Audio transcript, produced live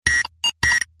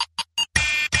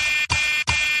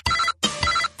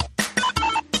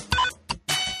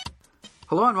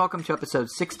Hello and welcome to episode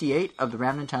 68 of the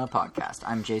Ram Nintendo podcast.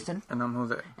 I'm Jason. And I'm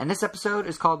Jose. And this episode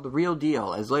is called The Real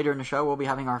Deal, as later in the show we'll be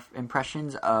having our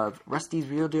impressions of Rusty's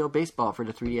Real Deal Baseball for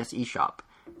the 3DS eShop.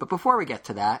 But before we get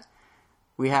to that,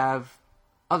 we have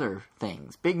other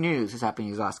things. Big news is happening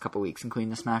these last couple weeks, including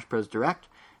the Smash Bros. Direct,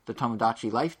 the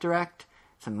Tomodachi Life Direct,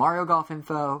 some Mario Golf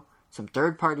info, some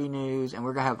third-party news, and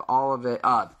we're going to have all of it,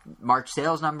 March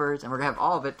sales numbers, and we're going to have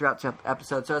all of it throughout the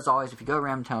episode. So as always, if you go to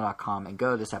ramnintendo.com and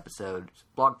go to this episode,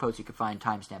 blog post, you can find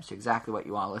timestamps to exactly what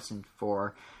you want to listen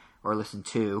for or listen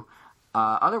to.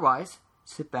 Otherwise,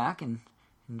 sit back and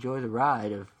enjoy the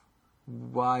ride of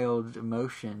wild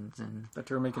emotions and that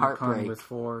you were making heartbreak. a pun with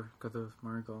 4 because of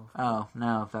Mario Golf. Oh,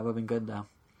 no, that would have been good, though.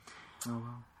 Oh,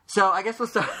 wow. So, I guess we'll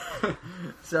start.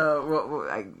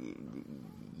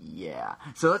 Yeah.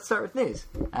 So let's start with news,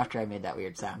 after I made that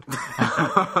weird sound.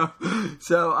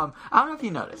 So, I don't know if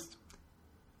you noticed,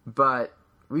 but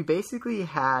we basically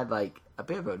had, like, a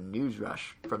bit of a news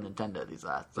rush from Nintendo these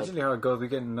last... Usually how it goes, we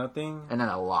get nothing. And then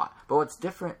a lot. But what's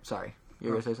different... Sorry, you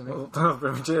were going to say something? That was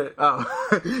pretty much it. Oh.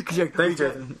 Thanks,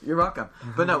 Jason. You're welcome.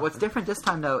 But no, what's different this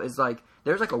time, though, is, like,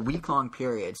 there's, like, a week-long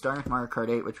period, starting with Mario Kart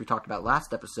 8, which we talked about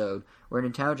last episode, where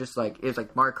Nintendo just, like, it was,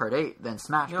 like, Mario Kart 8, then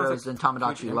Smash Bros., then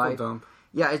Tomodachi Life. Dump.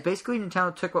 Yeah, it's basically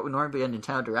Nintendo took what would normally be a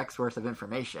Nintendo Direct's worth of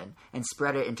information and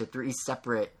spread it into 3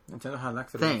 separate Nintendo had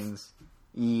laxatives. things.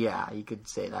 Yeah, you could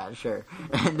say that, sure.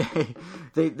 And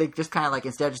they just kind of like,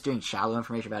 instead of just doing shallow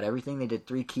information about everything, they did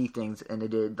 3 key things and they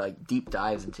did like deep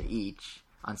dives into each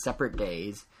on separate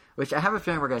days, which I have a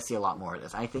feeling we're going to see a lot more of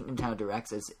this. I think Nintendo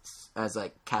Directs as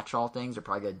like catch-all things are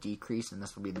probably going to decrease, and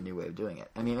this will be the new way of doing it.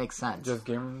 I mean, it makes sense. Just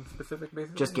game-specific,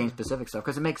 basically? Just game-specific stuff,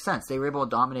 because it makes sense. They were able to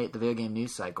dominate the video game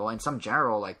news cycle, and some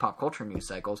general, like, pop culture news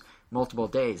cycles, multiple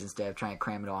days instead of trying to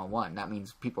cram it all in one. That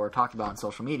means people are talking about on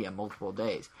social media multiple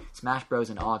days. Smash Bros.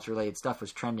 And all its related stuff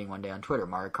was trending one day on Twitter,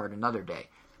 Mario Kart another day.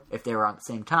 If they were on at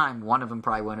the same time, one of them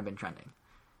probably wouldn't have been trending.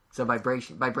 So by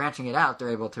branching it out, they're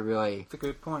able to really... That's a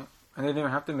good point. And they didn't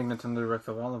even have to make Nintendo Directs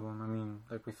of all of them. I mean,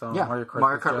 like we saw, Yeah, Mario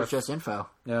Kart was just info.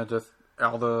 Yeah, just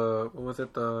all the... What was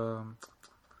it? The...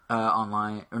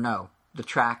 Online... Or no. The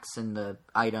tracks and the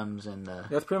items and the...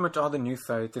 Yeah, it's pretty much all the news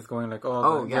sites just going like,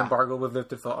 the yeah. embargo was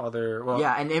lifted, so other... Well,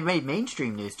 yeah, and it made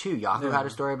mainstream news, too. Yahoo had a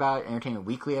story about it. Entertainment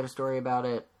Weekly had a story about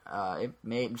it.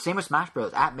 Same with Smash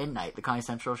Bros. At midnight, the Comedy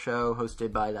Central show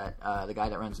hosted by that the guy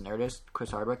that runs Nerdist,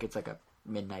 Chris Hardwick. It's like a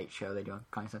midnight show they do on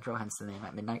Comedy Central, hence the name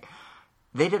At Midnight.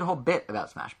 They did a whole bit about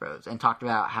Smash Bros. And talked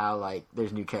about how, like,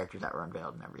 there's new characters that were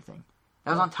unveiled and everything.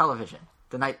 That was on television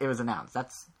the night it was announced.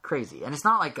 That's crazy. And it's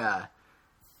not like a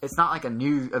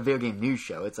video game news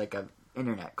show. It's like a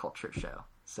internet culture show.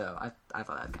 So I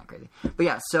thought that was kind of crazy. But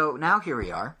yeah, so now here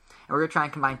we are. And we're going to try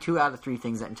and combine 2 out of 3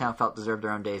 things that Nintendo felt deserved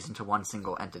their own days into one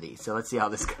single entity. So let's see how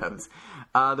this goes.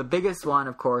 The biggest one,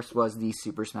 of course, was the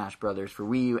Super Smash Bros. For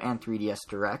Wii U and 3DS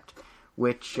Direct.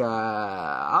 Which,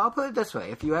 I'll put it this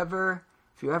way. If you ever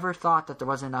thought that there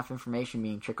wasn't enough information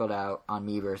being trickled out on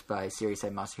Miiverse by Series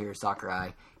Head Masahiro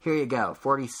Sakurai, here you go.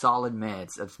 40 solid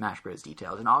minutes of Smash Bros.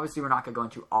 Details. And obviously we're not going to go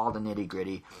into all the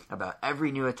nitty-gritty about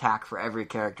every new attack for every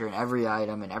character and every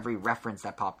item and every reference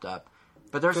that popped up.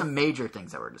 But there's some major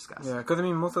things that were discussed. Yeah, because, I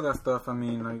mean, most of that stuff, I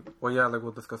mean, like, well, yeah, like,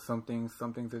 we'll discuss some things.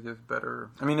 Some things are just better.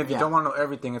 I mean, if you don't want to know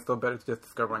everything, it's still better to just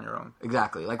discover on your own.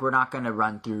 Exactly. Like, we're not going to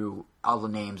run through all the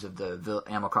names of the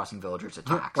Animal Crossing villagers'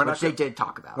 attacks, which they did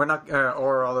talk about. We're not,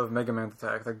 or all of Mega Man's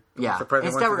attacks. Like, yeah.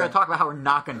 Instead, we're going to talk about how we're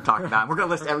not going to talk about. We're going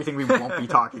to list everything we won't be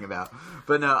talking about.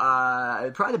 But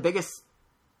no, probably the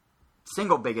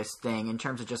single biggest thing in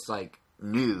terms of just, like,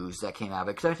 news that came out of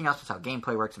it, because everything else was how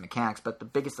gameplay works and mechanics, but the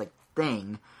biggest, like,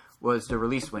 thing was the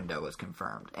release window was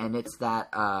confirmed. And it's that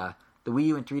the Wii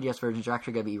U and 3DS versions are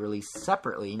actually going to be released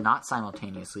separately, not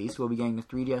simultaneously. So we'll be getting the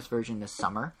 3DS version this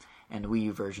summer and the Wii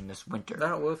U version this winter.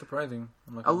 That was surprising.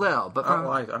 A little, but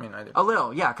I did. A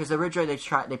little, yeah, because originally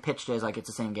they pitched it as like it's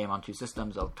the same game on 2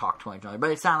 systems. They'll talk 2020,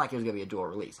 but it sounded like it was going to be a dual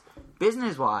release.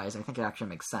 Business-wise, I think it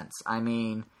actually makes sense. I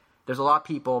mean, there's a lot of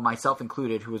people, myself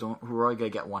included, who were only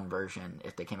going to get one version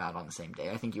if they came out on the same day.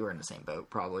 I think you were in the same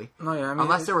boat, probably. No, yeah, I mean,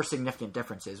 unless there were significant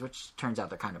differences, which turns out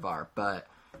there kind of are. But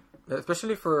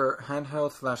especially for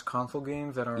handheld/console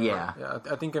games that are, yeah,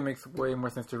 I think it makes way more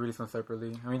sense to release them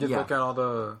separately. I mean, just look at all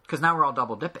the, because now we're all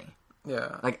double dipping.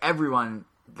 Yeah, like everyone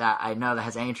that I know that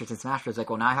has any interest in Smash Bros.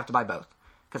 Like, well, now I have to buy both.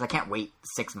 Because I can't wait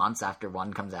 6 months after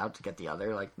one comes out to get the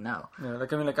other. Like, no. Yeah,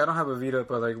 like, I mean, like, I don't have a Vita,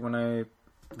 but, like,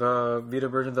 the Vita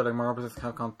versions of, like, Marvel vs.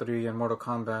 Capcom 3 and Mortal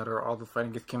Kombat or all the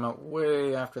fighting games came out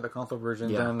way after the console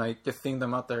versions. Yeah. And, like, just seeing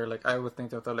them out there, like, I would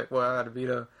think that they're like, well, I had a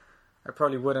Vita. I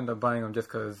probably would end up buying them just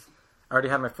because I already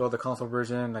had my fill of the console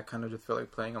version. I kind of just feel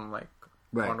like playing them, like,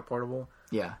 on the portable.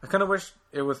 Yeah. I kind of wish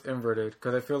it was inverted,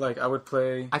 because I feel like I would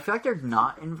play... I feel like they're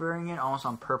not inverting it almost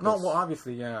on purpose. No, well,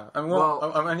 obviously, yeah. I mean,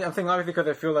 I'm saying obviously because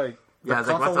I feel like... Yeah, it's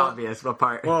like, what's obvious? What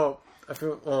part? Well, I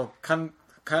feel...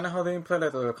 kind of how they play,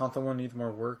 like the console one needs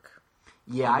more work.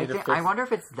 Yeah, I wonder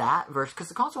if it's that versus... Because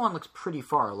the console one looks pretty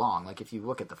far along, like if you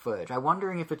look at the footage. I'm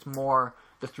wondering if it's more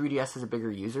the 3DS has a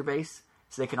bigger user base,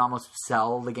 so they can almost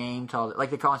sell the game to all... Like,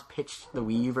 they can almost pitch the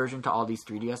Wii U version to all these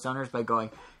 3DS owners by going,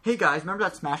 hey guys, remember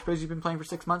that Smash Bros. You've been playing for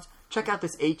 6 months? Check out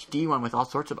this HD one with all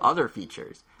sorts of other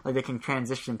features. Like, they can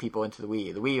transition people into the Wii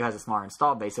U. The Wii U has a smaller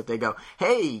install base, so if they go,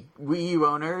 hey, Wii U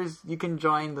owners, you can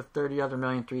join the 30 other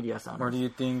million 3DS owners. Or do you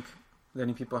think...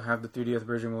 Many people have the 3DS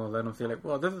version will let them say, like,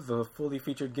 well, this is a fully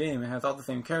featured game. It has all the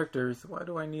same characters. Why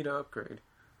do I need to upgrade?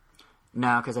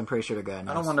 No, because I'm pretty sure they're good.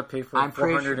 I don't want to pay for a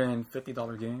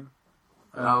 $450 game.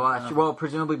 Well,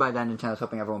 presumably by then Nintendo's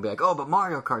hoping everyone will be like, oh, but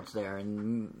Mario Kart's there,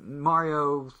 and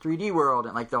Mario 3D World,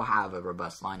 and, like, they'll have a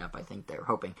robust lineup, I think they're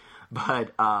hoping.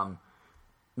 But,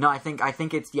 no, I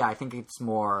think it's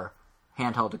more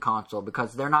handheld to console,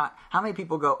 because they're not... How many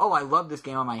people go, oh, I love this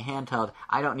game on my handheld,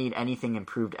 I don't need anything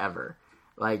improved ever.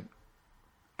 Like,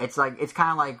 it's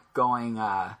kind of like going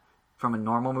from a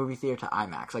normal movie theater to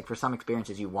IMAX. Like, for some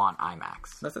experiences, you want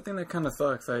IMAX. That's the thing that kind of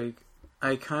sucks. Like,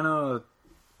 I kind of...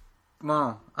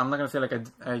 Well, I'm not going to say, like,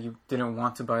 I didn't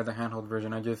want to buy the handheld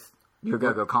version. You're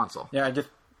going to go console. Yeah, I just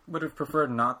would have preferred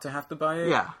not to have to buy it.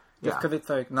 Yeah. Just because it's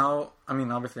like, now, I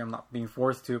mean, obviously I'm not being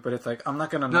forced to, but it's like, I'm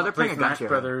not going to not play Smash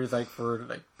Brothers, like, for,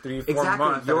 like, 3-4 months.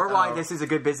 Exactly. You're why this is a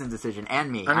good business decision,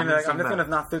 and me. I mean, like, I'm just going to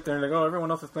not sit there and, like, oh, everyone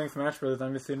else is playing Smash Brothers.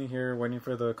 I'm just sitting here waiting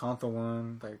for the console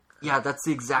one. Like, yeah, that's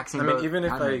the exact same. I mean, even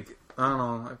if, like, I don't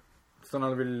know, I'm still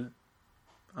not really...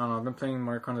 I don't know, I've been playing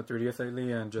Mario Kart on the 3DS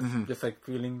lately, and just like,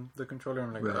 feeling the controller.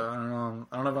 I'm like, right. I don't know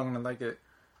if I'm going to like it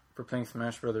for playing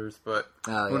Smash Brothers, but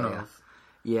who knows?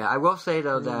 Yeah, I will say,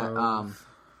 though, that...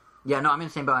 Yeah, no, I'm in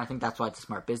the same boat. I think that's why it's a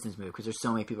smart business move, because there's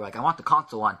so many people like, I want the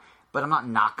console one, but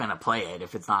I'm not going to play it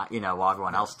if it's not, while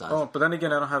everyone else does. Oh, but then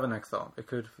again, I don't have an XL. It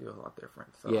could feel a lot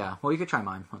different. So. Yeah, well, you could try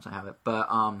mine once I have it, but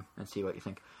and see what you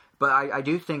think. But I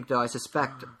do think, though, I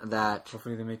suspect that...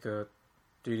 Hopefully they make a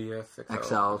 3DS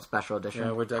XL special edition.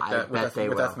 Yeah, with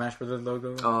that Smash Brothers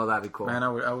logo. Oh, that'd be cool. Man,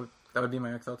 that would be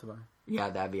my XL to buy. Yeah,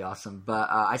 that'd be awesome. But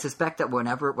I suspect that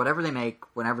whatever they make,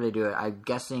 whenever they do it, I'm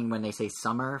guessing when they say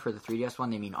summer for the 3DS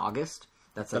one, they mean August.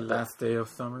 That's the last day of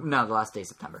summer? No, the last day of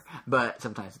September. But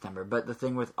sometime in September. But the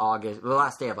thing with August, the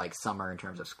last day of like summer in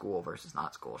terms of school versus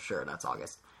not school, sure, that's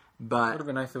August. But it would have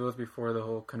been nice if it was before the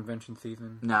whole convention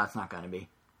season. No, it's not going to be.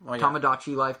 Well, yeah.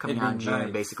 Tomodachi Life coming out in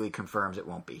June basically confirms it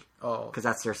won't be. Oh. Because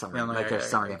that's their summer,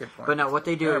 summer game. Good point. But no, what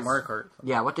they do is... Mario Kart.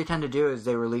 Yeah, what they tend to do is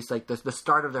they release, like, the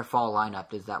start of their fall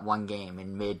lineup is that one game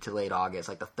in mid to late August,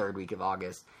 like the third week of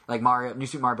August. Like New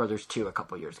Super Mario Bros. 2 a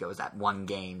couple years ago was that one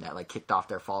game that, like, kicked off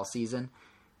their fall season.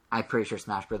 I'm pretty sure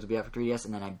Smash Bros. Will be out for 3DS,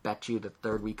 and then I bet you the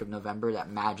third week of November, that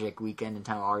magic weekend,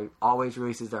 Nintendo always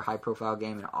releases their high-profile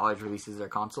game and always releases their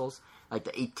consoles. Like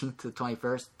the 18th to the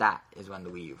 21st, that is when the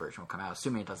Wii U version will come out,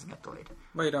 assuming it doesn't get delayed.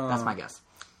 That's my guess.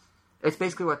 It's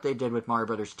basically what they did with Mario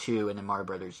Bros. 2 and then Mario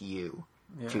Bros. U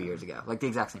 2 years ago. Like the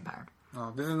exact same pattern.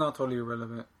 Oh, this is not totally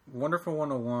irrelevant. Wonderful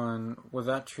 101, was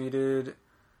that treated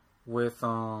with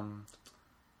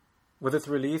its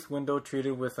release window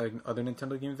treated with like other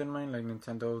Nintendo games in mind? Like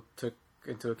Nintendo took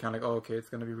into account like, oh, okay, it's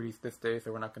going to be released this day,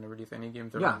 so we're not going to release any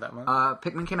games around that month?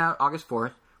 Pikmin came out August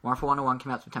 4th. Wonderful 101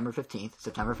 came out September 15th,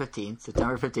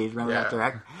 remember that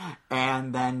direct?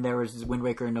 And then there was Wind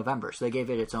Waker in November, so they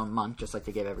gave it its own month, just like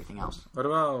they gave everything else. What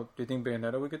about, do you think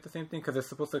Bayonetta would get the same thing? Because it's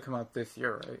supposed to come out this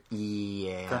year, right?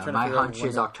 Yeah, my hunch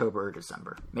is October or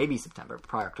December. Maybe September,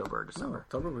 probably October or December. No,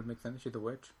 October would make sense, she's a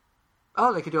witch.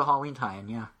 Oh, they could do a Halloween tie-in,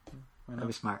 yeah. That'd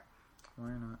be smart. Why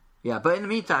not? Yeah, but in the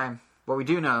meantime, what we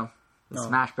do know...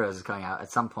 Smash Bros. Is coming out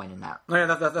at some point in that. Oh, yeah,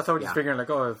 that's what we're just figuring, like,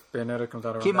 oh, if Bayonetta comes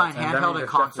out around Keep in mind, handheld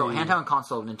and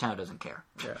console, Nintendo doesn't care.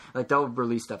 Yeah. Like, they'll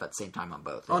release stuff at the same time on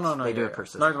both. They do it per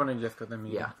system. No, I was wondering just because, I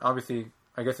mean, obviously,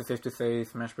 I guess it's safe to say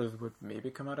Smash Bros. Would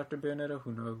maybe come out after Bayonetta.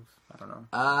 Who knows? I don't know.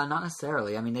 Not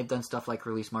necessarily. I mean, they've done stuff like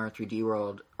release Mario 3D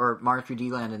World, or Mario 3D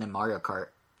Land and then Mario Kart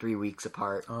 3 weeks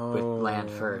apart with Land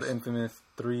first. The infamous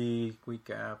 3-week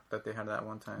gap that they had that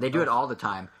one time. They do it all the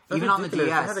time. Even on the DS.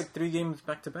 They had like 3 games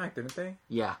back to back, didn't they?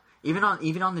 Yeah. Even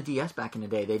on the DS back in the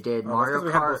day, they did Mario Kart.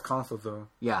 We had both consoles though.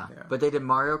 Yeah, but they did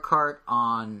Mario Kart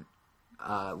on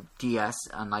DS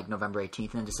on like November 18th,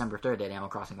 and then December 3rd they had Animal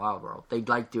Crossing Wild World. They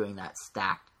like doing that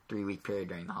stacked 3-week period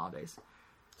during the holidays.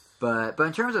 But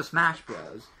in terms of Smash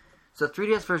Bros, so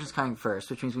 3DS version's coming first,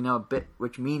 which means we know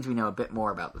a bit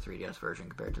more about the 3DS version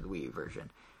compared to the Wii U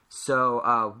version.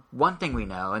 So one thing we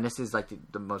know, and this is like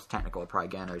the most technical we'll probably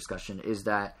get in our discussion, is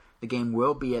that the game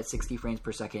will be at 60 frames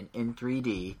per second in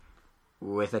 3D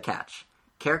with a catch.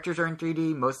 Characters are in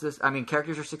 3D.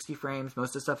 Characters are 60 frames. Most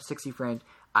of the stuff is 60 frames.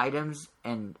 Items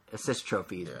and assist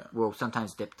trophies will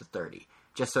sometimes dip to 30,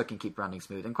 just so it can keep running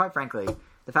smooth. And quite frankly,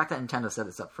 the fact that Nintendo said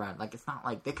this up front, like, it's not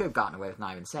like they could have gotten away with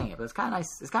not even saying it, but it's kind of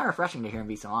nice. It's kind of refreshing to hear them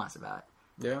be so honest about it.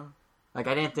 Yeah. Like,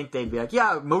 I didn't think they'd be like,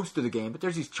 yeah, most of the game, but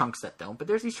there's these chunks that don't, but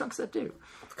there's these chunks that do.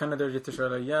 It's kind of there just to show,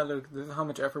 like, yeah, look, this is how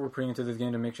much effort we're putting into this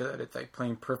game to make sure that it's, like,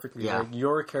 playing perfectly. Yeah. Like,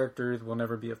 your characters will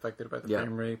never be affected by the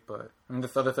frame rate, but, I mean,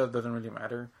 this other stuff doesn't really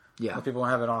matter. Yeah. Most people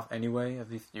have it off anyway,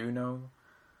 at least you know.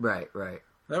 Right, right.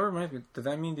 That reminds me, does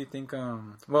that mean, do you think,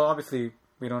 well, obviously,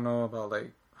 we don't know about,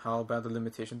 like, how bad the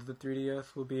limitations of the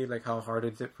 3DS will be, like, how hard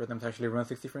is it for them to actually run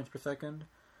 60 frames per second?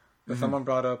 But someone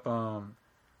brought up,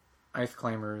 Ice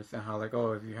Climbers and how, like,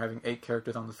 oh, if you're having 8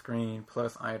 characters on the screen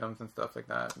plus items and stuff like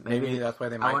that, maybe that's why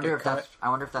they might get cut. I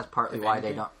wonder if that's partly why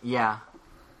they don't. Yeah,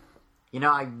 you know,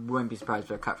 I wouldn't be surprised if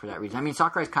they're cut for that reason. I mean,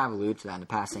 Sakurai's kind of alluded to that in the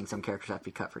past, saying some characters have to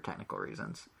be cut for technical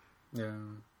reasons. Yeah,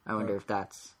 I wonder if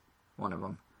that's one of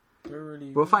them.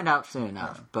 Really... We'll find out soon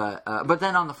enough. Yeah. But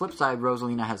then on the flip side,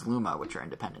 Rosalina has Luma, which are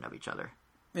independent of each other.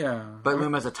 Yeah, but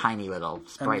Luma's a tiny little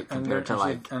sprite compared to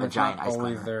like a giant ice climber.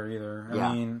 Always there either.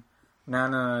 I mean,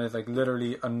 Nana is like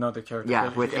literally another character.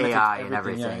 Yeah, with AI and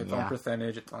everything. Yeah, its own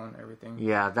percentage, its own everything.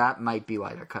 Yeah, that might be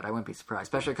why they're cut. I wouldn't be surprised,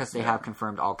 especially because they have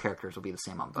confirmed all characters will be the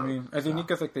same on both. I mean, as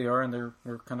unique as like they are, and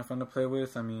they're kind of fun to play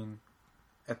with. I mean,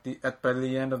 by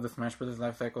the end of the Smash Bros.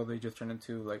 Life cycle, they just turn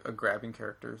into like a grabbing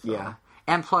character. So. Yeah,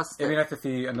 and plus, it'd be nice to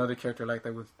see another character like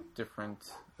that with different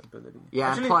ability. Yeah,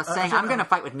 actually, and plus saying I'm going to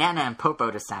fight with Nana and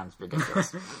Popo just sounds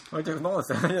ridiculous. Like Nolan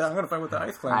said, yeah, I'm going to fight with the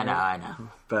Ice Climber. I know,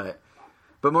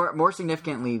 but more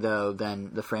significantly though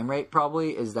than the frame rate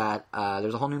probably is that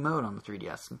there's a whole new mode on the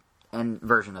 3DS and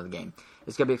version of the game.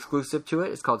 It's going to be exclusive to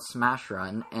it. It's called Smash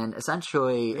Run, and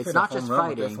essentially it's not just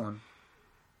fighting.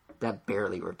 That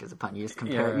barely worked as a pun. You just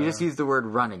compare. Yeah. You just use the word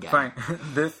run again. Fine.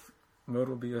 This mode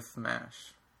will be a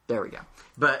smash. There we go.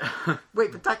 But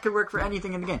wait, but that could work for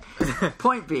anything in the game.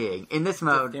 Point being, in this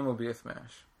mode, this game will be a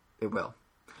smash. It will.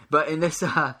 But in this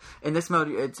mode,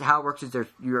 it's how it works is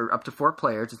you're up to 4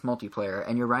 players. It's multiplayer,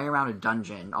 and you're running around a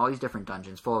dungeon, all these different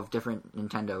dungeons full of different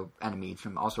Nintendo enemies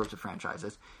from all sorts of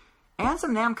franchises, and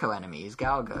some Namco enemies.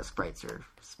 Galaga sprites are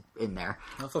in there.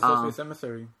 Also, Space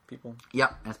Emissary people.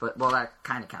 Yep. That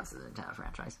kind of counts as a Nintendo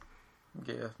franchise.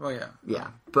 Yeah. Well, yeah. Yeah.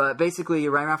 But basically,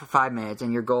 you're running around for 5 minutes,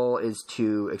 and your goal is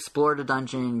to explore the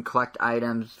dungeon, collect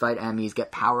items, fight enemies,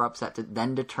 get power-ups that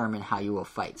then determine how you will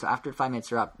fight. So after 5 minutes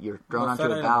are up, you're thrown onto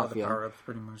a battlefield. Power-ups,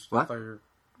 pretty much. What?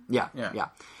 Yeah.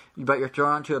 But you're thrown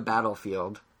onto a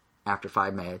battlefield after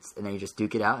 5 minutes, and then you just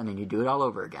duke it out, and then you do it all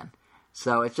over again.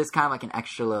 So it's just kind of like an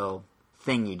extra little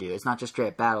thing you do. It's not just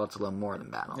straight battle, it's a little more than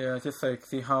battle. Yeah, it's just like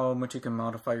see how much you can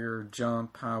modify your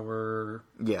jump, power,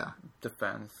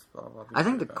 defense, blah, blah, blah. I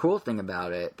think the cool thing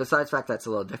about it, besides the fact that it's a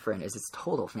little different, is it's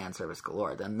total fan service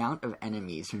galore. The amount of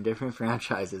enemies from different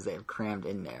franchises they have crammed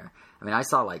in there. I mean, I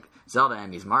saw like Zelda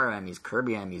enemies, Mario enemies,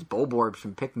 Kirby enemies, Bulborbs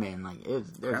from Pikmin. Like,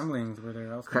 Gremlins were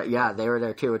there. Yeah, they were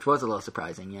there too, which was a little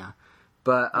surprising, yeah.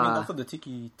 But I mean, also the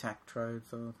Tiki Tak tribe,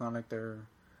 so it's not like they're...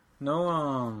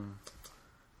 No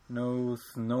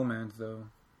snowmans, though.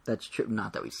 That's true.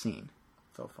 Not that we've seen.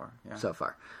 So far, yeah. So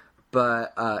far.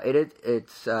 But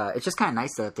it's just kind of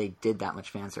nice that they did that much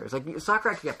fan service. Like,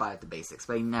 Sakurai could get by with the basics,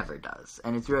 but he never does.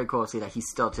 And it's really cool to see that he's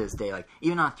still, to this day, like,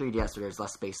 even on 3DS where there's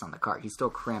less space on the cart, he's still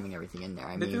cramming everything in there.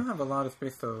 I mean, they do have a lot of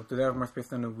space, though. Do they have more space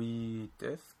than the Wii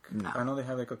disc? No. I know they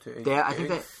have, like, up to 8 I think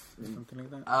that... Something like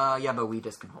that? Yeah, but Wii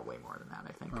disc can hold way more than that,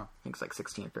 I think. Oh. I think it's like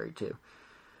 16 or 32.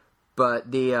 But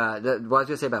what I was going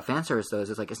to say about fan service, though, is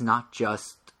it's like, it's not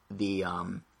just these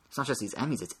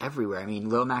enemies, it's everywhere. I mean,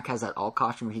 Lil Mac has that alt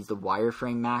costume where he's the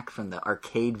wireframe Mac from the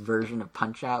arcade version of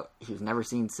Punch-Out! He was never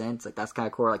seen since. Like, that's kind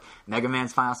of cool. Like, Mega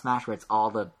Man's Final Smash, where it's all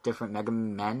the different Mega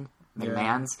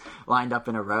Mans lined up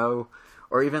in a row.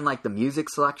 Or even, like, the music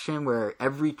selection, where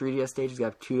every 3DS stage has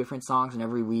got 2 different songs, and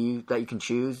every Wii U that you can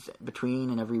choose between,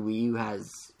 and every Wii U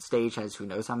stage has who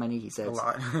knows how many. He said a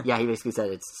lot. Yeah, he basically said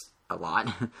it's a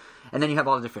lot. And then you have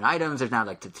all the different items. There's now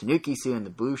like the Tanuki suit and the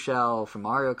blue shell from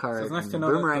Mario Kart. So it's nice and to the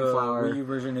know boomerang that the flower. Wii U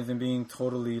version isn't being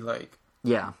totally like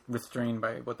restrained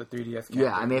by what the 3DS can do.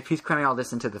 I mean, if he's cramming all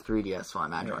this into the 3DS, well, I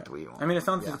imagine what the Wii U won't. I mean, it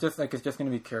sounds just like it's just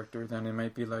going to be characters, and it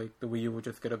might be like the Wii U will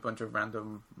just get a bunch of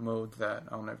random modes that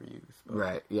I'll never use. But.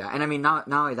 Right, yeah. And I mean,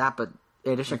 not only that, but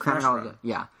in addition to cramming all the...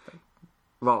 Yeah.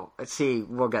 Well, see,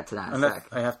 we'll get to that in a Unless sec.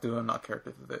 I have to unlock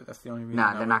characters with it. That's the only reason.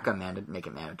 Nah, they're not going to make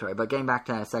it mandatory. But getting back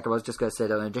to that in a second, I was just going to say,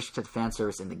 though, in addition to the fan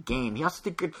service in the game, he also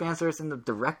did good fan service in the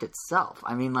Direct itself.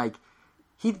 I mean, like,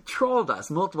 he trolled us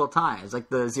multiple times. Like,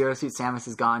 the Zero Suit Samus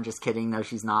is gone, just kidding, no,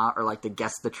 she's not. Or, like, the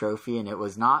Guess the Trophy, and it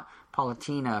was not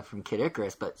Palutena from Kid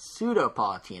Icarus, but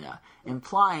Pseudo-Palutena,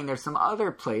 implying there's some other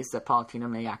place that Palutena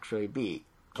may actually be.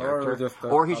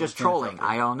 Or he's just trolling.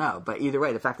 I don't know. But either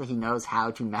way, the fact that he knows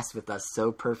how to mess with us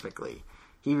so perfectly,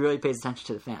 he really pays attention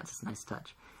to the fans. It's a nice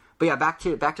touch. But yeah, back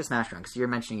to Smash Run, because you're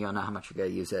mentioning you don't know how much you're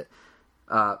going to use it.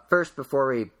 First,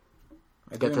 before we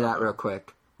get to that real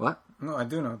quick. What? No, I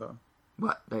do know, though.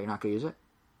 What? That you're not going to use it?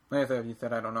 Like I said, you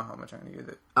said I don't know how much I'm going to use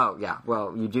it. Oh, yeah.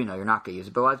 Well, you do know you're not going to use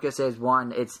it. But what I was going to say is,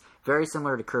 one, it's very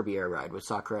similar to Kirby Air Ride, which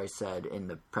Sakurai said in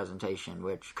the presentation,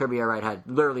 which Kirby Air Ride had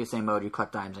literally the same mode. You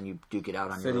collect dimes and you duke it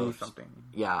out on your little...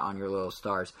 Yeah, on your little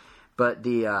stars. But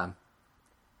the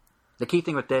key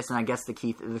thing with this, and I guess the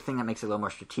thing that makes it a little more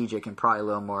strategic and probably a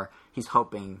little more, he's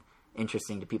hoping,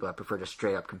 interesting to people that prefer just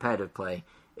straight-up competitive play,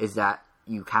 is that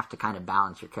you have to kind of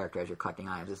balance your character as you're collecting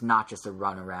items. It's not just a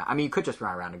run around. I mean, you could just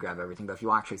run around and grab everything, but if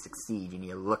you actually succeed, you need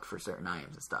to look for certain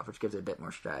items and stuff, which gives it a bit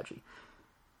more strategy.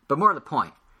 But more to the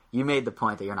point, you made the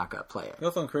point that you're not going to play it. He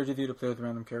also encourages you to play with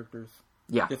random characters.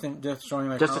 Yeah. Just showing,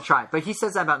 like... Just to try. But he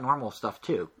says that about normal stuff,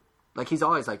 too. Like, he's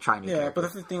always, like, trying new characters. Yeah, but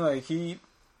that's the thing, like, he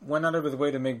went out of his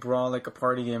way to make Brawl, like, a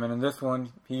party game, and in this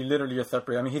one, he literally just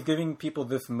separated. I mean, he's giving people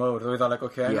this mode, so he's like,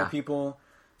 okay, I know people...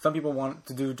 Some people want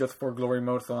to do just for glory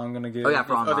mode, so I'm going to give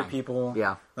other people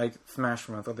like Smash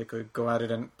Run, so they could go at it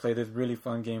and play this really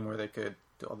fun game where they could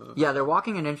do all those. Yeah, they're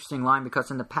walking an interesting line because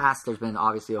in the past there's been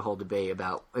obviously a whole debate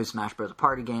about is Smash Bros. A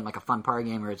party game, like a fun party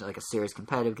game, or is it like a serious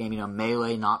competitive game? You know,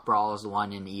 Melee, not Brawl, is the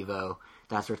one in EVO,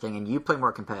 that sort of thing. And you play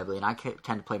more competitively, and I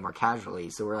tend to play more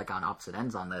casually, so we're like on opposite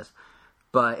ends on this.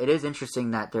 But it is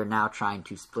interesting that they're now trying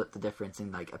to split the difference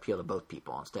and like appeal to both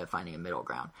people instead of finding a middle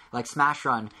ground. Like Smash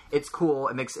Run, it's cool.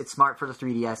 It's smart for the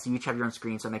 3DS. You each have your own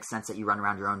screen, so it makes sense that you run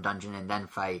around your own dungeon and then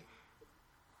fight.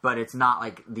 But it's not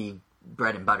like the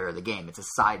bread and butter of the game. It's a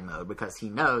side mode because he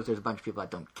knows there's a bunch of people that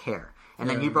don't care. And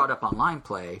then you brought up online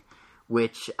play,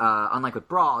 which unlike with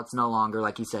Brawl, it's no longer,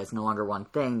 like you said, it's no longer one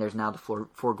thing. There's now the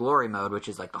for glory mode, which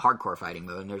is like the hardcore fighting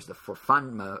mode, and there's the for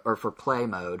fun mode or for play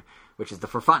mode, which is the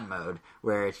for fun mode,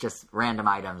 where it's just random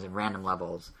items and random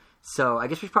levels. So I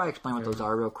guess we should probably explain what those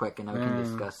are real quick, and then we can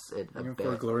discuss it a bit.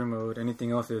 For glory mode,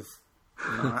 anything else is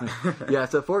not. Yeah,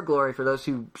 so for glory, for those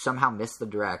who somehow missed the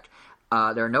Direct,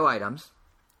 there are no items.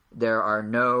 There are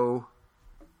no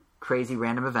crazy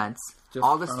random events. Just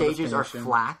all the stages are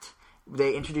flat.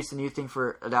 They introduced a new thing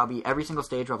that'll be every single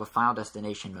stage will have a Final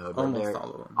Destination mode.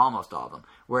 Almost all of them.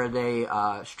 Where they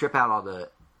strip out all the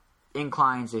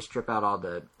inclines, they strip out all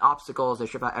the obstacles, they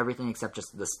strip out everything except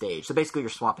just the stage. So basically you're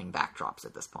swapping backdrops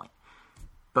at this point.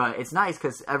 But it's nice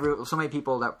because so many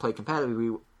people that play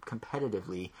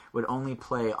competitively would only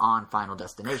play on Final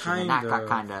Destination. And that got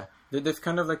kind of... There's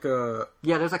kind of like a...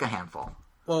 Yeah, there's like a handful.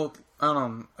 Well, I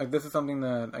don't know. Like, this is something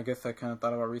that I guess I kind of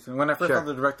thought about recently. When I first saw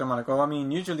the Direct, I'm like, well, I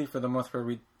mean, usually for the most part,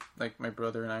 like my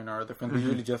brother and I and our other friends, we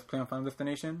usually just play on Final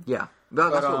Destination. Yeah.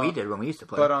 Well, that's what we did when we used to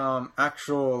play. But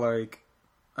actual, like,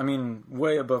 I mean,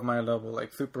 way above my level,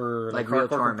 like super, like real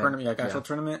tournament. Like actual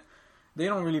tournament, they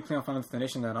don't really play on Final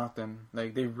Destination that often.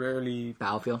 Like, they rarely...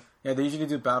 Battlefield? Yeah, they usually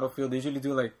do Battlefield. They usually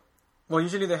do, like... Well,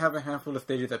 usually they have a handful of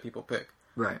stages that people pick.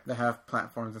 Right. They have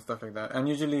platforms and stuff like that. And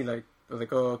usually, like,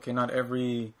 oh, okay, not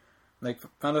every... Like,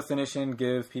 Final Destination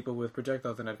gives people with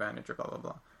projectiles an advantage or blah, blah,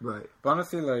 blah. Right. But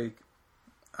honestly, like,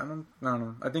 I don't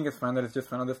know. I think it's fine that it's just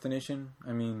Final Destination.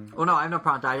 I mean... Well, no, I have no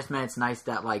problem with that. I just meant it's nice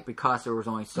that, like, because there was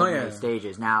only so many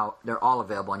stages, now they're all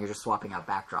available and you're just swapping out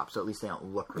backdrops, so at least they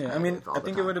don't look repetitive. Yeah, I mean, I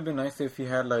think it would have been nice if you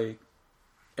had, like...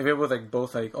 If it was, like,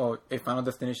 both, like, a Final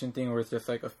Destination thing where it's just,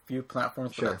 like, a few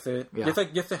platforms, but that's it. Yeah.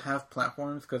 Just to have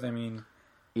platforms, because, I mean...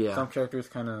 Yeah. Some characters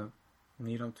kind of...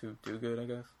 need them to do good, I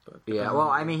guess. But yeah, well,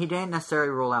 I mean, he didn't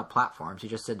necessarily rule out platforms. He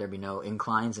just said there'd be no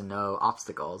inclines and no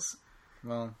obstacles.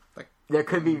 Well, like... There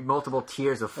could be multiple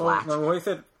tiers of flat. Well, he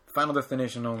said Final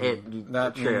Destination only.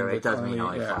 True, it does mean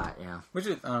only flat, yeah. Which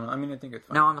is, I don't know, I mean, I think it's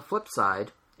fine. Now, on the flip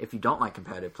side, if you don't like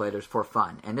competitive play, there's for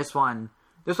fun. And this one's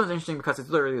interesting because it's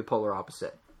literally the polar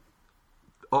opposite.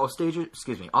 All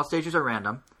stages are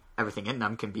random. Everything in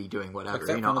them can be doing whatever.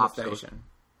 Except Final Destination.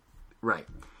 Right.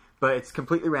 But it's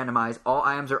completely randomized. All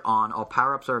items are on. All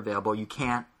power-ups are available. You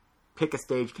can't pick a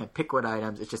stage. You can't pick what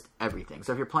items. It's just everything.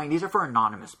 So if you're playing... These are for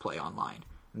anonymous play online,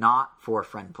 not for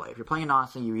friend play. If you're playing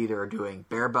anonymously, you either are doing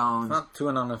bare bones... It's not too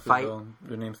anonymous. Fight.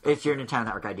 Your name's... It's your Nintendo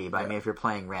Network ID, but I mean if you're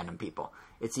playing random people.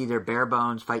 It's either bare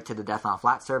bones, fight to the death on a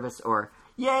flat surface, or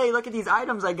yay, look at these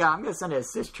items I got. I'm going to send an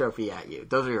assist trophy at you.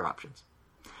 Those are your options.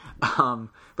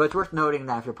 But it's worth noting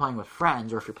that if you're playing with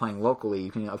friends or if you're playing locally,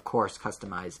 you can, of course,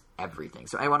 customize everything.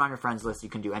 So anyone on your friends list, you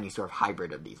can do any sort of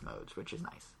hybrid of these modes, which is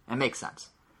nice. It makes sense.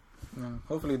 Yeah,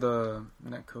 hopefully the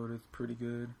netcode is pretty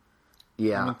good.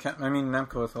 Yeah. I mean,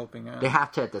 Namco is helping out. They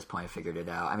have to, at this point, figured it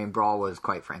out. I mean, Brawl was,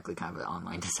 quite frankly, kind of an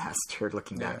online disaster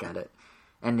looking back at it.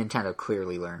 And Nintendo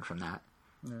clearly learned from that.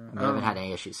 Yeah. They haven't had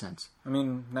any issues since. I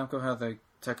mean, Namco has, like,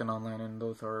 Tekken Online, and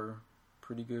those are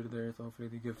pretty good there, so hopefully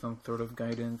they give some sort of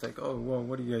guidance, like, oh, well,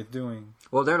 what are you guys doing?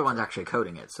 Well, they're the ones actually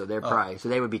coding it, so they're probably, so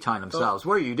they would be telling themselves,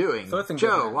 what are you doing? So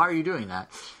Joe, why are you doing that?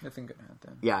 It's in good hands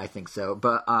then. Yeah, I think so.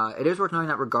 But it is worth knowing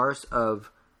that regardless of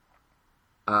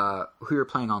who you're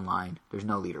playing online, there's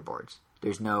no leaderboards.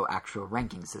 There's no actual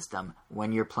ranking system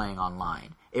when you're playing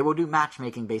online. It will do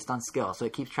matchmaking based on skill, so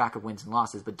it keeps track of wins and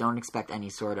losses, but don't expect any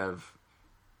sort of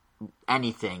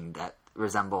anything that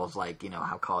resembles, like, you know,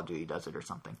 how Call of Duty does it or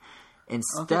something.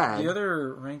 Instead, the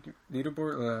other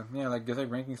leaderboard, like the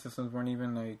ranking systems weren't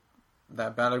even like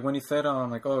that bad. Like when he said,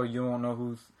 like, oh, you won't know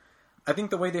who's. I think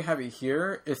the way they have it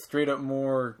here is straight up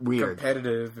more weird,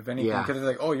 competitive, if anything, because it's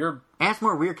like, oh, you're. And it's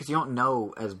more weird because you don't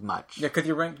know as much. Yeah, because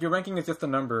your ranking is just a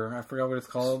number. I forgot what it's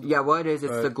called. Yeah, what it is,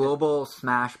 it's the Global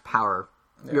Smash Power.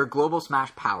 Yeah. Your Global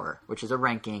Smash Power, which is a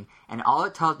ranking, and all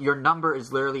it tells your number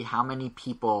is literally how many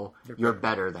people you're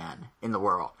better than in the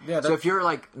world. Yeah, so if you're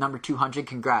like number 200,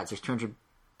 congrats. There's 200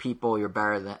 people you're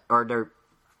better than, or there.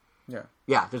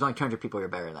 Yeah. There's only 200 people you're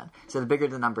better than. So the bigger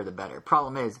the number, the better.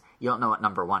 Problem is you don't know what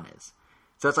number 1 is.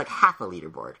 So it's like half a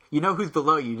leaderboard. You know who's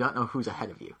below you. You don't know who's ahead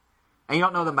of you, and you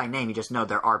don't know them by name. You just know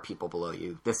there are people below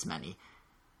you. This many.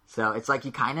 So it's like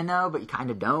you kind of know, but you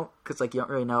kind of don't, because like you don't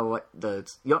really know you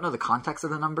don't know the context of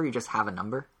the number. You just have a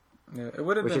number. Yeah, it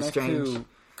would have been nice to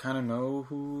kind of know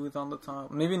who is on the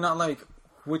top. Maybe not like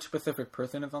which specific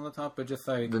person is on the top, but just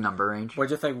like the number range, or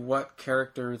just like what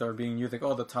characters are being used. Like,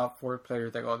 oh, the top 4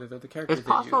 players. Like, oh, these are the characters. It's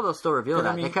possible they'll still reveal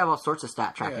that. I mean, they could have all sorts of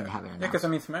stat tracking. Yeah, because I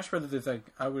mean, Smash Brothers is like,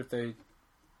 I would say,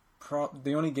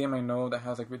 the only game I know that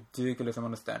has like ridiculous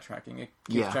amount of stat tracking. It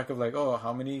keeps track of like, oh,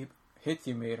 how many hits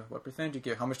you made, what percentage you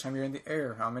get, how much time you're in the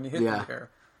air, how many hits in the air,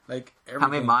 like everything. How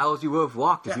many miles you would have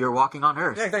walked if you were walking on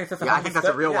Earth. Yeah, exactly. I think that's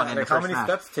a real one. In like the how many Smash.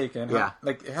 steps taken. Yeah,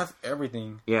 like it has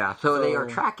everything. Yeah, so they are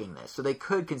tracking this, so they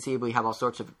could conceivably have all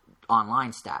sorts of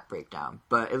online stat breakdown.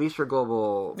 But at least for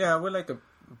global, I would like a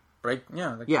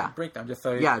breakdown,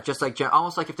 just like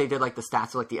almost like if they did like the stats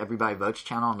of like the Everybody Votes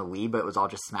channel on the Wii, but it was all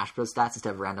just Smash Bros. Stats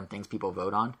instead of random things people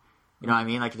vote on. You know what I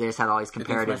mean? Like, they just had all these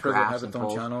comparative graphs and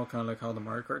polls. Channel, kind of like how the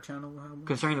Mario Kart channel will have one.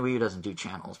 Considering the Wii U doesn't do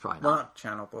channels, probably not. Well, not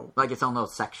channel, but... Like, its own little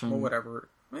section. Or whatever.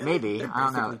 Maybe. I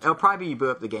don't know. It'll probably be you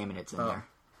boot up the game and it's in there.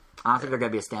 I don't think they're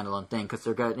going to be a standalone thing, because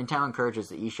Nintendo encourages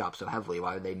the eShop so heavily.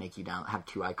 Why would they make you have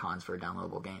 2 icons for a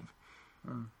downloadable game?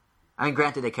 I mean,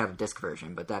 granted, they could have a disc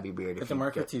version, but that'd be weird. Is the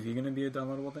Market TV going to be a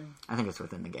downloadable thing? I think it's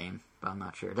within the game, but I'm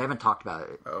not sure. They haven't talked about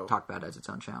it as its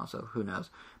own channel, so who knows.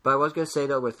 But I was going to say,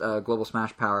 though, with Global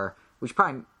Smash Power, which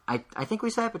probably... I think we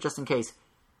said it, but just in case,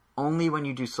 only when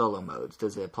you do solo modes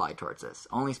does it apply towards this.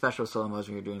 Only special solo modes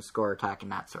when you're doing score attack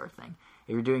and that sort of thing.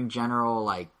 If you're doing general,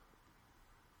 like,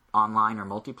 online or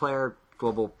multiplayer,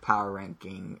 Global Power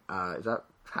Ranking,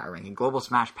 Global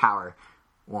Smash Power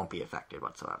won't be affected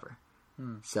whatsoever.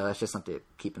 So that's just something to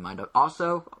keep in mind.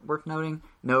 Also, worth noting,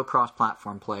 no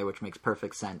cross-platform play, which makes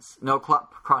perfect sense. No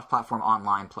cross-platform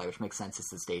online play, which makes sense since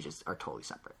the stages are totally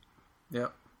separate.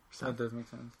 Yep, so that does make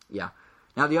sense. Yeah.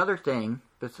 Now, the other thing,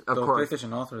 of course...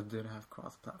 PlayStation also did have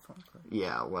cross-platform play.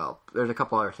 Yeah, well, there's a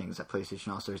couple other things that PlayStation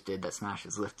also did that Smash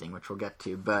is lifting, which we'll get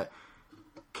to, but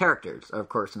characters are, of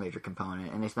course, a major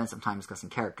component, and they spent some time discussing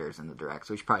characters in the Direct,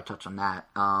 so we should probably touch on that.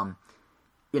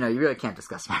 You really can't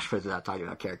discuss Smash Bros. Without talking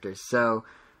about characters. So,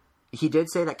 he did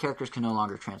say that characters can no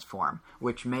longer transform,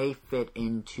 which may fit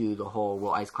into the whole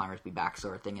will Ice Climbers be back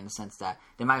sort of thing, in the sense that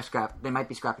they might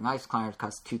be scrapping Ice Climbers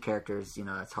because 2 characters,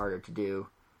 that's harder to do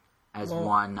as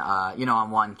one,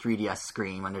 on one 3DS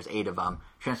screen when there's 8 of them.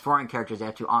 Transforming characters, they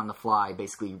have to, on the fly,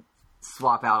 basically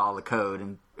swap out all the code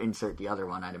and insert the other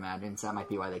one, I'd imagine. So that might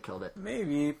be why they killed it.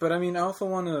 Maybe, but I mean, I don't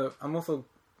know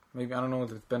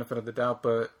the benefit of the doubt,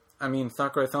 but I mean,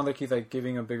 Sakurai sounds like he's like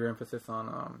giving a bigger emphasis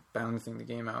on balancing the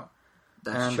game out.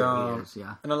 That's true, he is,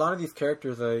 yeah. And a lot of these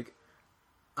characters, like,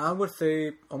 I would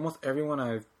say almost everyone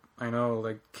I know,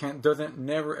 like,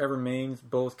 never ever mains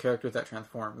both characters that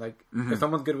transform. Like, if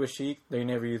someone's good with Sheik, they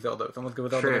never use Zelda. If someone's good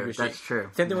with Zelda, they never use Sheik. That's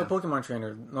true. Same thing with Pokemon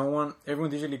Trainer.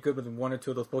 Everyone's usually good with 1 or 2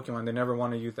 of those Pokemon. They never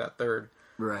want to use that third.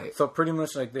 Right. So pretty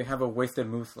much, like, they have a wasted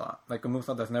move slot. Like, a move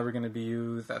slot that's never going to be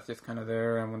used, that's just kind of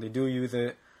there. And when they do use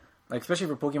it, like, especially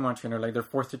for Pokemon Trainer, like, they're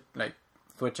forced to, like,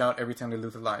 switch out every time they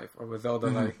lose a life. Or with Zelda,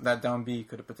 like, that down B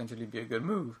could potentially be a good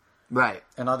move. Right.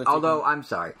 And although, I'm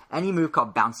sorry, any move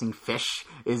called Bouncing Fish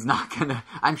is not gonna...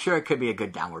 I'm sure it could be a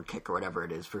good downward kick or whatever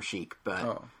it is for Sheik,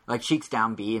 but... Like, Sheik's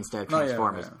down B instead of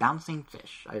transform is Bouncing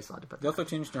Fish. I just wanted to put that. They also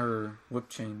changed her whip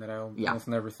chain that I almost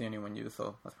never see anyone use,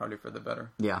 so that's probably for the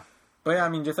better. Yeah. But yeah, I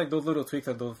mean, just like those little tweaks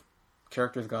that those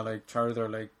characters got, like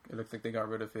Charizard, like it looks like they got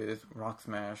rid of his Rock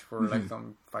Smash for like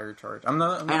some fire charge. And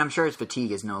I'm sure his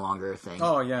fatigue is no longer a thing.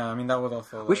 Oh yeah, I mean that was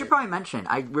also. We should probably mention.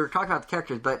 We were talking about the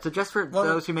characters, but so just for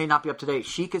those who may not be up to date,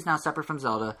 Sheik is now separate from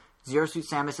Zelda. Zero Suit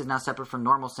Samus is now separate from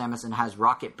normal Samus and has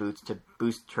rocket boots to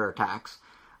boost her attacks.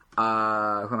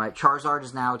 Charizard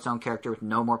is now its own character with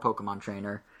no more Pokemon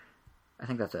trainer. I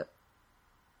think that's it.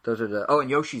 Those are the... Oh, and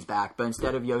Yoshi's back, but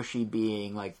instead of Yoshi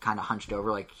being, like, kind of hunched over,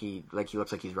 like he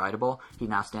looks like he's rideable, he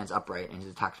now stands upright, and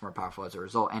his attacks are more powerful as a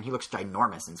result, and he looks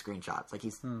ginormous in screenshots. Like,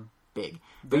 he's big.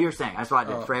 But you were saying, that's what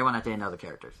I did, for anyone that didn't know the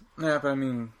characters. Yeah, but I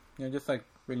mean, just, like,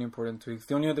 really important tweaks.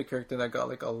 The only other character that got,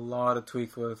 like, a lot of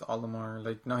tweaks was Olimar.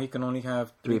 Like, now he can only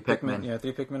have 3 Pikmin. Yeah,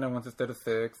 3 Pikmin at once instead of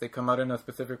 6. They come out in a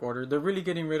specific order. They're really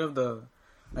getting rid of the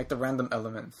random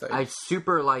elements. Like, I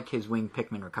super like his winged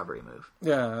Pikmin recovery move.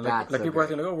 Yeah, like so people are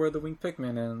saying, like, oh, where are the winged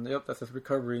Pikmin? And yep, that's his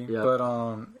recovery. Yep.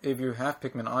 But if you have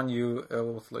Pikmin on you, it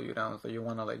will slow you down. So you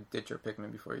want to like ditch your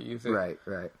Pikmin before you use it. Right.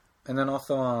 And then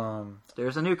also,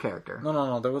 there's a new character.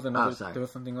 No. There was another. There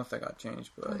was something else that got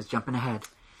changed. But it's jumping ahead.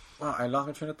 Wow, I lost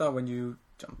my train of thought when you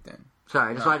jumped in.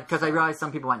 Sorry, just because I realized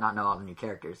some people might not know all the new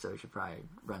characters, so we should probably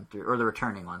run through, or the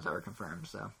returning ones that were confirmed.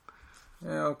 So.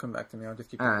 Yeah, I'll come back to me. I'll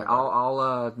just keep. All right,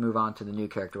 I'll move on to the new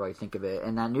character while you think of it.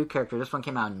 And that new character, this one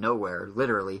came out of nowhere,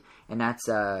 literally, and that's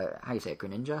how do you say it,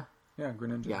 Greninja? Yeah,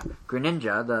 Greninja. Yeah,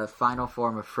 Greninja, the final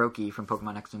form of Froakie from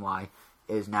Pokemon X and Y,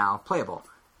 is now playable,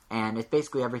 and it's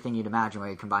basically everything you'd imagine where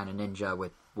you combine a ninja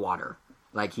with water.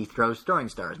 Like he throws throwing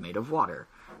stars made of water,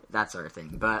 that sort of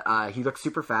thing. But he looks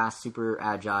super fast, super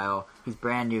agile. He's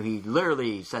brand new. He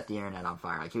literally set the internet on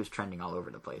fire. Like he was trending all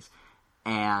over the place,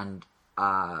 and.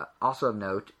 Also of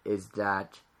note is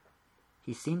that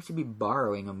he seems to be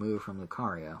borrowing a move from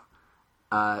Lucario.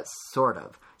 Sort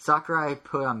of. Sakurai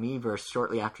put on Miiverse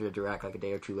shortly after the Direct, like a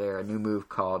day or two later, a new move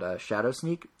called Shadow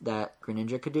Sneak that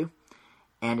Greninja could do.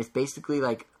 And it's basically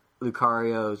like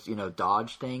Lucario's,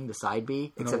 dodge thing, the side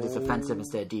B, except it's offensive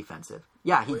instead of defensive.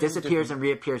 Yeah, he disappears and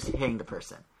reappears hitting the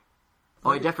person.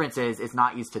 Only difference is it's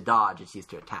not used to dodge, it's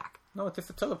used to attack. No, it's just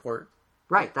a teleport.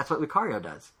 Right, that's what Lucario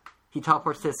does. He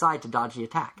teleports to the side to dodge the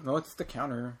attack. No, it's the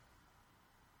counter.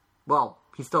 Well,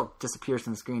 he still disappears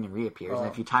from the screen and reappears, and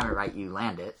if you time it right, you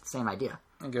land it. Same idea.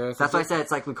 I guess. That's why I said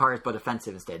it's like Lucario's, but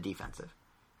offensive instead of defensive.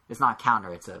 It's not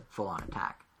counter, it's a full-on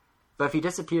attack. But if he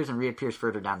disappears and reappears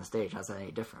further down the stage, how's that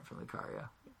any different from Lucario?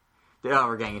 Oh,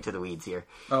 we're getting into the weeds here.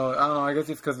 Oh, I don't know. I guess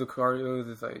it's because Lucario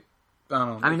is like... I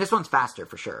don't know. I mean, this one's faster,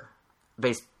 for sure.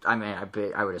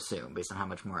 I would assume, based on how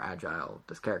much more agile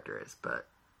this character is, but...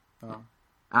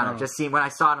 I don't know, just seeing when I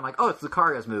saw it, I'm like, oh, it's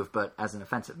Lucario's move, but as an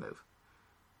offensive move.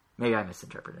 Maybe I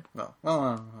misinterpreted. No.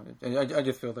 Well, I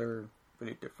just feel they're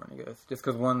pretty different, I guess. Just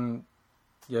because one,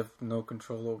 you have no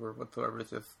control over whatsoever.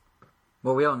 It's just...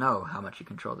 Well, we don't know how much you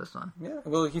control this one. Yeah,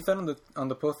 well, he said on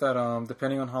the post that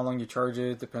depending on how long you charge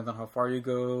it, depends on how far you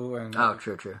go. And oh,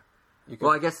 true.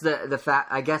 Well, I guess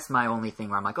I guess my only thing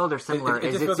where I'm like, oh, they're similar,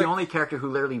 is it's the only character who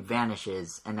literally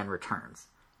vanishes and then returns.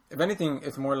 If anything,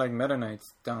 it's more like Meta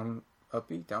Knight's down...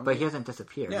 But he hasn't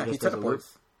disappeared. Yeah, he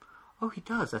teleports. Oh, he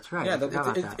does. That's right. Yeah,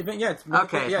 it's more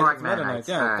like Meta Knight.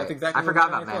 Yeah, right. That's exactly. I forgot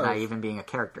about Meta Knight even being a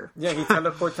character. Yeah, he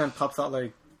teleports and pops out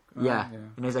like. Yeah,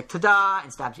 and he's like ta-da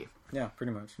and stabs you. Yeah,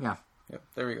 pretty much. Yeah. Yep.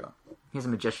 There we go. He's a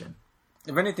magician.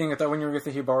 If anything, I thought when you were going to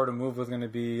say he borrowed a move was going to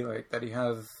be like that he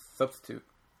has substitute.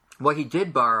 What he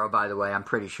did borrow, by the way, I'm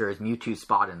pretty sure, is Mewtwo's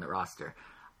spot in the roster.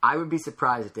 I would be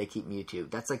surprised if they keep Mewtwo.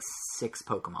 That's like 6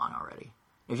 Pokemon already.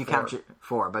 If you count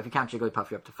 4, but if you count Jigglypuff,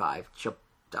 you're up to 5. She'll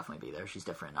definitely be there. She's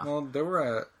different enough. Well, they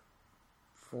were at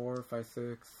 4, 5,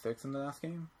 6 in the last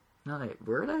game. No,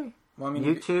 were they? Well, I mean,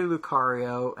 Mewtwo,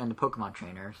 Lucario, and the Pokemon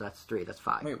Trainer. So that's 3. That's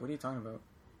 5. Wait, what are you talking about?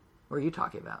 What are you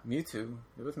talking about? Mewtwo.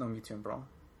 There was no Mewtwo in Brawl.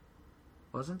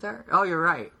 Wasn't there? Oh, you're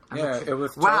right. It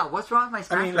was. Wow, what's wrong with my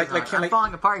Smash? I'm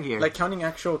falling apart here. Like counting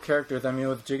actual characters. I mean, it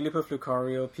was Jigglypuff,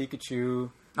 Lucario, Pikachu.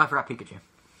 I forgot Pikachu.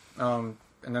 And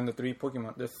then the 3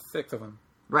 Pokemon. There's 6 of them.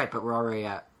 Right, but we're already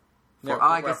at 4. Yeah,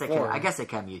 I guess they can. I guess they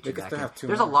can Mewtwo back in.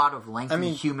 There's a lot of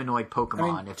lengthy humanoid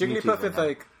Pokemon. Jigglypuff is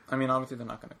like. I mean, obviously they're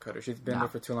not going to cut her. She's been there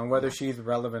for too long. Whether she's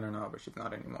relevant or not, but she's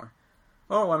not anymore.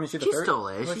 Oh, I mean, she still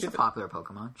is. She's a popular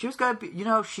Pokemon. She was gonna be,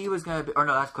 she was gonna be, or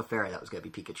no, that's Clefairy. That was gonna be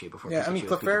Pikachu before. Yeah, Pikachu I mean,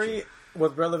 Clefairy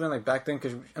was relevant like back then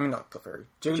because not Clefairy,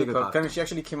 Jigglypuff. I mean, she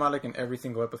actually came out like in every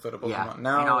single episode of Pokemon. Yeah,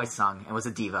 now and always sung and was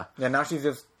a diva. Yeah, now she's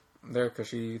just there because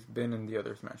she's been in the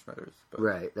other Smash Brothers.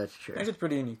 Right, that's true. And she's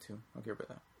pretty neat too. I'll give her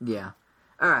that. Yeah.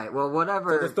 All right. Well,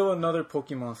 whatever. So there's still another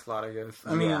Pokemon slot, I guess.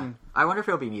 I mean, I wonder if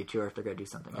it'll be Mewtwo or if they're gonna do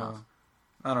something else.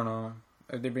 I don't know.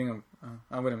 If they bring him,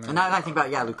 I wouldn't. And now that I think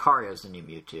about Lucario's the new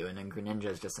Mewtwo, and then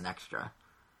Greninja is just an extra.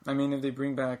 I mean, if they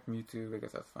bring back Mewtwo, I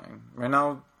guess that's fine. Right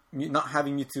now, not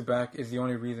having Mewtwo back is the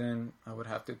only reason I would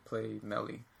have to play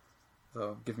Melee.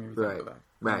 So it gives me a reason to go back.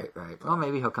 Right. Well,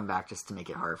 maybe he'll come back just to make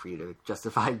it harder for you to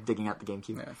justify digging out the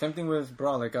GameCube. Yeah, same thing with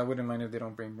Brawl. Like, I wouldn't mind if they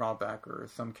don't bring Brawl back or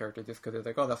some character just because it's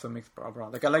like, oh, that's what makes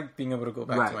Brawl. Like, I like being able to go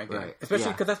back to my game.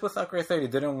 Especially because that's what Sakurai said. He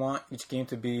didn't want each game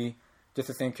to be just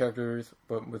the same characters,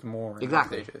 but with more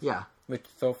stages. Yeah. Which,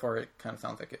 so far, it kind of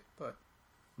sounds like it, but...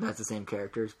 That's the same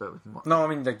characters, but with more... No, I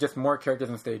mean, like, just more characters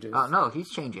and stages. Oh, no, he's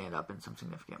changing it up in some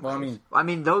significant ways. Well, I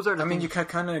mean, those are the things... you can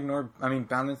kind of ignore...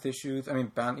 balance issues.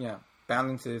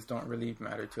 Balances don't really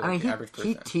matter to the average person.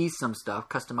 He teased some stuff,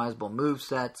 customizable move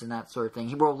sets and that sort of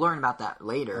thing. We'll learn about that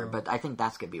later, but I think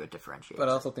that's going to be what differentiates. But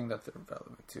I also think that's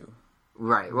irrelevant, too.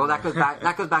 Right. Well, that goes back.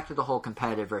 That goes back to the whole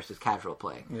competitive versus casual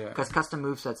play. Yeah. Because custom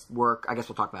movesets work. I guess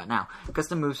we'll talk about it now.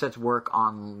 Custom movesets work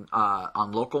on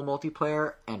local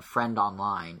multiplayer and friend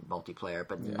online multiplayer,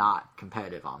 but not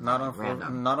competitive online.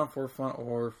 Not on for fun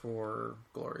or for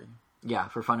glory. Yeah,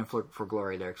 for fun and for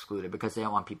glory, they're excluded because they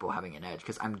don't want people having an edge.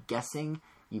 Because I'm guessing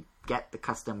you get the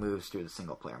custom moves through the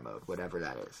single player mode, whatever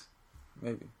that is.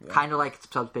 Maybe. Yeah. Kind of like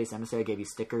Subspace Emissary gave you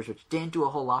stickers, which didn't do a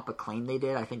whole lot, but claimed they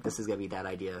did. I think this is going to be that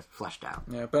idea fleshed out.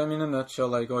 Yeah, but I mean, in a nutshell,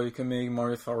 like, you can make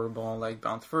Mario's Power Ball, like,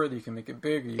 bounce further, you can make it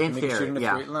bigger, you can make it shoot in a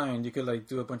straight line, you could, like,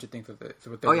 do a bunch of things with it.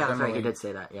 So that's right, you did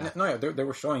say that, yeah. No, they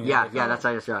were showing it. Yeah, that's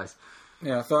what I just realized.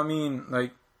 Yeah, so, I mean,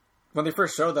 like, when they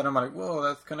first showed that, I'm like, whoa,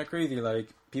 that's kind of crazy. Like,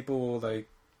 people will, like,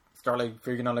 start, like,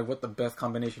 figuring out, like, what the best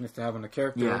combination is to have on the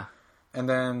character. Yeah. And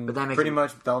then pretty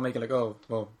much that'll make it like, oh,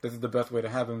 well, this is the best way to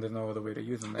have them. There's no other way to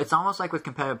use them. It's almost like with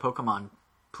competitive Pokemon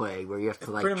play where you have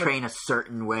to, like, train a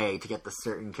certain way to get the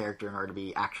certain character in order to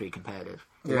be actually competitive.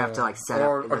 You have to, like, set up...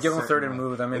 Or give them certain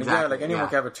moves. I mean, like, anyone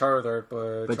can have a Charizard,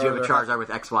 but... But you have a Charizard with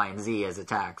X, Y, and Z as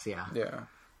attacks, yeah. Yeah.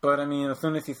 But, I mean, as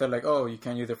soon as he said, like, oh, you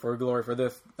can't use it for glory for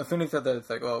this, as soon as he said that, it's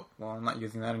like, oh, well, I'm not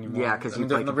using that anymore. Yeah, because you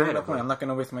play competitive. I'm not going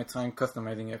to waste my time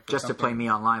customizing it just to play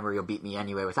me online where you'll beat me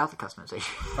anyway without the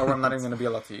customization. Or I'm not even going to be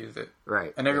allowed to use it.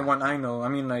 Right. And everyone I know, I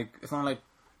mean, like, it's not like...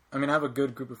 I mean, I have a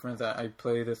good group of friends that I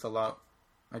play this a lot,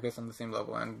 I guess, on the same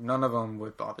level, and none of them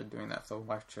would bother doing that, so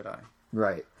why should I?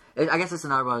 Right. I guess it's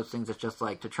another one of those things that's just,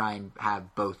 like, to try and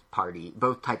have both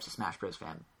types of Smash Bros.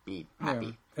 Fan be happy.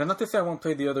 Yeah. And not to say I won't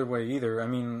play the other way either. I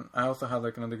mean, I also have,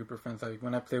 like, another group of friends, like,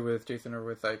 when I play with Jason or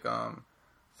with, like,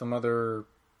 some other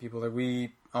people,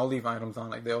 like, I'll leave items on,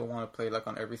 like, they'll want to play, like,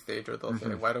 on every stage, or they'll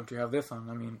say, why don't you have this on?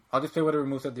 I mean, I'll just play whatever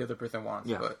moveset the other person wants,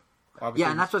 but obviously...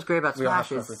 Yeah, and that's what's great about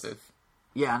Smash is...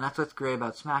 Yeah, and that's what's great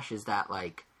about Smash is that,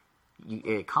 like,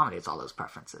 it accommodates all those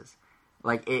preferences.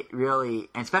 Like, it really,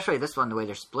 and especially this one, the way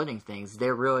they're splitting things,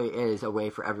 there really is a way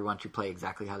for everyone to play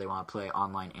exactly how they want to play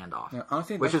online and off. Yeah,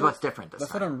 honestly, which is what's different this time.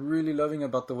 That's what I'm really loving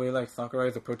about the way, like, Sakurai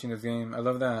is approaching this game. I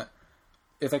love that.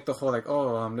 It's like the whole, like,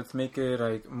 let's make it,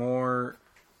 like, more,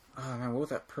 oh man, what was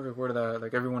that perfect word that,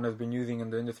 like, everyone has been using in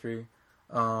the industry?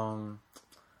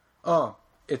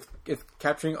 It's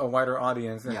capturing a wider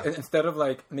audience. Yeah. Instead of,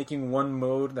 like, making one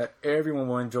mode that everyone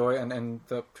will enjoy and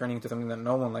ends up turning into something that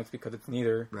no one likes because it's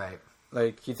neither. Right.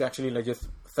 Like, he's actually, like, just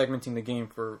segmenting the game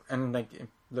and, like, it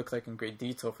looks like in great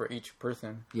detail for each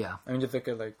person. Yeah. I mean, just look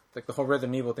at, like the whole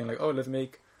Resident Evil thing, like, let's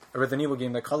make a Resident Evil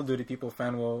game that Call of Duty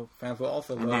fans will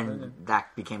also love. And then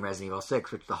that became Resident Evil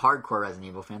 6, which the hardcore Resident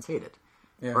Evil fans hated.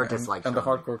 Yeah. Or disliked. And the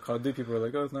hardcore Call of Duty people were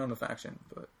like, it's not enough action,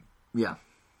 but... Yeah.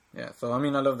 Yeah, so, I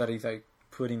mean, I love that he's, like,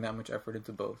 putting that much effort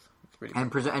into both. It's pretty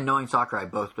cool. And knowing Sakurai,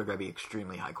 both are going to be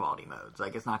extremely high-quality modes.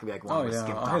 Like, it's not going to be, like, one with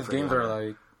skipped off. All his games are,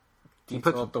 like... He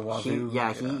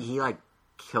like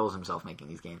kills himself making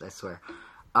these games, I swear.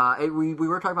 We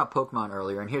were talking about Pokemon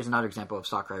earlier, and here's another example of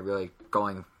Sakurai really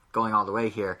going all the way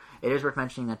here. It is worth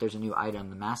mentioning that there's a new item,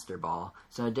 the Master Ball.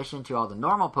 So in addition to all the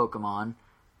normal Pokemon,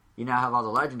 you now have all the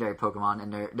legendary Pokemon,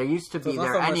 and they used to be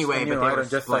there anyway, but they were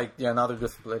just split. Now they're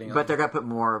just splitting. But they're gonna put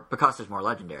more because there's more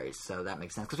legendaries, so that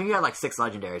makes sense. Because when you had like 6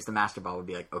 legendaries, the Master Ball would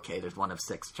be like, okay, there's 1 of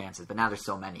 6 chances, but now there's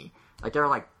so many. Like there are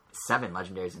like 7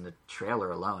 legendaries in the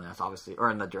trailer alone. That's obviously, or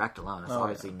in the direct alone. That's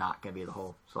obviously not going to be the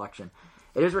whole selection.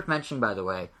 It is worth mentioning, by the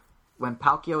way, when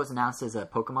Palkia was announced as a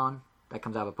Pokemon that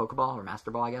comes out of a Pokeball or Master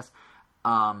Ball, I guess.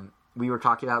 We were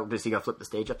talking about, does he go flip the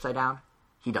stage upside down?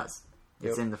 He does.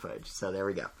 It's in the footage. So there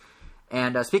we go.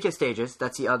 And speaking of stages,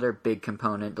 that's the other big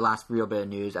component. The last real bit of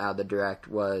news out of the Direct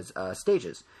was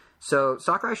stages. So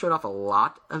Sakurai showed off a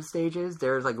lot of stages.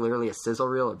 There's like literally a sizzle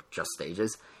reel of just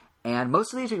stages. And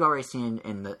most of these we've already seen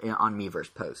on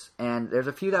Miiverse posts. And there's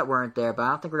a few that weren't there, but I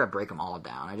don't think we're going to break them all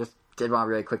down. I just did want to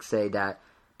really quick say that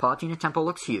Palutena Temple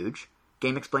looks huge.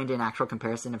 Game explained an actual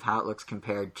comparison of how it looks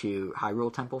compared to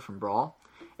Hyrule Temple from Brawl.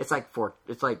 It's like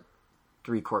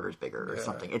 3/4 bigger or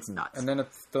something. It's nuts. And then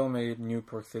it still made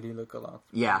Newport City look a lot.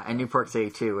 Yeah, and Newport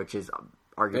City too, which is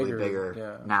arguably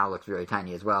bigger now, looks really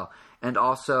tiny as well. And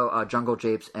also, Jungle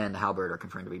Japes and the Halberd are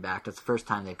confirmed to be back. That's the first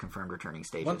time they've confirmed returning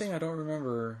stages. One thing I don't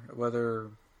remember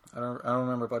I don't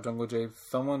remember about Jungle Japes.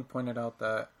 Someone pointed out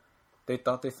that they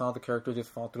thought they saw the character just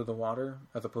fall through the water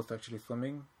as opposed to actually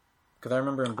swimming. Because I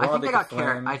remember in Brawl, I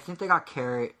think they got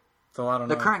carried. So I don't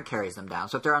know. The current carries them down.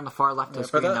 So if they're on the far left of the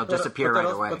screen, they'll disappear right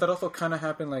away. But that also kind of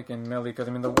happened like in Melee, because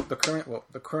I mean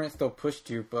the current still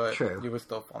pushed you, but you were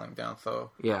still falling down.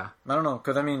 So yeah, I don't know,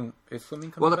 because I mean is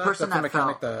swimming coming back? The person that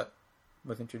fell that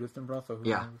was introduced in Brawl. So who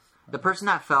knows? The person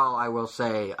that fell, I will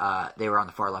say, they were on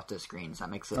the far left of the screen. So that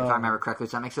makes it, if I remember correctly,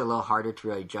 so that makes it a little harder to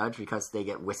really judge because they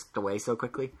get whisked away so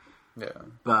quickly. Yeah.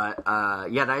 But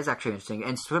that is actually interesting.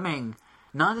 And swimming.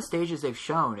 None of the stages they've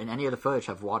shown in any of the footage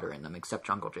have water in them except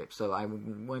Jungle Japes, so I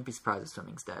wouldn't be surprised if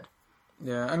swimming's dead.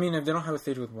 Yeah, I mean, if they don't have a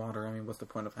stage with water, I mean, what's the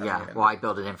point of having it? Yeah, why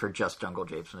build it in for just Jungle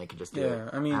Japes when they could just do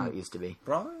it how it used to be?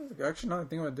 Brawl, actually, now I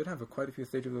think it did have quite a few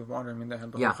stages with water. I mean, they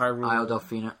had the whole Hyrule, Isle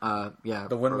Delfina,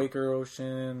 the Wind Waker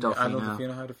Ocean, the Isle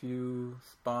Delfina had a few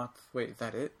spots. Wait, is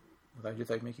that it? Was I just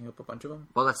like making up a bunch of them?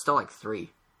 Well, that's still like 3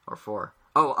 or 4.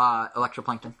 Oh,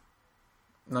 Electroplankton.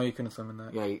 No, you couldn't swim in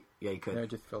that. Yeah, you could. Yeah, it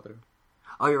just fell through.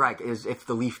 Oh, you're right. Is if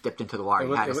the leaf dipped into the water,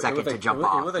 you had a second to jump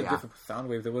off. It was like just sound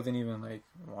waves. It wasn't even like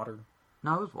water.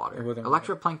 No, it was water.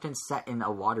 Electroplankton set in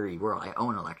a watery world. I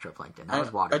own Electroplankton. That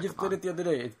was water. I just did it the other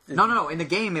day. No. In the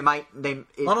game, it might. I'm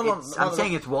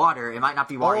saying it's water. It might not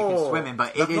be water you can swim in,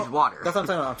 but it is water. That's what I'm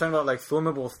talking about. I'm talking about like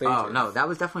swimmable stages. Oh no, that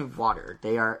was definitely water.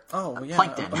 They are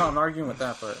plankton. I'm not arguing with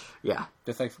that, but yeah,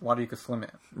 just like water you could swim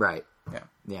in. Right.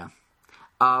 Yeah.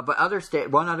 But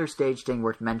one other stage thing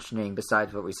worth mentioning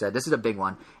besides what we said, this is a big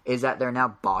one, is that they're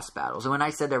now boss battles. And when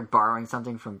I said they're borrowing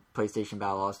something from PlayStation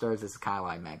Battle All-Stars, this is kind of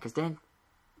what I meant. Because didn't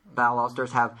Battle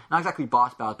All-Stars have, not exactly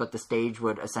boss battles, but the stage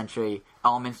would essentially,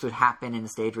 elements would happen in the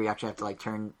stage where you actually have to like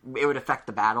turn, it would affect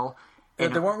the battle. Yeah,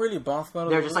 they weren't really boss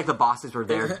battles. They're just like the bosses were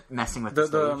there messing with the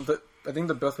stage. I think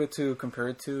the best thing to compare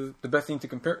it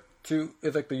to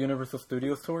is like the Universal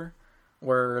Studios tour.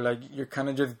 Where, like, you're kind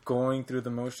of just going through the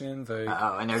motions. Like,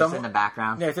 and they're just in the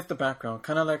background? Yeah, it's just the background.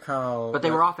 Kind of like how... But they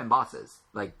were often bosses.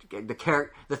 Like,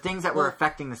 the things that were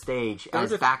affecting the stage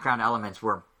as background elements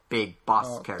were big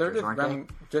boss characters, weren't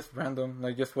they? Just random.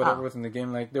 Like, just whatever was in the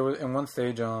game. Like, there was, in one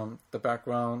stage, the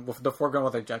background... Well, the foreground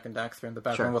was, like, Jak and Daxter, and the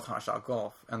background was Hot Shot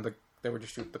Golf. And they would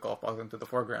just shoot the golf balls into the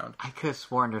foreground. I could have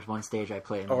sworn there's one stage I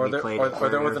played, and or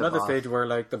there was another stage where,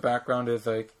 like, the background is,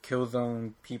 like,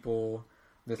 Killzone people...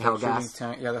 This Helghast.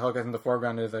 Tank. Yeah, the Helghast in the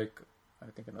foreground is like, I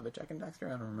think another Jak and Daxter.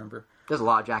 I don't remember. There's a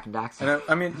lot of Jak and Daxter. And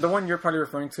I mean, the one you're probably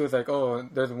referring to is like,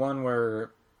 there's one where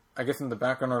I guess in the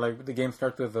background, or like the game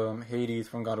starts with Hades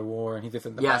from God of War, and he's just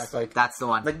in the back. Like that's the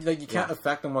one. Like you can't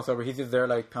affect him whatsoever. He's just there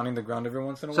like pounding the ground every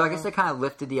once in a while. So I guess they kind of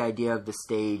lifted the idea of the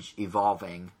stage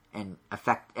evolving and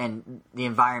the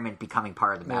environment becoming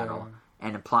part of the battle. Yeah.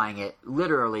 And applying it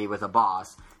literally with a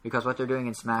boss, because what they're doing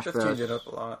in Smash Bros. Changed it up a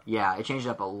lot. Yeah, it changed it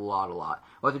up a lot.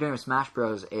 What they're doing with Smash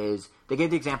Bros. Is they gave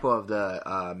the example of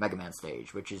the Mega Man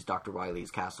stage, which is Dr.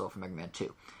 Wily's castle from Mega Man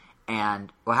 2.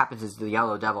 And what happens is the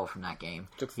Yellow Devil from that game.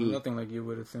 Looks nothing like you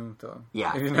would assume, though.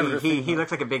 Yeah, he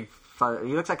looks like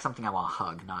he looks like something I want to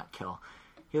hug, not kill.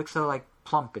 He looks so like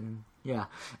plump and yeah.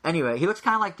 Anyway, he looks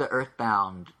kind of like the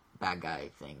Earthbound bad guy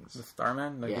things. The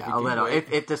Starman? Like yeah, a little.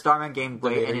 If the Starman game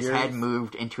weight and his head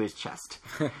moved into his chest.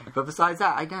 But besides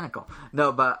that, identical.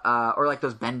 No, but, or like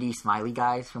those bendy smiley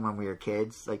guys from when we were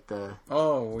kids. Like they're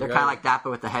kind of like that, but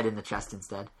with the head in the chest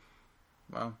instead.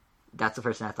 Wow. That's the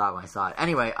first thing I thought when I saw it.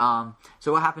 Anyway,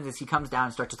 so what happens is he comes down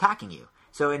and starts attacking you.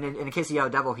 So in the case of Yellow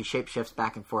Devil, he shapeshifts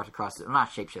back and forth across well,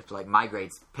 not shapeshifts, but like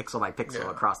migrates pixel by pixel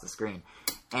across the screen.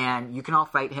 And you can all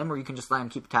fight him, or you can just let him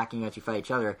keep attacking you as you fight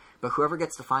each other. But whoever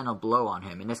gets the final blow on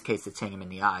him, in this case it's hitting him in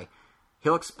the eye,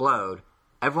 he'll explode.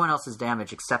 Everyone else is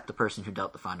damaged except the person who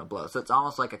dealt the final blow. So it's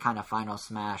almost like a kind of Final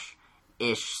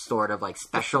Smash-ish sort of like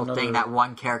special thing that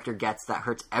one character gets that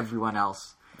hurts everyone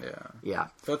else. Yeah.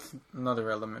 So it's another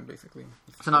element, basically.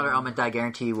 It's another element that I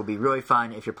guarantee will be really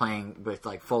fun if you're playing with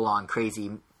like full-on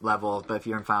crazy levels. But if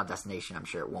you're in Final Destination, I'm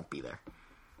sure it won't be there.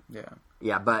 Yeah.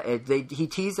 Yeah, but he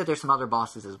teased that there's some other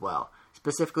bosses as well.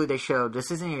 Specifically, they showed,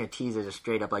 this isn't even a teaser, just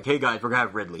straight up like, hey guys, we're gonna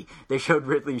have Ridley. They showed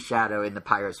Ridley's shadow in the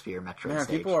Pyrosphere Metroid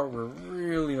stage. People were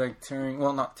really like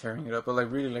not tearing it up, but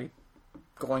like really like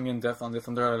going in depth on this,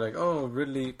 and they're like, oh,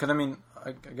 Ridley, because I mean,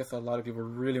 I guess a lot of people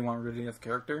really want Ridley as a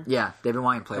character. Yeah, they've been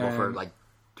wanting playable for like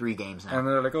 3 games now. And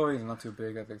they're like, oh, he's not too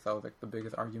big. I think that was like the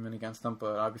biggest argument against him,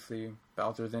 but obviously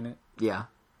Bowser's in it. Yeah.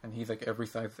 And he's like every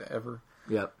size ever.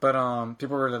 Yep. But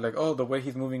people were like, oh, the way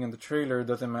he's moving in the trailer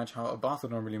doesn't match how a boss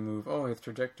would normally move. Oh, his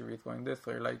trajectory is going this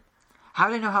way. Like, how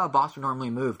do they know how a boss would normally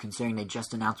move, considering they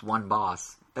just announced one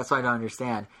boss? That's what I don't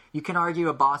understand. You can argue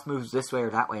a boss moves this way or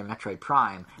that way in Metroid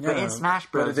Prime, but in Smash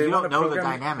Bros, you don't know the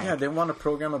dynamic. Yeah, they want to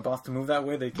program a boss to move that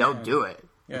way. They can. Don't do it.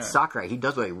 Yeah. It's Sakurai. He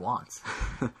does what he wants.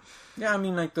 Yeah, I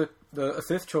mean, like the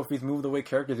assist trophies move the way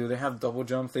characters do. They have double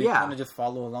jumps. They kind of just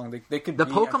follow along. They could. The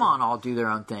Pokemon all do their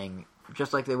own thing,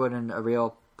 just like they would in a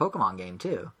real Pokemon game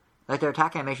too. Like their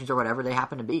attack animations or whatever they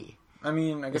happen to be. I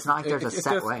mean, I guess it's not like there's a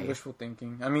set way. Wishful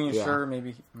thinking. I mean, sure,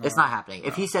 maybe. No. It's not happening.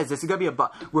 If he says this is gonna be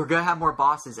we're gonna have more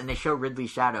bosses, and they show Ridley's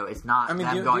shadow, it's not. I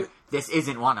mean, this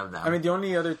isn't one of them. I mean, the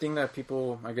only other thing that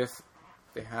people, I guess,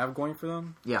 they have going for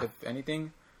them, if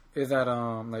anything, is that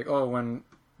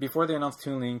before they announced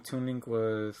Toon Link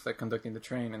was like conducting the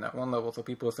train in that one level, so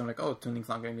people assume like, oh, Toon Link's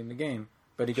not going to be in the game.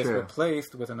 But he gets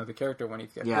replaced with another character when he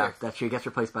gets fixed. That's true. He gets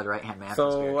replaced by the right-hand man.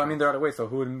 So, I mean, there are other ways. So,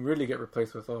 who would really get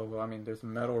replaced with? Oh, well, I mean, there's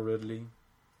Metal Ridley.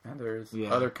 And there's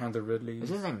other kinds of Ridleys. Is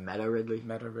his name Metal Ridley?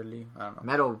 Metal Ridley. I don't know.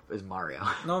 Metal is Mario.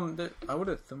 No, I would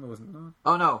assume it was not.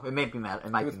 Oh, no. It might be Metal.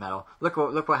 It might be Metal. Look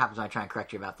what happens when I try and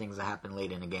correct you about things that happen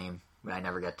late in the game, but I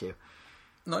never get to.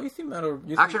 No, you see Metal.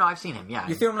 Actually, no, I've seen him, yeah.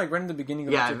 You see him, like, right in the beginning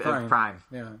of Metroid Prime.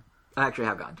 Yeah. I actually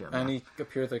have gotten to him. And he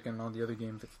appears, like, in all the other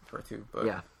games for too. But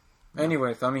yeah.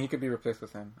 Anyway, so, I mean, he could be replaced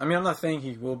with him. I mean, I'm not saying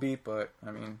he will be, but,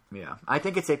 I mean... Yeah. I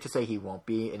think it's safe to say he won't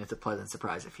be, and it's a pleasant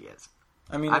surprise if he is.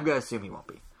 I mean... I'm going to assume he won't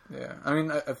be. Yeah. I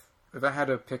mean, if I had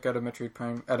to pick out a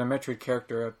Metroid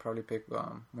character, I'd probably pick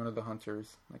one of the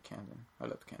hunters, like Candon. I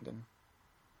love Candon.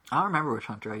 I don't remember which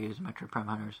hunter I used in Metroid Prime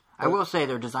Hunters. I will say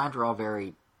their designs were all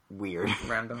very weird.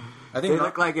 Random. I think they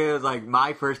look like it was like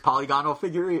my first polygonal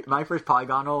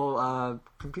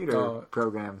computer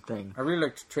program thing. I really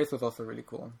liked Trace. Was also really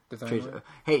cool. Trace,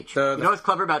 hey, you know what's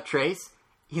clever about Trace?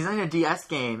 He's in a DS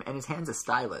game and his hand's a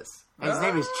stylus. And his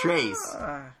name is Trace.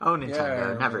 Oh,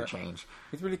 Nintendo, never change.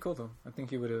 He's really cool though. I think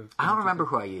he would have. I don't remember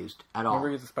who I used at all. Remember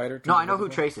he was a spider? No, I know who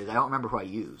Trace is. I don't remember who I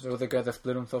used. There was a guy that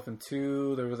split himself in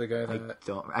two. There was a guy that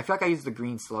I feel like I used the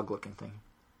green slug-looking thing.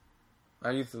 I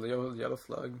used the yellow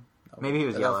slug. Maybe he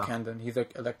was yellow. Candon. He's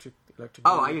like electric.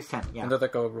 Oh, I used him. Yeah. And there's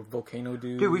like a volcano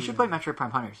dude. Dude, we should play Metroid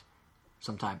Prime Hunters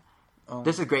sometime. Oh.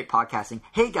 This is great podcasting.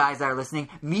 Hey guys that are listening,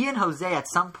 me and Jose at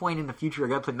some point in the future are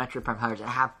going to play Metroid Prime Hunters and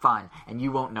have fun, and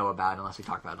you won't know about it unless we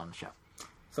talk about it on the show.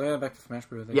 So yeah, back to Smash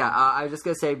Bros. I was just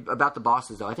going to say about the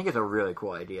bosses though, I think it's a really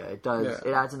cool idea. It does,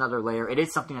 it adds another layer. It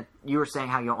is something that you were saying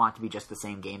how you don't want it to be just the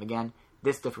same game again.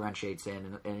 This differentiates it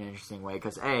in an interesting way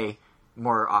because A,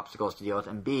 more obstacles to deal with,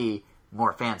 and B,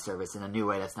 more fan service in a new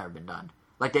way that's never been done.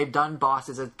 Like, they've done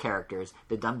bosses as characters,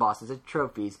 they've done bosses as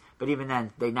trophies, but even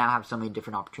then, they now have so many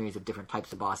different opportunities of different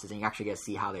types of bosses, and you actually get to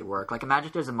see how they work. Like, imagine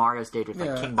if there's a Mario stage with,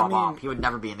 like, King Bob. He would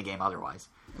never be in the game otherwise.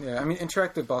 Yeah, I mean,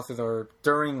 interactive bosses are,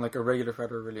 during, like, a regular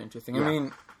fight, are really interesting. Yeah. I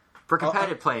mean... For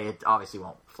competitive play, it obviously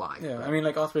won't fly. Yeah, but. I mean,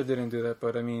 like, Osprey didn't do that,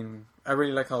 but, I mean, I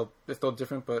really like how it's still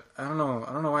different, but I don't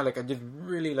know why, like, I just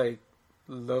really, like,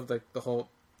 loved, like, the whole...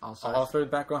 All-Stars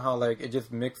background, how like it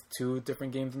just mixed two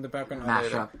different games in the background.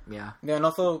 Mash up, yeah. Yeah, and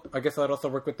also, I guess I'd also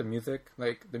work with the music.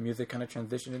 Like, the music kind of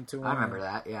transitioned into one. I remember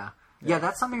that, yeah. Yeah,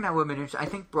 that's something that would have been interesting. I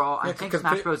think I think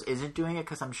Smash Bros. Isn't doing it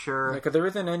because I'm sure... Because there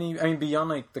isn't any... I mean,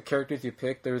 beyond, like, the characters you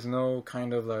pick, there's no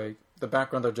kind of, like... The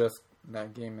background are just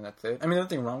that game and that's it. I mean, there's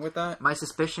nothing wrong with that. My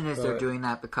suspicion is they're doing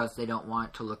that because they don't want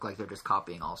it to look like they're just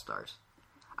copying All-Stars.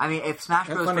 I mean, if Smash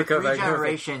Bros. For 3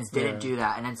 generations didn't do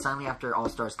that, and then suddenly after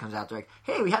All-Stars comes out, they're like,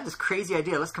 hey, we have this crazy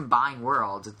idea, let's combine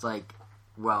worlds. It's like,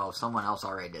 well, someone else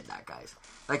already did that, guys.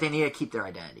 Like, they need to keep their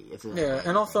identity.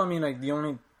 And also, I mean, like, the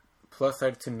only plus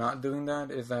side to not doing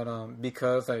that is that,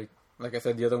 because, like I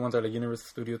said, the other ones are, like, Universal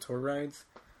Studio Tour rides.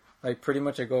 Like, pretty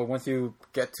much, like, once you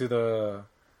get to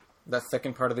that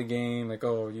second part of the game, like,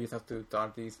 you just have to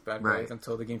dodge these bad guys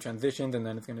until the game transitions, and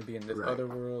then it's going to be in this other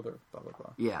world, or blah, blah, blah.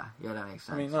 Yeah, that makes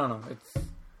sense. I mean, I don't know. It's...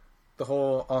 The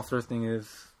whole All-Stars thing is...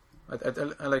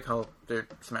 I like how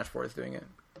Smash 4 is doing it.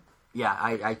 Yeah,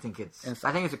 I think it's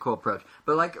a cool approach.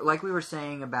 But like we were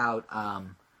saying about...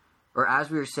 or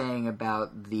as we were saying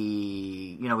about the...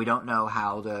 You know, we don't know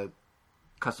how the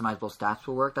customizable stats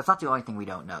will work. That's not the only thing we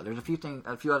don't know. There's a few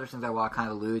other things Iwata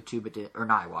kind of alluded to, but didn't, or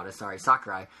not Iwata, sorry,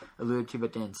 Sakurai alluded to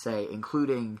but didn't say,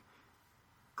 including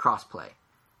crossplay.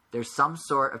 there's some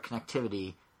sort of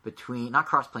connectivity between, not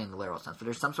cross-play in the literal sense, but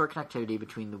there's some sort of connectivity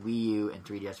between the Wii U and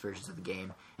 3DS versions of the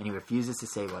game, and he refuses to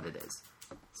say what it is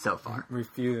so far.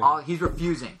 He's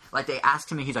refusing. Like, they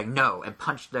asked him, and he's like, no, and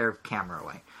punched their camera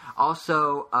away.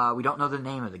 Also, we don't know the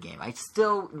name of the game. I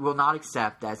still will not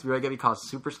accept that it's really going to be called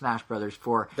Super Smash Brothers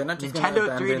for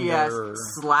Nintendo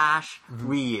 3DS /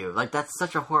 Wii U. Like, that's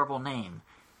such a horrible name.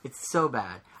 It's so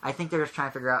bad. I think they're just trying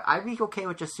to figure out, I'd be okay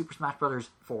with just Super Smash Brothers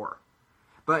 4.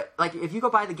 But, like, if you go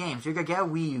buy the games, you're going to get a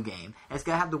Wii U game, and it's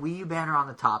going to have the Wii U banner on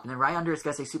the top, and then right under it's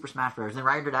going to say Super Smash Bros., and then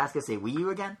right under that it's going to say Wii U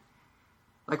again?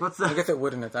 Like, what's the... I guess it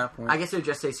wouldn't at that point. I guess it would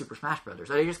just say Super Smash Bros.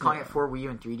 Are they just calling it for Wii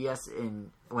U and 3DS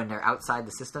when they're outside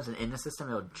the systems, and in the system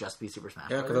it'll just be Super Smash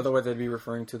Bros.? Yeah, because otherwise they'd be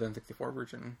referring to the N64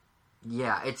 version.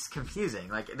 Yeah, it's confusing.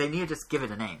 Like, they need to just give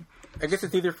it a name. I guess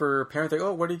it's either for parents like,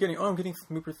 oh, what are you getting? Oh, I'm getting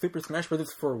Super Smash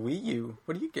Bros. For Wii U.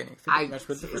 What are you getting? Super Smash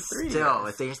Bros. For 3DS. Still,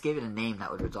 if they just gave it a name,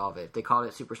 that would resolve it. If they called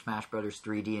it Super Smash Bros.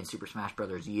 3D and Super Smash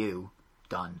Bros. U,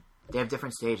 done. They have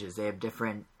different stages. They have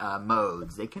different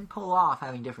modes. They can pull off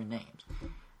having different names.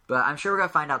 But I'm sure we're going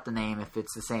to find out the name if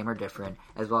it's the same or different,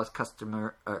 as well as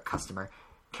character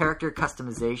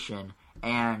customization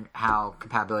and how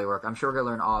compatibility work. I'm sure we're going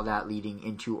to learn all of that leading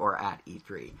into or at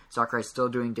E3. Sakurai's still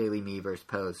doing daily Miiverse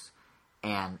posts,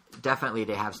 and definitely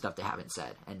they have stuff they haven't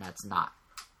said, and that's not,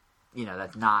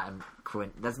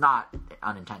 that's not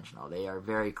unintentional. They are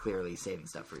very clearly saving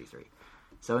stuff for E3.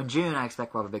 So in June, I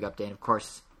expect we'll have a big update. And of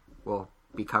course, we'll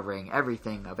be covering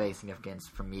everything of any significance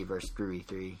from Miiverse through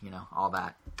E3, all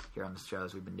that here on the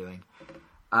shows we've been doing.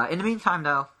 In the meantime,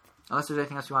 though, unless there's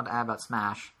anything else you want to add about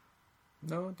Smash.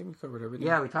 No, I think we covered everything.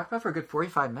 Yeah, we talked about it for a good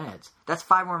 45 minutes. That's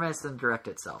 5 more minutes than the Direct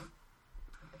itself.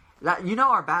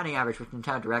 Our batting average with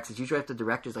Nintendo Directs is usually if the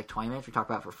Direct is like 20 minutes, we talk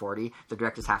about it for 40. The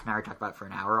Direct is half an hour, we talk about it for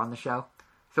an hour on the show.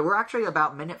 So we're actually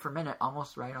about minute for minute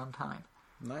almost right on time.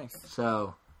 Nice.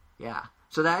 So, yeah.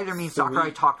 So that either means Sakurai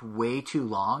talked way too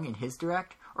long in his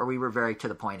Direct, or we were very to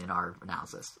the point in our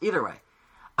analysis. Either way.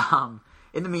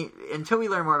 Until we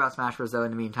learn more about Smash Bros., though,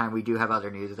 in the meantime, we do have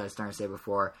other news, as I was starting to say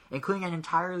before, including an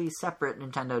entirely separate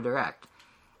Nintendo Direct.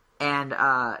 And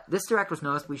this Direct was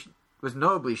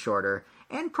notably shorter,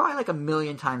 and probably like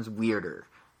 1,000,000 times weirder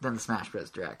than the Smash Bros.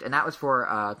 Direct. And that was for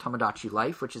Tomodachi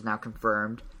Life, which is now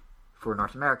confirmed for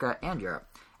North America and Europe.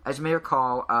 As you may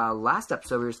recall, last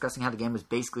episode we were discussing how the game was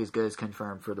basically as good as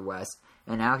confirmed for the West,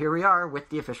 and now here we are with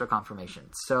the official confirmation.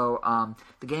 So,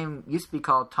 the game used to be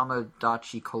called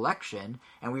Tomodachi Collection,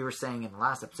 and we were saying in the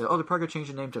last episode, they're probably going to change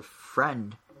the name to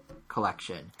Friend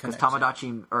Collection. Because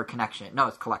Tomodachi, or Connection. No,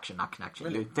 it's Collection, not Connection.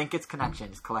 Really? You think it's Connection,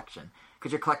 it's Collection.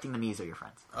 Because you're collecting the Miis of your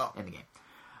friends in the game.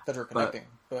 That are connecting.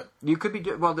 But you could be,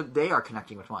 they are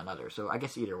connecting with one another, so I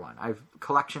guess either one.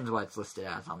 Collection's what it's listed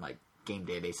as on, game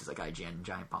databases like IGN and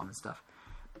Giant Bomb and stuff.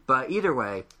 But either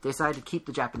way, they decided to keep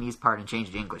the Japanese part and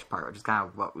change the English part, which is kind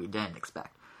of what we didn't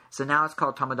expect. So now it's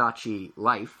called Tomodachi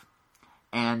Life,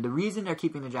 and the reason they're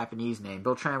keeping the Japanese name,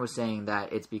 Bill Tran was saying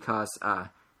that it's because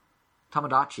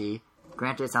Tomodachi,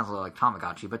 granted it sounds a little like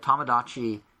Tamagotchi, but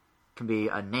Tomodachi can be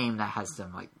a name that has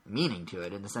some meaning to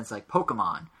it, in the sense like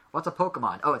Pokemon. What's a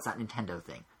Pokemon? Oh, it's that Nintendo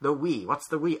thing. The Wii. What's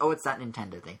the Wii? Oh, it's that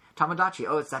Nintendo thing. Tomodachi.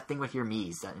 Oh, it's that thing with your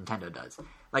Miis that Nintendo does.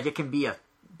 It can be a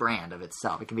brand of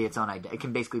itself. It can be its own identity. It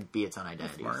can basically be its own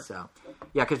identity. So,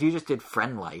 yeah, because you just did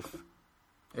Friend Life.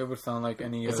 It would sound like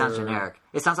any other... It sounds generic.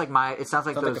 It sounds like It sounds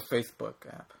like a Facebook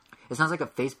app. It sounds like a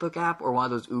Facebook app or one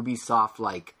of those Ubisoft,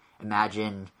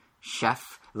 Imagine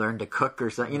Chef, Learn to Cook or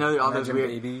something. All Imagine those weird...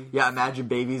 Baby. Yeah, Imagine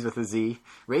Babies with a Z.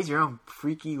 Raise your own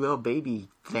freaky little baby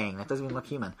thing. That doesn't even look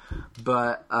human.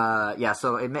 But,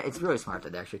 so it's really smart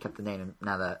that they actually kept the name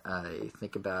now that I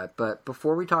think about it. But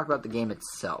before we talk about the game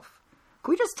itself,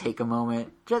 can we just take a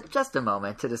moment, just a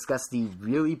moment, to discuss the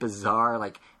really bizarre,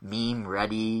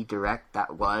 meme-ready Direct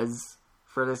that was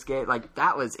for this game?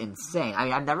 That was insane. I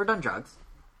mean, I've never done drugs.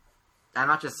 I'm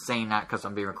not just saying that because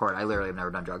I'm being recorded. I literally have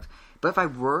never done drugs. But if I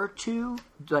were to,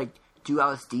 do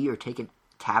LSD or take a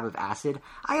tab of acid,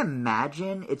 I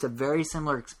imagine it's a very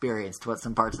similar experience to what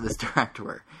some parts of this Direct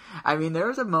were. I mean, there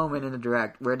was a moment in the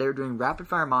Direct where they were doing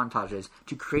rapid-fire montages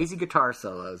to crazy guitar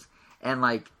solos, and,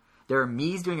 there were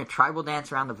Miis doing a tribal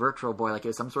dance around the Virtual Boy like it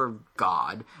was some sort of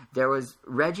god. There was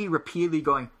Reggie repeatedly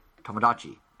going,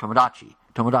 Tomodachi, Tomodachi,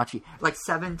 Tomodachi,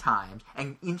 7 times,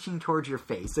 and inching towards your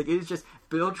face. It was just,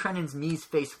 Bill Trennan's Mii's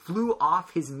face flew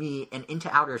off his Mii and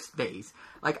into outer space.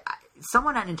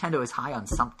 Someone at Nintendo is high on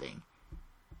something.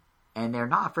 And they're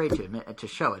not afraid to admit to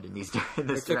show it in this Direct.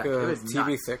 It's like a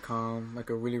TV sitcom,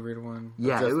 a really weird one.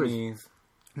 Yeah, it was. Mii's.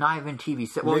 Not even TV.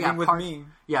 Well, Living with me.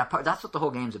 Yeah, that's what the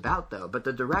whole game's about, though. But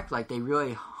the Direct, like, they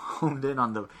really honed in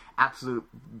on the absolute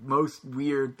most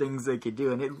weird things they could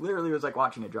do, and it literally was like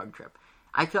watching a drug trip.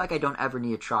 I feel like I don't ever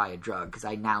need to try a drug because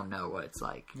I now know what it's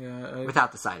like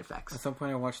without the side effects. At some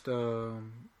point, I watched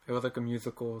it was like a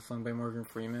musical sung by Morgan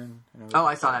Freeman.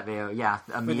 I saw that video. Yeah,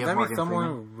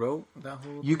 someone wrote that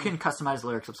whole. You can customize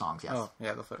lyrics of songs. Yes. Oh,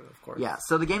 yeah, that's what it is, of course. Yeah.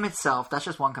 So the game itself, that's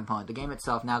just one component. The game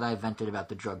itself. Now that I've vented about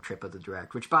the drug trip of the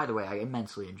Direct, which by the way I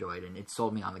immensely enjoyed, and it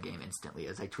sold me on the game instantly,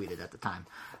 as I tweeted at the time.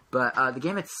 But the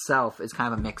game itself is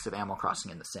kind of a mix of Animal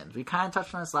Crossing and The Sims. We kind of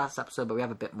touched on this last episode, but we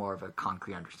have a bit more of a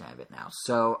concrete understanding of it now.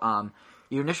 So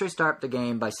you initially start the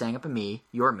game by setting up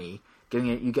your me.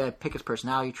 You get to pick its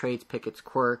personality traits, pick its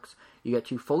quirks. You get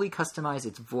to fully customize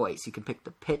its voice. You can pick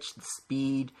the pitch, the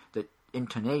speed, the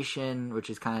intonation, which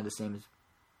is kind of the same as,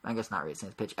 I guess not really the same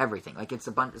as pitch, everything. Like it's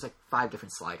like 5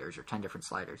 different sliders or 10 different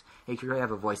sliders. And you can really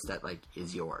have a voice that like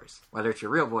is yours. Whether it's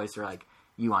your real voice or like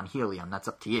you on Helium, that's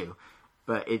up to you.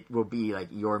 But it will be like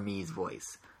your me's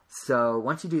voice. So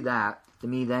once you do that, the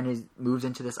me then moves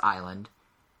into this island,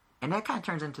 and that kind of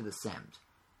turns into The Sims.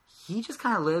 He just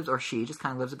kind of lives, or she just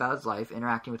kind of lives about his life,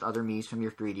 interacting with other me's from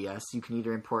your 3DS. You can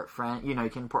either import you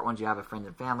can import ones you have of friends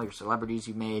and family or celebrities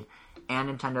you made. And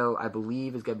Nintendo, I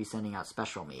believe, is going to be sending out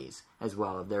special me's as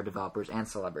well of their developers and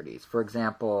celebrities. For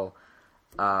example,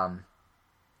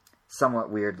 somewhat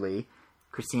weirdly,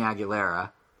 Christina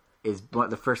Aguilera is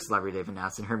the first celebrity they've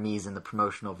announced, and her me's in the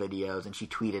promotional videos, and she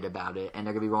tweeted about it. And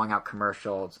they're going to be rolling out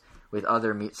commercials with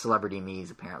other celebrity me's,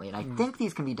 apparently. And I think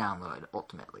these can be downloaded,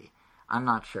 ultimately. I'm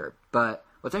not sure. But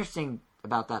what's interesting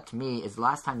about that to me is the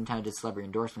last time Nintendo did celebrity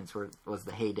endorsements was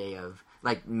the heyday of,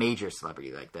 like, major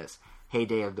celebrity like this.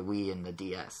 Heyday of the Wii and the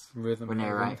DS. Rhythm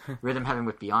Heaven. Rhythm Heaven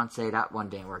with Beyonce. That one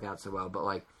didn't work out so well. But,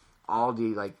 like, all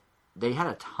the, like, they had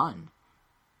a ton.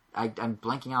 I'm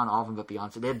blanking out on all of them but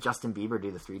Beyonce. They had Justin Bieber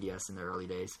do the 3DS in the early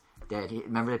days.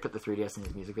 Remember they put the 3DS in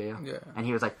his music video? Yeah. And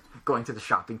he was, like, going through the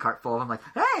shopping cart full of them, like,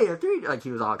 hey, a 3D! Like,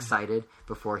 he was all excited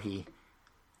before he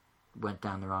went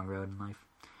down the wrong road in life.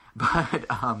 But,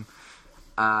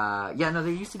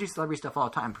 they used to do celebrity stuff all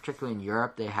the time, particularly in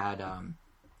Europe. They had,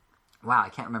 I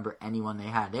can't remember anyone they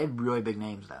had. They had really big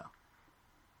names, though.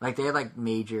 Like, they had, like,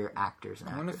 major actors and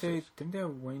actresses. I want to say, didn't they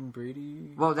have Wayne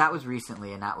Brady? Well, that was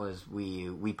recently, and that was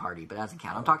Wii Party, but that doesn't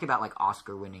count. I'm talking about, like,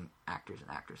 Oscar-winning actors and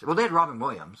actresses. Well, they had Robin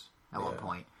Williams at one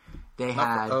point. They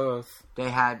had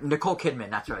Nicole Kidman,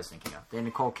 that's what I was thinking of. They had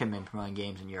Nicole Kidman promoting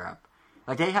games in Europe.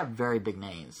 Like, they have very big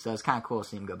names, so it's kind of cool to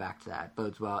see them go back to that. It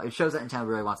bodes well. It shows that Nintendo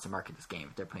really wants to market this game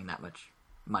if they're putting that much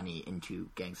money into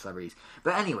getting celebrities.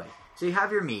 But anyway, so you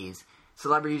have your Miis,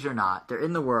 celebrities or not, they're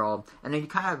in the world, and then you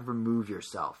kind of remove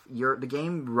yourself. The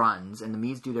game runs, and the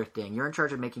Miis do their thing. You're in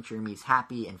charge of making sure your Mii's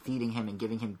happy and feeding him and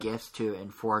giving him gifts to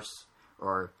enforce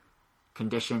or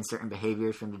condition certain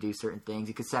behaviors for him to do certain things.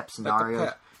 You can set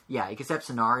scenarios. Yeah, you can set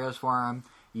scenarios for him.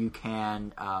 You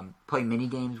can play mini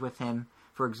games with him.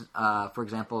 For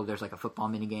example, there's like a football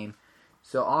mini game.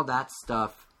 So all that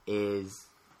stuff is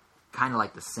kind of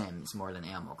like The Sims more than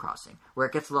Animal Crossing. Where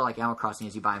it gets a little like Animal Crossing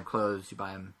is you buy them clothes, you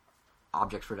buy them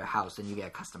objects for their house, and you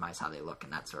get to customize how they look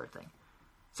and that sort of thing.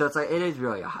 So it's like, it is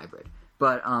really a hybrid.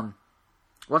 But one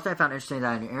thing I found interesting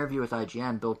that in an interview with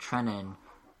IGN, Bill Trinen,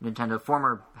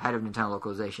 former head of Nintendo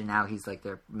localization, now he's like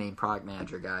their main product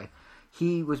manager guy,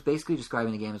 he was basically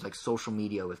describing the game as like social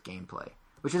media with gameplay,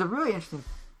 which is a really interesting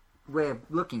way of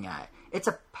looking at it. It's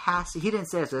a passive, he didn't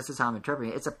say it, so this is how I'm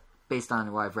interpreting it. It's based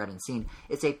on what I've read and seen,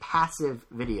 it's a passive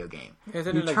video game.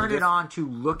 You turn it on to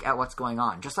look at what's going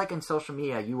on. Just like in social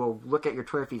media, you will look at your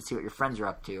Twitter feed to see what your friends are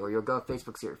up to, or you'll go to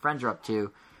Facebook to see what your friends are up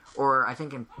to, or I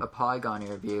think in a Polygon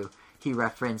interview, he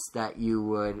referenced that you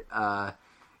would go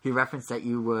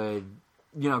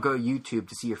to YouTube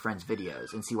to see your friends'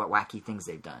 videos and see what wacky things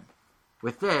they've done.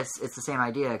 With this, it's the same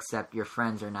idea, except your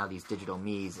friends are now these digital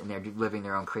Miis, and they're living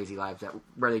their own crazy lives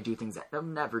where they do things that they'll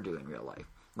never do in real life,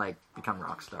 like become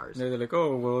rock stars. They're like,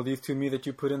 oh, well, these two Mii that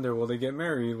you put in there, will they get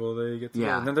married? Will they get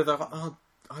together? Yeah. And then there's like, all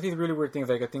these really weird things.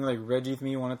 Like, I think like Reggie's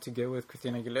Mii wanted to get with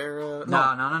Christina Aguilera. No,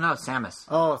 Samus.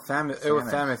 Oh, Samus. It was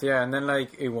Samus, yeah. And then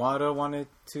like Iwata wanted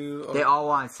to. They all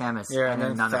wanted Samus. Yeah, and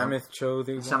then Samus chose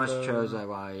Iwata. Samus chose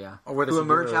Iwata, yeah. Who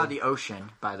emerged out of the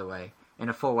ocean, by the way, in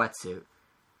a full wetsuit.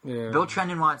 Yeah. Bill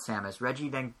Trinen wanted Samus. Reggie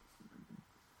then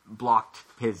blocked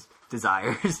his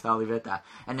desires. I'll leave it at that.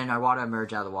 And then Iwata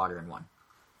emerged out of the water and won.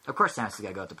 Of course, Samus is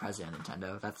going to go with the president of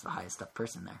Nintendo. That's the highest up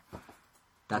person there.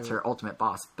 That's her ultimate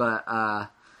boss. But,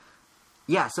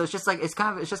 Yeah, so it's just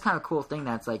kind of a cool thing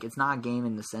that's like it's not a game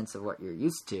in the sense of what you're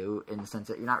used to, in the sense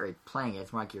that you're not really playing it.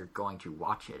 It's more like you're going to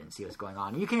watch it and see what's going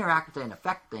on. You can interact with it and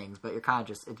affect things, but you're kind of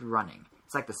just it's running.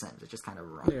 It's like The Sims. It just kind of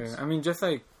runs. Yeah, I mean, just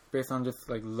like based on just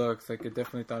like looks, like it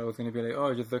definitely thought it was going to be like, oh,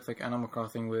 it just looks like Animal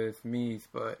Crossing with Mii's,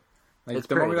 but like it's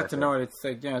the more we got to know it, it's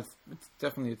like it's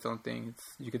definitely its own thing.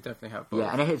 You could definitely have both.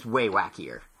 Yeah, and it's way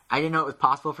wackier. I didn't know it was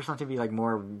possible for something to be like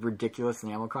more ridiculous than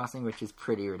Animal Crossing, which is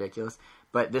pretty ridiculous.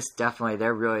 But this definitely,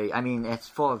 they're really, I mean, it's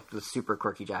full of the super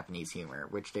quirky Japanese humor,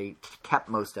 which they kept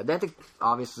most of. They had to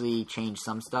obviously change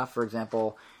some stuff. For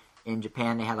example, in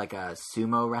Japan, they had like a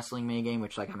sumo wrestling minigame,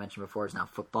 which, like I mentioned before, is now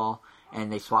football.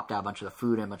 And they swapped out a bunch of the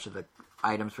food and a bunch of the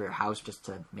items for your house just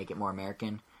to make it more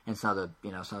American. And some of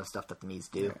the stuff that the Mii's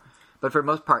do. Yeah. But for the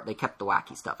most part, they kept the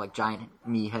wacky stuff, like giant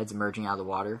Mii heads emerging out of the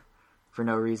water for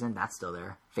no reason. That's still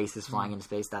there. Faces flying into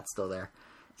space. That's still there.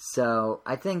 So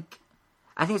I think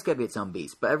it's going to be its own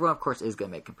beast. But everyone, of course, is going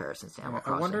to make comparisons to Animal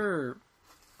Crossing. I wonder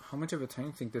how much of a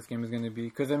time sink this game is going to be.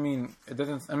 Because, I mean, it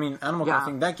doesn't... I mean, Animal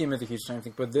Crossing, that game is a huge time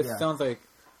sink. But this sounds like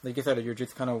you said, you're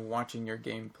just kind of watching your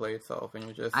game play itself. And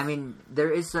you're just... I mean, there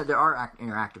are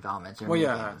interactive elements. Well,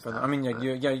 yeah. But, I mean,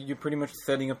 you're pretty much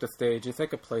setting up the stage. It's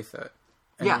like a playset.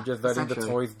 And you're just letting the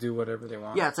toys do whatever they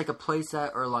want. Yeah, it's like a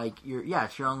playset, or like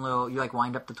it's your own little. You like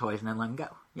wind up the toys and then let them go.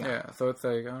 Yeah, so it's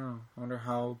like I don't know. I wonder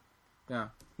how. Yeah.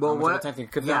 Well, what? That's a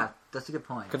good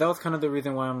point. Because that was kind of the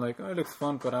reason why I'm like, oh, it looks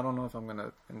fun, but I don't know if I'm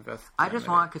gonna invest. I just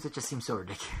want it because it just seems so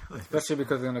ridiculous. Especially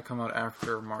because it's gonna come out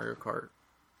after Mario Kart.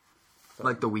 So,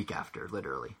 like the week after,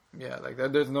 literally. Yeah, like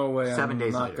there's no way 7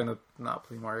 days not later. Gonna not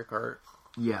play Mario Kart.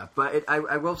 Yeah, but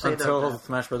I will say until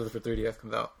Smash Brothers for 3DS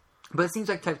comes out. But it seems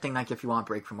like the type of thing, like, if you want a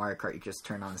break from Mario Kart, you just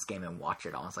turn on this game and watch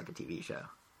it almost like a TV show.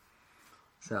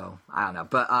 So, I don't know.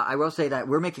 But I will say that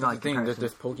we're making, like, comparisons.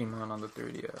 There's Pokemon on the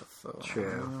 3DS, so...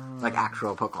 True. Like,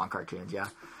 actual Pokemon cartoons, yeah.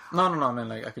 No, man,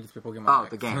 like, I could just be Pokemon. Oh,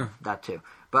 the game. That, too.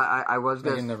 But I was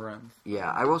going to... It never ends. Yeah,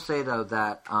 I will say, though,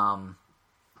 that,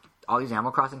 all these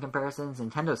Animal Crossing comparisons,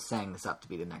 Nintendo's setting this up to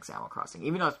be the next Animal Crossing.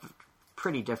 Even though it's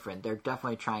pretty different, they're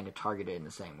definitely trying to target it in the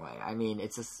same way. I mean,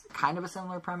 it's kind of a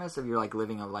similar premise of you're like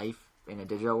living a life in a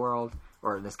digital world,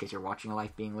 or in this case you're watching a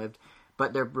life being lived,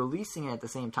 but they're releasing it at the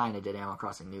same time they did Animal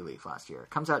Crossing New Leaf last year. It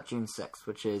comes out June 6th,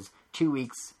 which is 2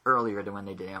 weeks earlier than when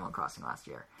they did Animal Crossing last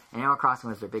year. And Animal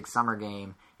Crossing was their big summer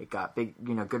game. It got big,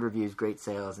 good reviews, great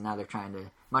sales, and now they're trying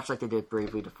to, much like they did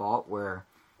Bravely Default, where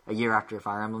a year after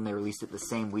Fire Emblem they released it the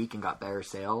same week and got better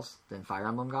sales than Fire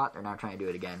Emblem got. They're now trying to do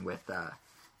it again with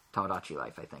Tomodachi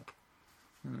Life, I think.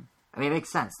 I mean, it makes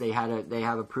sense. They have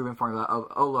a proven formula of,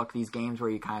 oh, look, these games where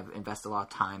you kind of invest a lot of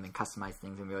time and customize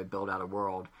things and really build out a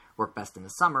world work best in the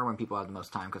summer when people have the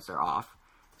most time because they're off.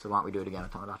 So why don't we do it again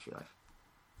with Tomodachi Life?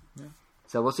 Yeah.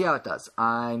 So we'll see how it does.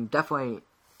 I'm definitely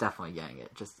getting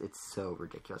it. Just, it's so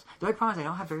ridiculous. The only problem is I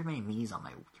don't have very many Mii's on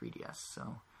my 3DS,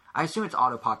 so... I assume it's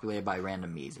auto-populated by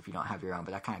random Mii's if you don't have your own,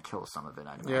 but that kind of kills some of it,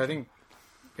 I'd imagine. Yeah, I think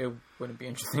it wouldn't be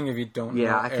interesting if you don't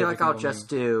know I feel like I'll just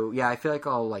do... Yeah, I feel like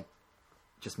I'll, like,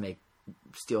 just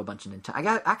steal a bunch of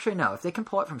Nintendo... Actually, no. If they can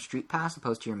pull it from Street Pass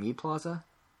opposed to your Mii Plaza,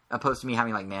 opposed to me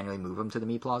having, like, manually move them to the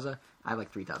Mii Plaza, I have,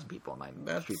 like, 3,000 people on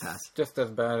my Street Pass. Just as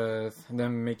bad as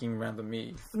them making random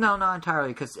Mii's. No, not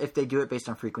entirely, because if they do it based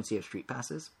on frequency of Street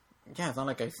Passes... Yeah, it's not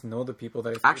like I know the people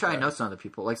that... Actually, I know some of the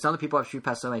people. Like, some of the people I've Street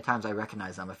Passed so many times, I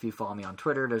recognize them. If you follow me on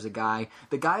Twitter, there's a guy...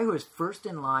 The guy who was first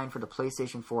in line for the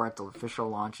PlayStation 4 at the official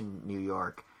launch in New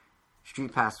York,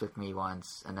 Street Passed with me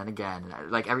once, and then again.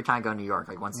 Like, every time I go to New York,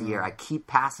 like, once a year, I keep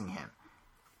passing him.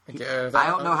 I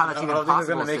don't know how that's even possible. It's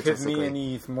going to make his Mii and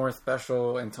E's more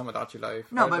special in Tomodachi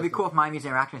Life. No, but it'd be cool if my Mii's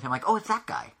interacting with him. Like, oh, it's that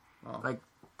guy. Oh. Like,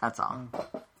 that's all.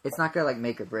 It's not going to, like,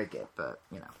 make or break it, but,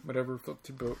 Whatever floats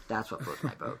your boat. That's what floats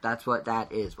my boat.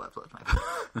 That is what floats my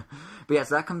boat. But yeah,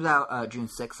 so that comes out June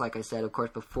 6th, like I said. Of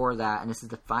course, before that, and this is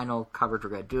the final coverage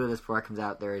we're going to do of this before it comes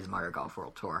out, there is Mario Golf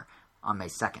World Tour on May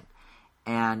 2nd.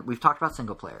 And we've talked about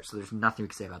single player, so there's nothing we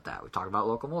can say about that. We've talked about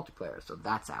local multiplayer, so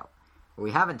that's out. What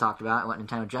we haven't talked about, and what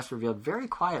Nintendo just revealed very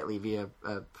quietly via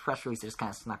a press release that just kind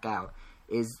of snuck out,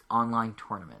 is online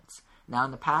tournaments. Now,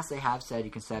 in the past, they have said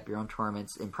you can set up your own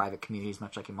tournaments in private communities,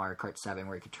 much like in Mario Kart 7,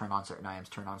 where you can turn on certain items,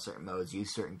 turn on certain modes,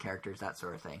 use certain characters, that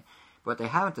sort of thing. But what they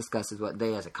haven't discussed is what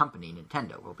they, as a company,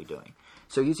 Nintendo, will be doing.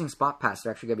 So using Spot Pass,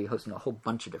 they're actually going to be hosting a whole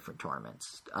bunch of different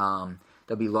tournaments.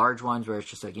 There'll be large ones where it's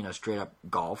just like, straight up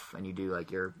golf, and you do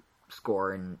like your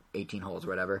score in 18 holes or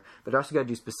whatever. But they're also going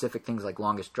to do specific things like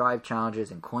longest drive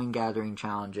challenges and coin gathering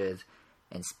challenges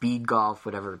and speed golf,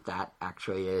 whatever that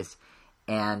actually is.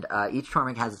 And each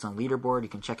tournament has its own leaderboard. You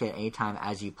can check it at any time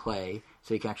as you play,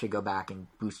 so you can actually go back and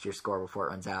boost your score before it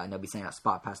runs out. And they'll be sending out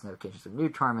spot pass notifications of new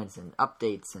tournaments and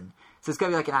updates. And so it's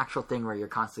going to be like an actual thing where you're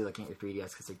constantly looking at your 3DS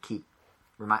because they keep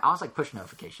almost like push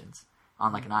notifications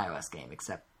on like an iOS game,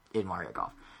 except in Mario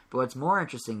Golf. But what's more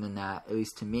interesting than that, at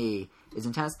least to me, is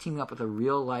Nintendo's teaming up with a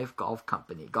real-life golf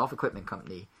equipment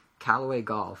company, Callaway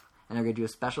Golf, and they're going to do a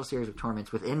special series of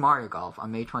tournaments within Mario Golf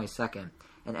on May 22nd.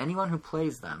 And anyone who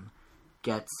plays them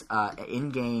gets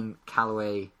in-game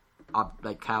Callaway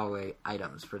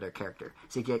items for their character.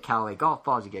 So you get Callaway golf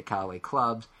balls, you get Callaway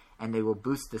clubs, and they will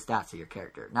boost the stats of your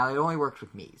character. Now, it only works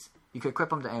with Miis. You could equip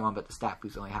them to anyone, but the stat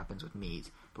boost only happens with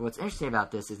Miis. But what's interesting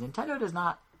about this is Nintendo does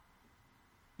not...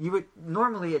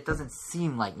 Normally, it doesn't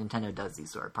seem like Nintendo does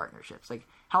these sort of partnerships. Like,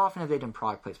 how often have they done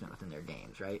product placement within their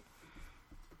games, right?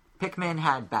 Pikmin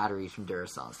had batteries from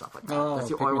Duracell and stuff like that. Oh, that's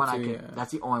the only one I could. Yeah.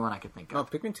 That's the only one I could think of. Oh,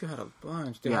 Pikmin 2 had a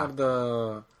bunch. They had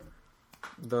the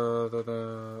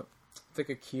it's like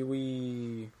a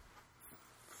kiwi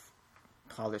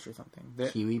polish or something.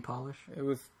 Kiwi polish? It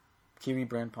was kiwi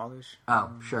brand polish. Oh,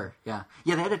 sure, yeah,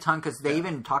 yeah. They had a ton because they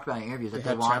even talked about in interviews that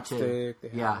they wanted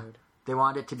to. They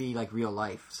wanted it to be like real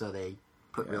life, so they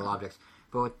put real objects.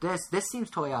 But with this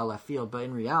seems totally out of left field, but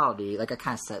in reality, like I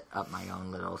kind of set up my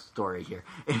own little story here.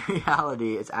 In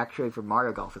reality, it's actually for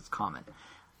Mario Golf, it's common.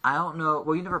 I don't know,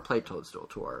 well, you never played Toadstool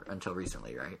Tour until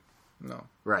recently, right? No.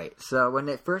 Right, so when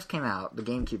it first came out, the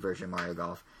GameCube version of Mario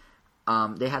Golf,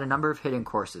 they had a number of hidden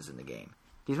courses in the game.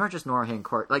 These weren't just normal hidden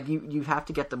courses. Like, you have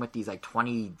to get them with these, like,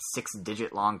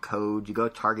 26-digit long codes. You go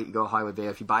Target, you go Hollywood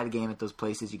Video. If you buy the game at those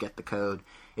places, you get the code.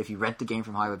 If you rent the game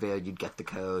from Hollywood Video, you'd get the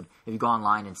code. If you go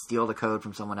online and steal the code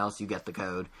from someone else, you get the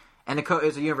code. And the code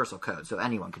is a universal code, so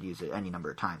anyone could use it any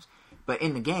number of times. But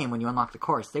in the game, when you unlock the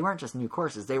course, they weren't just new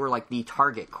courses. They were, like, the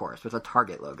Target course with a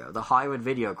Target logo. The Hollywood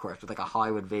Video course with, like, a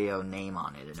Hollywood Video name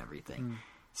on it and everything.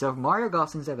 So Mario Golf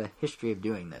seems to have a history of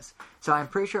doing this. So I'm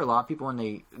pretty sure a lot of people,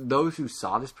 those who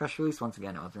saw this press release, once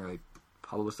again, it wasn't really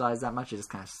publicized that much. It just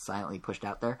kind of silently pushed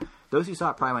out there. Those who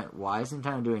saw it probably went, why is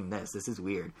Nintendo doing this? This is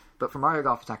weird. But for Mario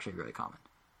Golf, it's actually really common.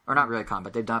 Or not really common,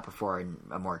 but they've done it before in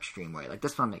a more extreme way. Like,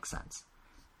 this one makes sense.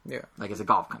 Yeah. Like, it's a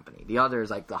golf company. The other is,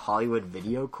 like, the Hollywood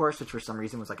Video course, which for some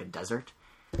reason was, like, a desert.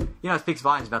 You know, it speaks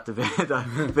volumes about the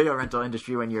video rental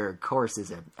industry when your course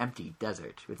is an empty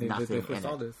desert with nothing in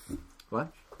it. This.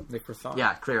 What? They foresaw.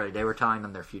 Yeah, clearly they were telling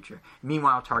them their future.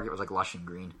 Meanwhile, Target was like lush and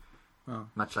green,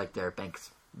 much like their bank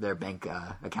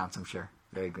accounts. I'm sure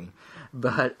very green.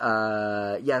 But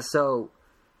yeah, so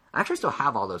I actually still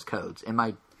have all those codes in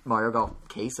my Mario Golf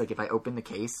case. Like if I open the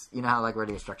case, you know how like where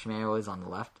the instruction manual is on the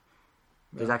left.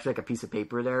 There's actually like a piece of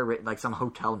paper there, like some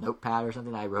hotel notepad or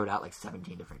something. That I wrote out like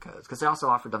 17 different codes because they also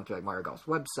offered them through like Mario Golf's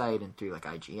website and through like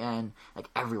IGN. Like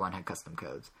everyone had custom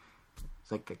codes.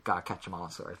 It's like a gotta catch them all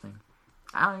sort of thing.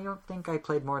 I don't think I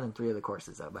played more than 3 of the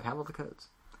courses, though, but I have all the codes.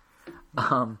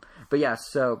 But yeah,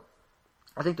 so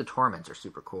I think the tournaments are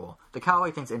super cool. The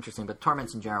Callaway thing's interesting, but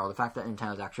tournaments in general, the fact that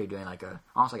Nintendo's actually doing like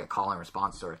almost like a call and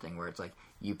response sort of thing, where it's like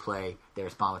you play, they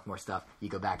respond with more stuff, you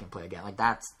go back and play again. Like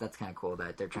that's kind of cool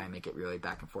that they're trying to make it really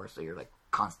back and forth, so you're like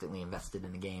constantly invested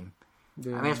in the game.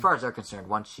 Yeah. I mean, as far as they're concerned,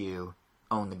 once you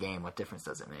own the game, what difference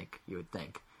does it make? You would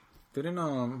think. Didn't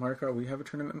Mario Kart Wii have a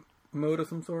tournament mode of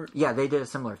some sort? Yeah, they did a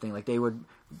similar thing. Like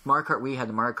Mario Kart Wii had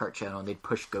the Mario Kart channel, and they'd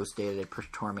push Ghost data, they'd push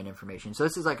tournament information. So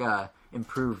this is like a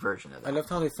improved version of that. I loved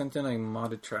how they sent in like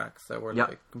modded tracks that were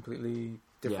like completely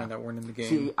different that weren't in the game.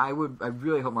 See, I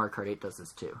really hope Mario Kart 8 does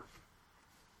this too.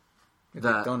 If they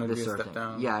don't, it'd be a step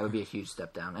down. Yeah, it would be a huge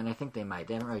step down, and I think they might.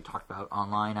 They haven't really talked about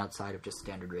online outside of just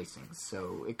standard racing,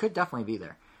 so it could definitely be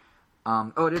there.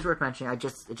 It is worth mentioning. It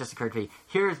just occurred to me.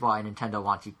 Here's why Nintendo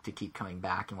wants you to keep coming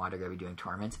back and why they're going to be doing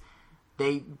tournaments.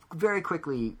 They very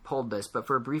quickly pulled this, but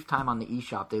for a brief time on the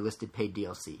eShop, they listed paid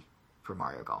DLC for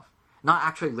Mario Golf. Not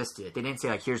actually listed it. They didn't say,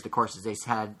 like, here's the courses. They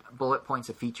had bullet points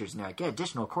of features, and they're like, yeah,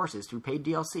 additional courses through paid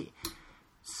DLC.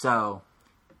 So,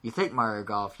 you think Mario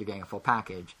Golf, you're getting a full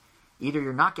package. Either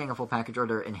you're not getting a full package, or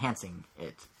they're enhancing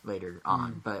it later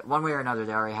on. But one way or another,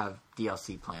 they already have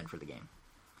DLC planned for the game.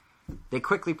 They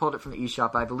quickly pulled it from the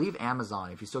eShop. I believe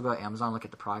Amazon, if you still go to Amazon, look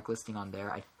at the product listing on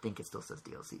there, I think it still says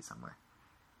DLC somewhere.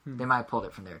 They might have pulled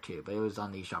it from there too, but it was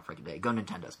on the eShop for like a day. Go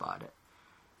Nintendo spotted it.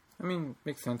 I mean,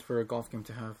 makes sense for a golf game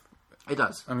to have It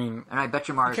does. I mean, and I bet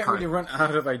you Mario Kart... You can't Kart... really run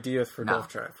out of ideas for golf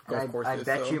track, for golf courses. I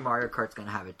bet you Mario Kart's going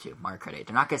to have it too. Mario Kart 8.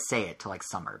 They're not going to say it till like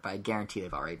summer, but I guarantee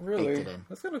they've already baked it in.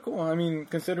 That's kind of cool. I mean,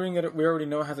 considering that we already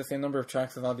know it has the same number of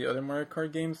tracks as all the other Mario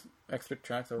Kart games, extra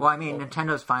tracks. Well, I mean,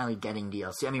 Nintendo's finally getting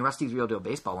DLC. I mean, Rusty's Real Deal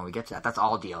Baseball, when we get to that, that's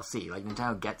all DLC. Like,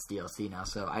 Nintendo gets DLC now,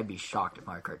 so I'd be shocked if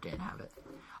Mario Kart didn't have it.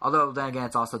 Although, then again,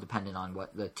 it's also dependent on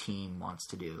what the team wants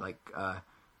to do. Like,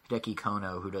 Hideki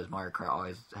Kono, who does Mario Kart,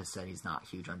 always has said he's not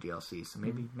huge on DLC, so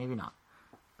maybe not.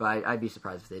 But I'd be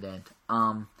surprised if they didn't.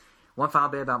 One final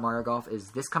bit about Mario Golf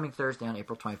is this coming Thursday on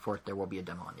April 24th, there will be a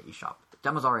demo on the eShop. The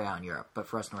demo's already out in Europe, but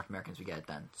for us North Americans, we get it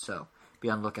then. So be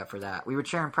on the lookout for that. We would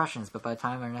share impressions, but by the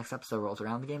time our next episode rolls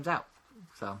around, the game's out.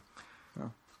 So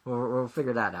we'll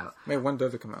figure that out. May, when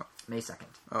does it come out? May 2nd.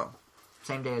 Oh.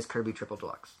 Same day as Kirby Triple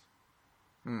Deluxe.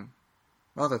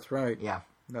 Oh, that's right. Yeah.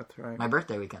 That's right. My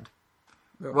birthday weekend.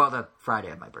 Oh. Well, the Friday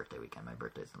of my birthday weekend. My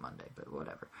birthday's the Monday, but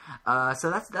whatever.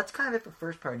 So that's kind of it for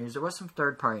first-party news. There was some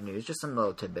third-party news, just some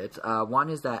little tidbits.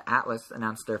 One is that Atlas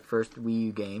announced their first Wii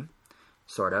U game,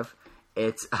 sort of.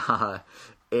 It's called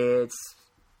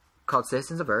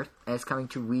Citizens of Earth, and it's coming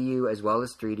to Wii U as well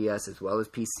as 3DS, as well as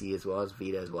PC, as well as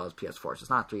Vita, as well as PS4. So it's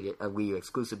not a Wii U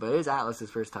exclusive, but it is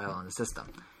Atlas's first title on the system.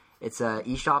 It's a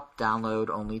eShop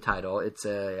download-only title. It's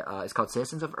called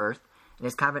Citizens of Earth. And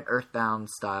it's kind of an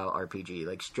Earthbound-style RPG.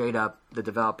 Like, straight up, the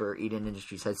developer, Eden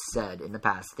Industries, has said in the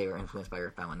past they were influenced by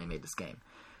Earthbound when they made this game.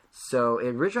 So,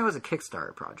 it originally was a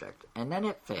Kickstarter project, and then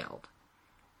it failed.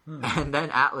 And then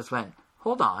Atlas went,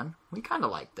 hold on, we kind of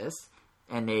like this.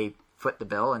 And they foot the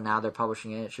bill, and now they're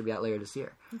publishing it. It should be out later this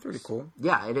year. That's pretty cool.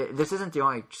 Yeah, this isn't the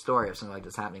only story of something like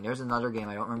this happening. There's another game,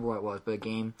 I don't remember what it was, but a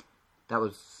game that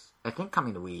was, I think,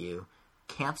 coming to Wii U,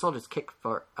 canceled its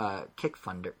Kickstarter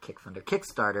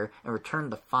and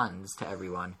returned the funds to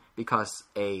everyone because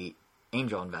a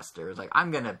angel investor was like,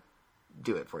 I'm going to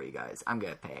do it for you guys. I'm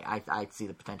going to pay. I see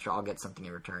the potential. I'll get something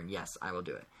in return. Yes, I will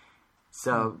do it.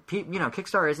 So,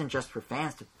 Kickstarter isn't just for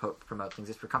fans to promote things.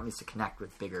 It's for companies to connect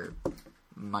with bigger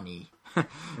money.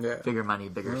 Bigger money,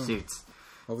 bigger suits.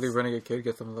 Hopefully Renegade Kid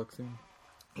gets some luck soon.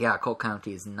 Yeah, Colt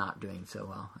County is not doing so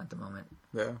well at the moment.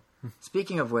 Yeah.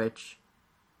 Speaking of which...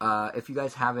 if you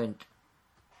guys haven't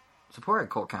supported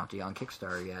Colt County on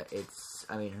Kickstarter yet,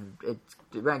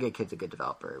 Renegade Kid's a good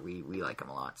developer. We like him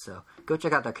a lot, so go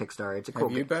check out that Kickstarter. It's a cool.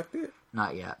 Have you backed it?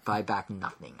 Not yet, but I backed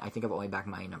nothing. I think I've only backed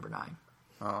Mighty Number 9.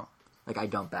 Oh. Like, I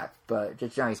don't back, but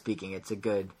just generally speaking, it's a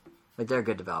good. Like, they're a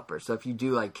good developer. So if you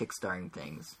do like kickstarting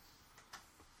things,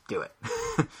 do it.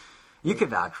 You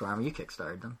could vouch for them. You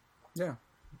kickstarted them. Yeah,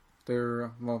 they're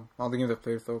all the games I've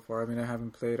played so far. I mean, I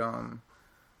haven't played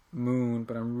Moon,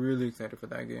 but I'm really excited for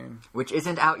that game. Which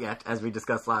isn't out yet, as we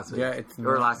discussed last week. Yeah, it's not.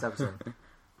 Or last episode.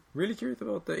 Really curious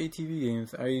about the ATV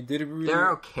games.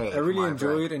 They're okay. I really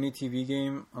enjoyed an ATV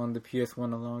game on the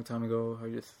PS1 a long time ago. I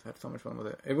just had so much fun with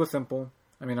it. It was simple.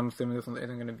 I mean, I'm assuming this one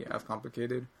isn't going to be as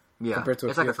complicated. Yeah, compared to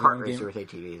it's like a kart racer with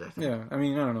ATVs, I think. Yeah, I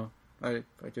mean, I don't know. I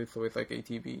just always like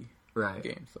ATV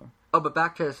games, so... Oh, but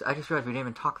back to... I just realized we didn't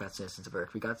even talk about Citizens of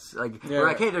Earth. We got, we're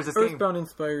like, hey, there's this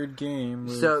Earthbound-inspired game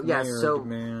with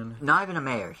man. Not even a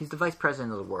mayor. He's the vice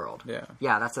president of the world. Yeah.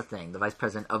 Yeah, that's the thing. The vice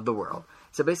president of the world.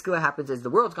 So basically what happens is the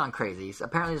world's gone crazy. So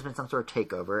apparently there's been some sort of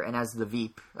takeover, and as the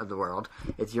Veep of the world,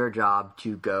 it's your job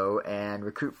to go and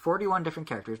recruit 41 different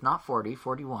characters. Not 40,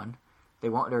 41. They're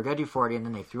going to do 40, and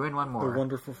then they threw in one more. The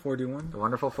Wonderful 41? The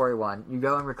Wonderful 41. You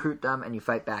go and recruit them, and you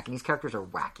fight back. And these characters are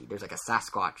wacky. There's like a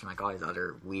Sasquatch and like all these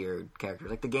other weird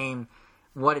characters. Like the game,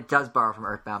 what it does borrow from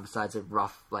Earthbound, besides the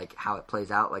rough, like how it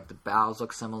plays out, like the battles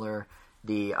look similar.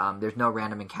 There's no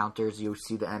random encounters. You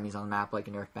see the enemies on the map like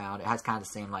in Earthbound. It has kind of the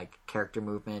same like character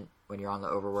movement when you're on the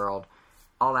overworld.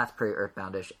 All that's pretty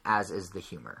Earthboundish, as is the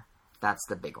humor. That's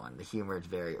the big one. The humor is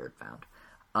very Earthbound.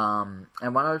 And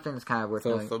one other thing that's kind of worth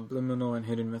noting... subliminal and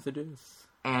hidden messages?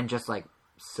 And just, like,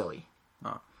 silly.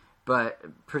 Oh. But,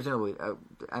 presumably,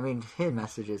 hidden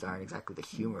messages aren't exactly the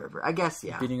humor of it. I guess,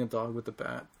 yeah. Beating a dog with a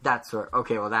bat. That's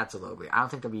okay, well, that's a little weird. I don't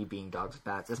think they'll be beating dogs with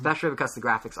bats, especially because the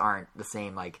graphics aren't the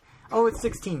same, like, oh, it's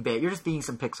 16-bit, you're just beating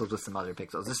some pixels with some other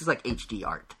pixels. This is, like, HD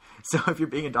art. So if you're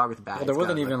beating a dog with a bat... Well, there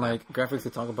wasn't even, like, graphics to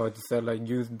talk about. It just said, like,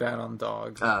 use bat on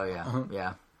dogs. Oh, yeah,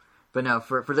 yeah. But no,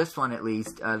 for this one at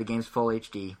least, the game's full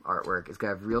HD artwork. It's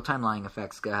going to have real-time lighting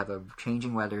effects. It's going to have a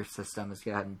changing weather system. It's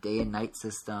going to have a day and night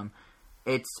system.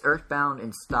 It's Earthbound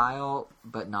in style,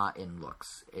 but not in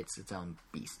looks. It's its own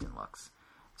beast in looks.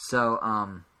 So,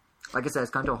 like I said, it's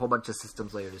coming to a whole bunch of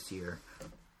systems later this year.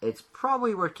 It's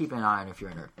probably worth keeping an eye on if you're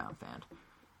an Earthbound fan.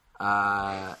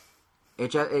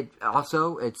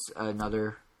 It's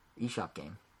another eShop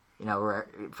game.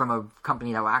 from a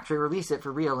company that will actually release it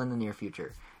for real in the near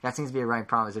future. That seems to be a running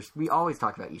problem. We always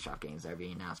talk about eShop games that are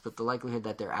being announced, but the likelihood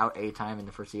that they're out a time in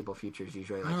the foreseeable future is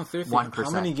usually like 1%.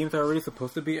 How many games are already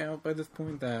supposed to be out by this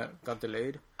point that got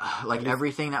delayed?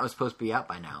 Everything that was supposed to be out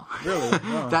by now. Really?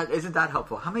 Oh. Isn't that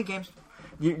helpful? How many games...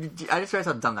 I just realized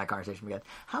how dumb that conversation began.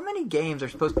 How many games are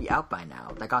supposed to be out by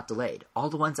now that got delayed? All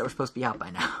the ones that were supposed to be out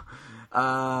by now.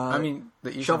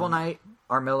 The Shovel Knight,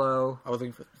 Armillo, I was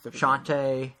looking for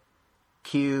Shantae,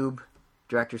 Cube,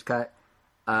 Director's Cut,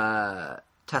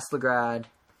 Teslagrad,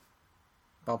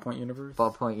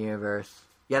 Ballpoint Universe.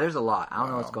 Yeah, there's a lot. I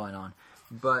don't know what's going on.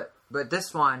 But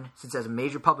this one, since it has a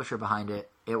major publisher behind it,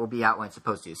 it will be out when it's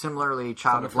supposed to. Similarly,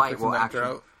 Child of Light will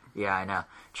actually... Yeah, I know.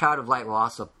 Child of Light will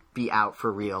also be out for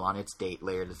real on its date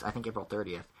later I think April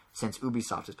 30th. Since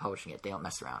Ubisoft is publishing it, they don't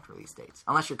mess around with release dates.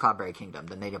 Unless you're Cloudberry Kingdom,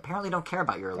 then they apparently don't care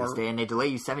about your release date, and they delay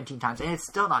you 17 times, and it's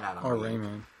still not out on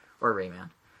Rayman. Or Rayman.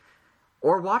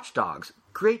 Or Watch Dogs.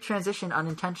 Great transition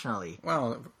unintentionally.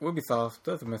 Well, Ubisoft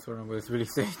doesn't mess around with its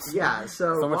release dates. Yeah,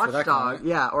 so Watch Dogs.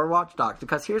 Yeah, or Watch Dogs.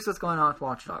 Because here's what's going on with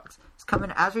Watch Dogs. It's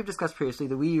coming, as we've discussed previously,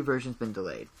 the Wii U version's been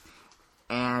delayed.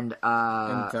 And,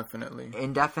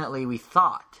 Indefinitely, we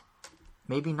thought.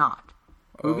 Maybe not.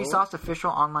 Ubisoft's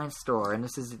official online store, and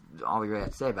this is all we really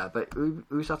have to say about it, but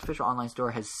Ubisoft's official online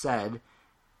store has said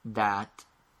that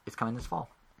it's coming this fall.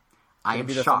 I am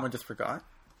shocked. Someone just forgot?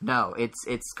 No,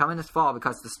 it's coming this fall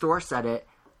because the store said it.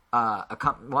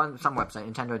 Some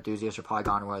website, Nintendo Enthusiast or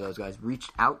Polygon or one of those guys,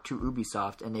 reached out to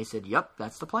Ubisoft and they said, "Yep,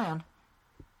 that's the plan.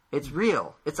 It's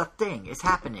real. It's a thing. It's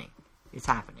happening. It's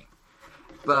happening."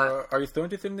 But are you still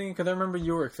interested in the game? Because I remember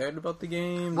you were excited about the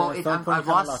game. Well, I've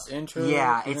lost interest.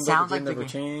 Yeah, it sounds like the game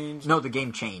changed. No, the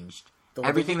game changed.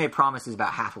 Everything they promised is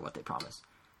about half of what they promised.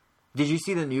 Did you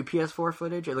see the new PS4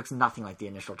 footage? It looks nothing like the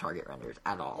initial target renders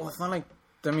at all. Well, it's not like...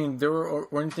 I mean,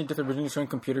 weren't they just originally showing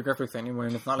computer graphics anyway?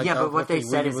 And it's not like but what they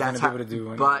said is that's how...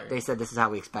 Anyway. But they said this is how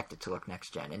we expect it to look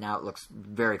next gen, and now it looks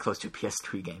very close to a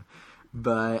PS3 game.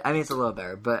 But, I mean, it's a little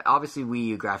better. But, obviously, Wii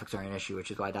U graphics are an issue,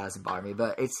 which is why that doesn't bother me.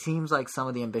 But it seems like some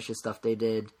of the ambitious stuff they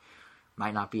did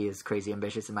might not be as crazy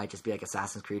ambitious. It might just be like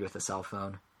Assassin's Creed with a cell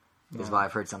phone, is what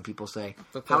I've heard some people say.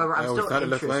 However, I'm still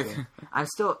interested. I'm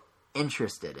still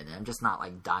interested in it. I'm just not,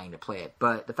 like, dying to play it.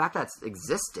 But the fact that it's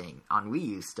existing on Wii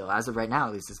U still, as of right now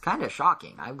at least, is kind of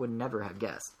shocking. I would never have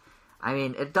guessed. I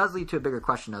mean, it does lead to a bigger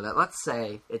question, though, that let's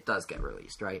say it does get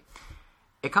released, right?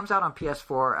 It comes out on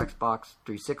PS4, Xbox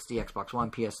 360, Xbox One,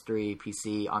 PS3,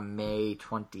 PC on May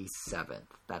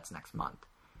 27th. That's next month.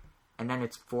 And then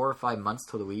it's 4 or 5 months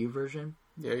till the Wii U version?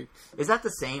 Yeah. Is that the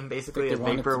same, basically, as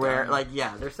Vaporware? Like,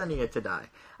 yeah, they're sending it to die.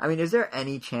 I mean, is there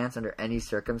any chance, under any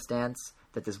circumstance,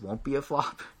 that this won't be a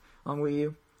flop on Wii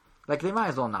U? Like, they might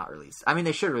as well not release. I mean,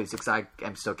 they should release it, because I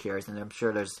am so curious, and I'm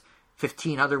sure there's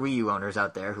 15 other Wii U owners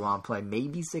out there who want to play,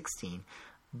 maybe 16.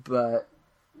 But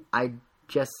I...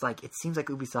 just, like, it seems like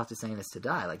Ubisoft is saying this to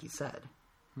die, like you said.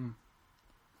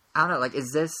 I don't know, like, is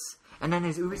this... And then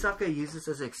is Ubisoft going to use this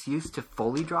as an excuse to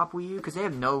fully drop Wii U? Because they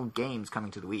have no games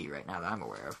coming to the Wii right now that I'm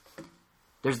aware of.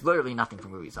 There's literally nothing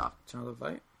from Ubisoft. Child of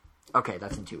Light? Okay,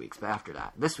 that's in 2 weeks, but after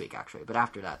that... This week, actually. But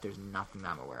after that, there's nothing that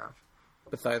I'm aware of.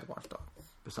 Besides Watch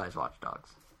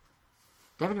Dogs.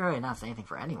 They haven't really announced anything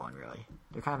for anyone, really.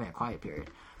 They're kind of in a quiet period.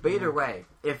 But either way,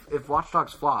 if Watch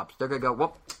Dogs flops, they're going to go,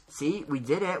 well, see, we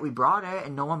did it, we brought it,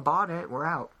 and no one bought it, we're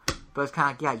out. But it's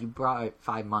kind of like, yeah, you brought it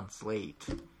 5 months late.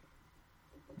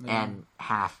 And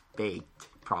half-baked,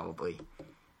 probably.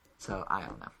 So, I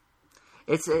don't know.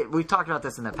 We've talked about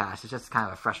this in the past. It's just kind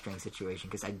of a frustrating situation,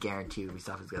 because I guarantee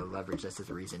Ubisoft is going to leverage this as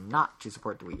a reason not to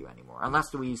support the Wii U anymore. Unless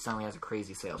the Wii U suddenly has a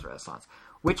crazy sales renaissance.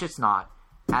 Which it's not,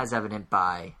 as evident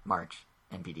by March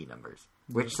NPD numbers.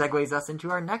 Which segues us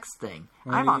into our next thing.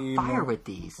 I'm on fire with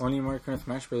these. Only Mario Kart and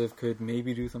Smash Bros. Could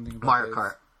maybe do something about Mario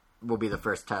Kart will be the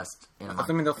first test in a month.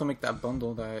 I mean, they'll also make that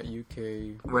bundle, that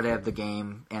UK... Where they have the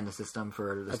game and the system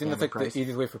for the standard price. I think that's like the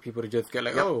easiest way for people to just get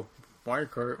like, Mario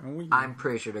Kart and Wii U. I'm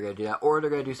pretty sure they're going to do that. Or they're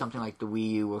going to do something like the Wii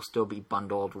U will still be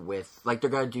bundled with... Like, they're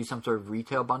going to do some sort of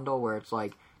retail bundle where it's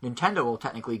like... Nintendo will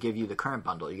technically give you the current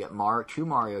bundle. You get 2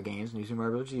 Mario games, New Super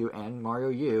Mario Bros. U and Mario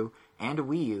U, and a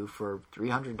Wii U for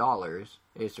 $300.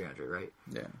 It is $300, right?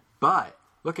 Yeah. But,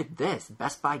 look at this.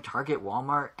 Best Buy, Target,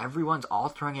 Walmart, everyone's all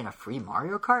throwing in a free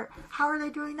Mario Kart? How are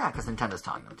they doing that? Because Nintendo's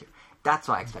telling them to. That's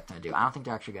what I expect them to do. I don't think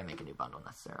they're actually going to make a new bundle,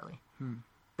 necessarily.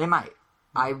 They might.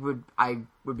 I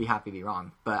would be happy to be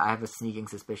wrong, but I have a sneaking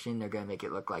suspicion they're going to make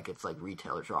it look like it's like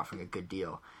retailers are offering a good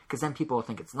deal. Because then people will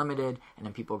think it's limited, and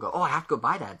then people will go, oh, I have to go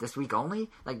buy that this week only?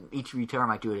 Like, each retailer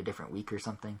might do it a different week or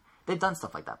something. They've done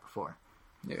stuff like that before.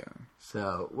 Yeah.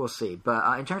 So, we'll see.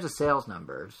 But in terms of sales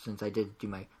numbers, since I did do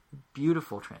my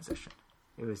beautiful transition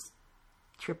It was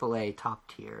AAA top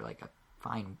tier, like a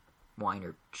fine wine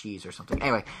or cheese or something.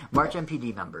 Anyway, March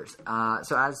NPD numbers.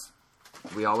 So as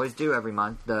we always do every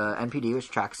month, the NPD, which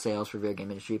tracks sales for video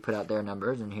game industry, put out their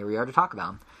numbers, and here we are to talk about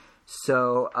them.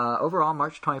 So overall,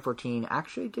 March 2014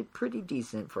 actually did pretty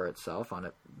decent for itself on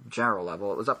a general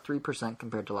level. It was up 3%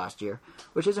 compared to last year,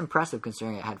 which is impressive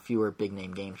considering it had fewer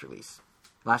big-name games released.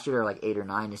 Last year there were like 8 or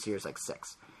 9, this year's like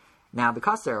 6. Now,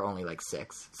 because there are only like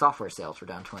 6, software sales were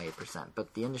down 28%,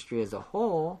 but the industry as a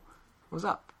whole was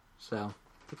up. So,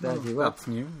 take that as you will. That's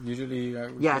new. Usually,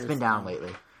 it's been down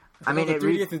lately. I mean, the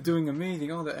 3DS is doing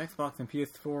amazing. All the Xbox and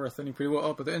PS4 are selling pretty well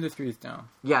up, but the industry is down.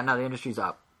 Yeah, no, the industry's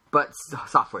up. But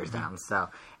software's down, so.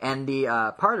 And the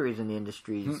part of the reason the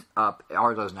industry's up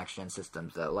are those next-gen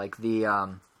systems, though. Like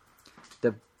the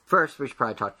first, we should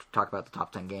probably talk about the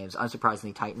top 10 games.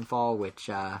 Unsurprisingly, Titanfall, which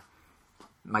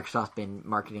Microsoft's been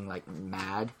marketing like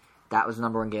mad. That was the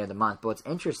number 1 game of the month. But what's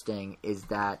interesting is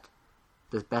that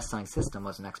the best-selling system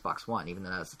was an Xbox One, even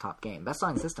though that was the top game.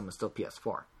 Best-selling system was still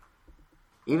PS4.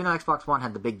 Even though Xbox One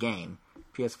had the big game,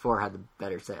 PS4 had the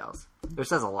better sales. Which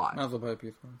says a lot. I also buy a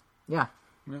PS4. Yeah.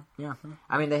 Yeah.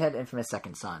 I mean, they had Infamous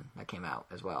Second Son that came out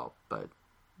as well, but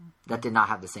that did not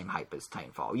have the same hype as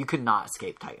Titanfall. You could not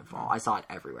escape Titanfall. I saw it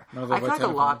everywhere. I feel like a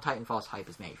lot of Titanfall's hype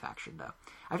is manufactured, though.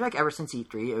 I feel like ever since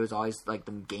E3, it was always like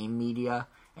the game media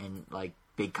and like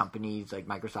big companies like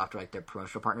Microsoft or like their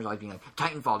promotional partners always being like,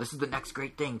 Titanfall, this is the next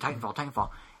great thing,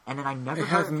 Titanfall. And then I never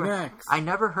heard it. Mechs. I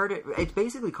never heard it. It's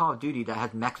basically Call of Duty that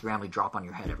has mechs randomly drop on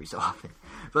your head every so often.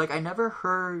 But like I never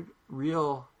heard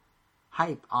real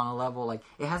hype on a level like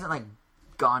it hasn't like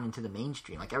gone into the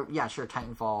mainstream. Like yeah, sure,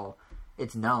 Titanfall,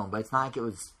 it's known, but it's not like it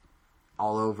was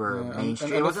all over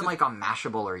mainstream. It wasn't like on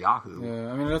Mashable or Yahoo.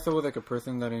 Yeah, I mean, unless it was like a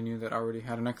person that I knew that already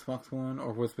had an Xbox One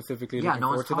or was specifically looking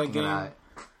forward to that game.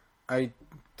 I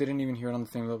didn't even hear it on the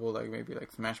same level, like maybe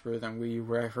like Smash Bros. And Wii,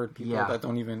 where I've heard people that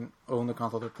don't even own the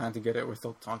console or plan to get it, were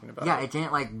still talking about it. Yeah, it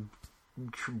didn't like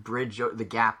bridge the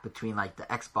gap between like the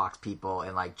Xbox people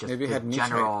and like just maybe the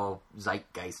general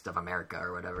zeitgeist of America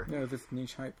or whatever. Yeah, this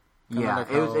niche hype. It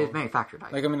was manufactured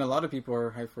hype. Like, I mean, a lot of people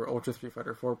are hyped for Ultra Street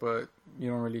Fighter 4, but you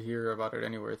don't really hear about it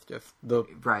anywhere. It's just the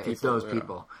it's those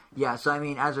people. Yeah, so I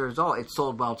mean, as a result, it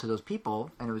sold well to those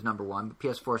people, and it was number 1, but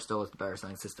PS4 still was the better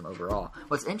selling system overall.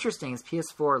 What's interesting is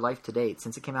PS4 life to date,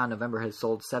 since it came out in November, has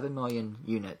sold 7 million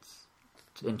units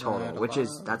in total,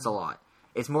 that's a lot.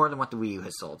 It's more than what the Wii U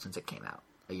has sold since it came out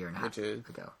a year and a half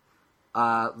ago.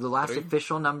 The last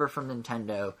official number from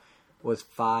Nintendo was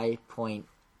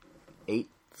 5.86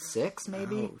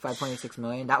 maybe? 5.86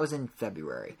 million. That was in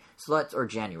February. Or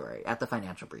January at the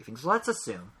financial briefing. So let's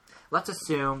assume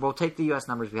we'll take the US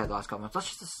numbers we had the last couple months. Let's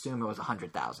just assume it was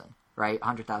 100,000, right?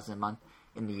 100,000 a month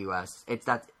in the US.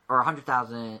 Or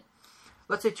 100,000,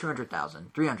 let's say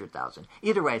 200,000, 300,000.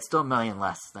 Either way, it's still a million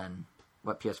less than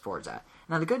what PS4 is at.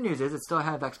 Now the good news is it's still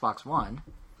ahead of Xbox One,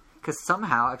 because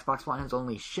somehow Xbox One has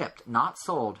only shipped, not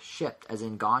sold, shipped, as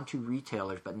in gone to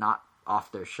retailers but not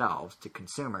off their shelves to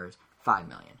consumers, 5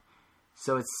 million.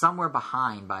 So it's somewhere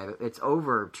behind it's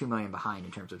over 2 million behind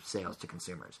in terms of sales to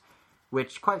consumers.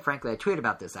 Which, quite frankly, I tweeted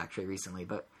about this actually recently,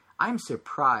 but I'm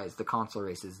surprised the console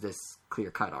race is this clear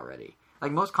cut already.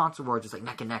 Like most console wars, it's like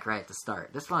neck and neck right at the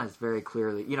start. This one is very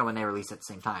clearly, when they release at the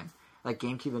same time. Like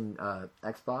GameCube and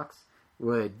Xbox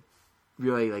would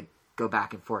really like go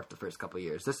back and forth the first couple of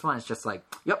years. This one is just like,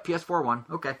 yep, PS4 won,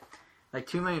 okay. Like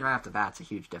 2 million right off the bat's a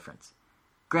huge difference.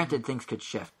 Granted, things could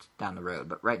shift down the road,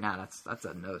 but right now that's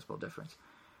a noticeable difference.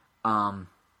 But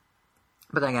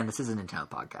then again, this is a Nintendo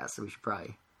podcast, so we should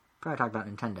probably talk about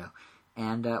Nintendo.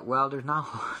 And there's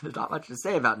not much to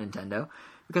say about Nintendo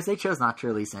because they chose not to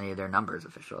release any of their numbers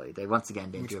officially. They once again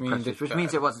didn't do a press release, which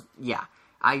means it wasn't. Yeah,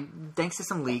 thanks to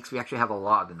some leaks, we actually have a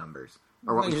lot of the numbers.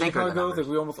 Or what we think are the numbers. Like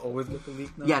we almost always get the leak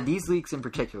numbers. Yeah, these leaks in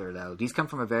particular, though, these come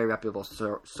from a very reputable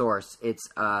source. It's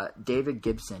David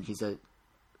Gibson. He's a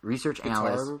research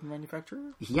analyst. Guitar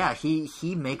manufacturer? Yeah,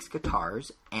 he makes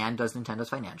guitars and does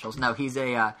Nintendo's financials. No, he's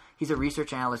a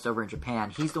research analyst over in Japan.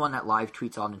 He's the one that live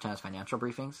tweets all Nintendo's financial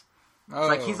briefings. Oh.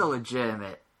 So, he's a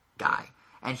legitimate guy.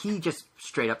 And he just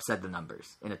straight up said the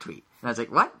numbers in a tweet. And I was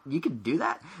like, what? You can do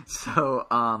that? So,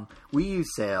 Wii U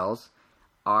sales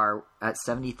are at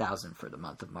 70,000 for the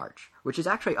month of March, which is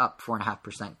actually up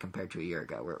 4.5% compared to a year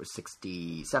ago, where it was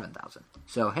 67,000.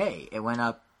 So, hey, it went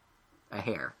up a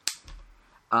hair.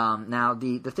 Now,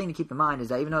 the thing to keep in mind is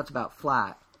that even though it's about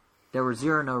flat, there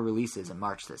were no releases in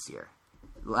March this year.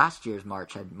 Last year's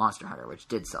March had Monster Hunter, which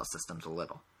did sell systems a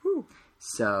little. Whew.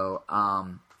 So,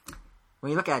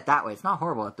 when you look at it that way, it's not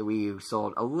horrible that the Wii U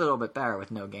sold a little bit better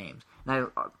with no games.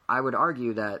 Now, I would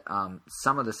argue that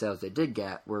some of the sales they did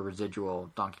get were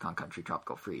residual Donkey Kong Country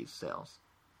Tropical Freeze sales.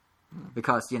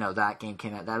 Because, that game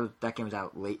came out, that game was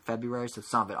out late February, so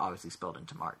some of it obviously spilled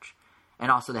into March. And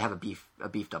also they have a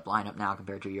beefed up lineup now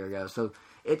compared to a year ago, so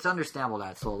it's understandable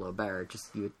that it sold a little better.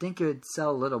 Just, you would think it would sell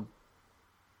a little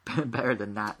better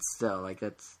than that still. Like,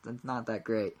 that's not that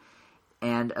great.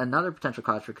 And another potential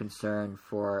cause for concern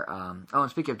for...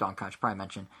 and speaking of Donkey Kong, I should probably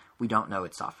mention, we don't know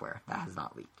its software. That has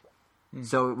not leaked.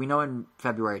 So we know in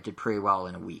February it did pretty well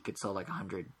in a week. It sold like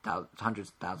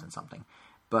 100,000 something.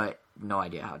 But no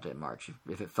idea how it did in March,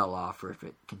 if it fell off or if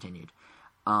it continued.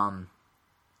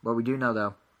 What we do know,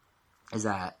 though, is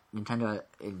that Nintendo,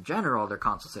 in general, their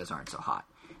console sales aren't so hot.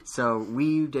 So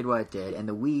Wii U did what it did, and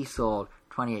the Wii sold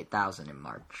 28,000 in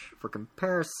March. For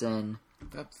comparison...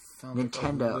 That sounds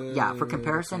Nintendo, for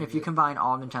comparison, if you combine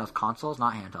all Nintendo's consoles,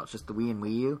 not handhelds, just the Wii and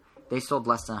Wii U, they sold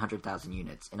less than 100,000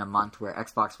 units in a month where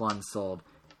Xbox One sold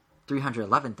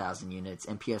 311,000 units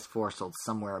and PS4 sold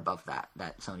somewhere above that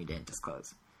Sony didn't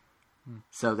disclose.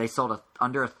 So they sold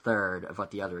under a third of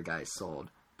what the other guys sold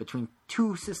between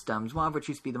two systems, one of which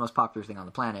used to be the most popular thing on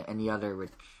the planet, and the other which,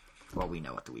 well, we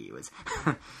know what the Wii U is.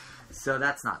 So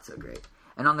that's not so great.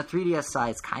 And on the 3DS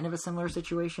side, it's kind of a similar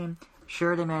situation.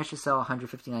 Sure, they managed to sell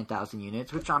 159,000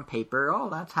 units, which on paper,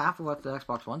 that's half of what the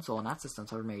Xbox One sold, and that system's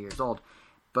however many years old.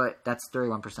 But that's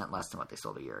 31% less than what they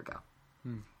sold a year ago.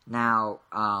 Now,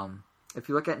 if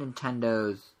you look at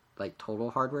Nintendo's total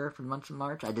hardware for the month of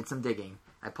March, I did some digging.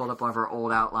 I pulled up one of our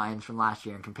old outlines from last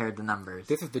year and compared the numbers.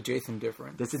 This is the Jason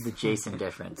difference.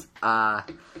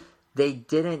 They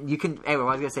didn't... Anyway, what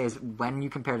I was going to say is, when you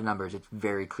compare the numbers, it's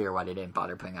very clear why they didn't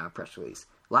bother putting out a press release.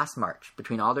 Last March,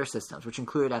 between all their systems, which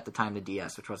included at the time the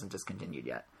DS, which wasn't discontinued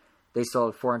yet, they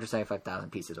sold 475,000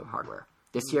 pieces of hardware.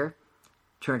 This year,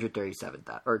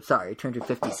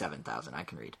 257,000, I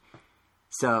can read.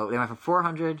 So they went from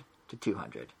 400 to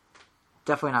 200.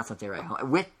 Definitely not something to write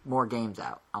home, with more games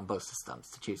out on both systems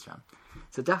to choose from.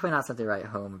 So definitely not something to write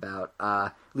home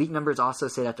about. Leaked numbers also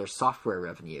say that their software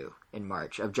revenue in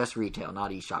March, of just retail,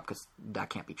 not eShop, because that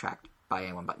can't be tracked by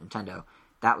anyone but Nintendo,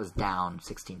 that was down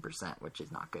 16%, which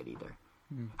is not good either.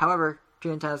 However, to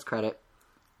Nintendo's credit,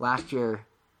 last year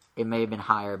it may have been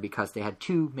higher because they had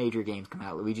two major games come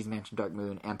out, Luigi's Mansion Dark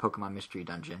Moon and Pokemon Mystery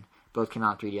Dungeon. Both came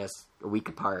out on 3DS a week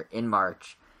apart in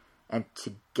March, and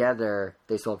together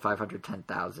they sold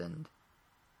 510,000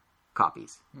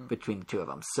 copies between the two of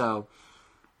them. So,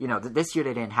 this year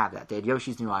they didn't have that. They had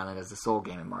Yoshi's New Island as the sole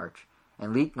game in March,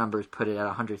 and leaked numbers put it at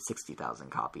 160,000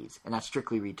 copies, and that's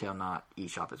strictly retail, not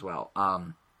eShop as well.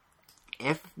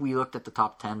 If we looked at the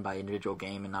top 10 by individual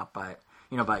game and not by,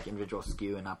 by individual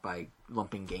SKU and not by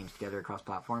lumping games together across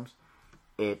platforms,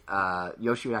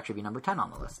 Yoshi would actually be number 10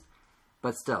 on the list.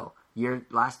 But still,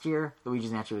 last year,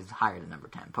 Luigi's Mansion was higher than number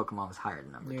 10. Pokemon was higher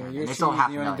than number 10. Yoshi, and they sold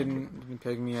 500,000. Didn't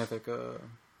peg me as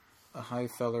a high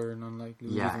seller, and unlike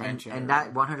Luigi's Mansion. And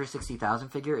that 160,000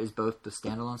 figure is both the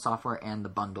standalone software and the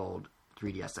bundled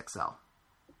 3DS XL.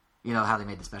 You know how they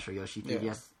made the special Yoshi 3DS?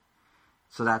 Yeah.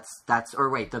 So the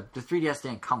 3DS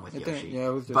didn't come with Yoshi. It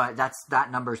was just... But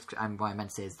that number's, what I meant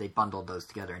to say is they bundled those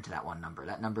together into that one number.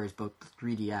 That number is both the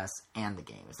 3DS and the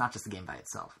game. It's not just the game by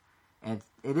itself. And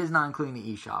it is not including the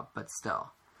eShop, but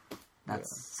still.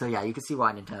 So you can see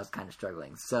why Nintendo's kind of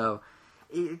struggling. So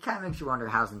it kind of makes you wonder,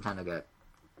 how's Nintendo going to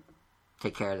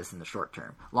take care of this in the short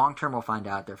term? Long term, we'll find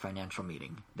out at their financial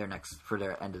meeting, for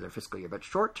their end of their fiscal year. But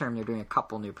short term, they're doing a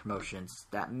couple new promotions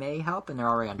that may help, and they're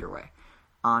already underway.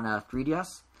 On 3DS,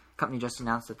 the company just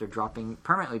announced that they're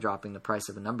permanently dropping the price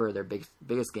of a number of their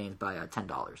biggest games by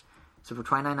 $10. So for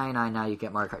 $29.99 now, you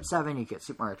get Mario Kart 7, you get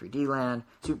Super Mario 3D Land,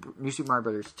 New Super Mario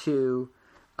Bros. 2,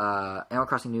 Animal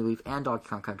Crossing New Leaf, and Donkey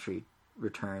Kong Country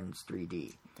Returns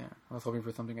 3D. Yeah, I was hoping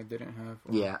for something I didn't have.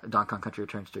 Yeah, Donkey Kong Country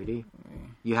Returns 3D.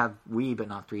 You have Wii, but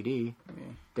not 3D.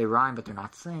 They rhyme, but they're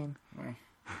not the same.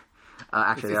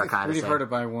 Actually, they are kind of the same. It's really hard to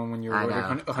buy one when you're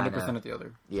 100% at the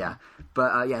other. Yeah.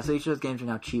 But, so each of those games are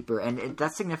now cheaper. And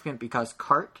that's significant because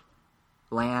Kart,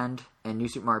 Land, and New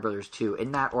Super Mario Bros. 2,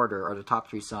 in that order, are the top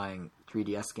 3 selling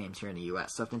 3DS games here in the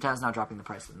U.S. So if Nintendo's now dropping the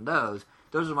price on those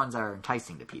are the ones that are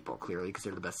enticing to people, clearly, because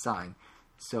they're the best selling.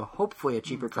 So hopefully a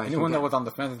cheaper price... Anyone that was on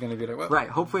the fence is going to be like, well... Right.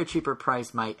 Hopefully a cheaper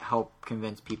price might help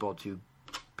convince people to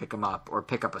pick them up, or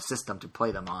pick up a system to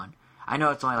play them on. I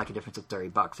know it's only a difference of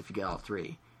 $30 if you get all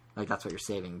 3. That's what you're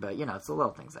saving. But, it's the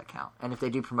little things that count. And if they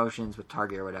do promotions with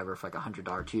Target or whatever for $100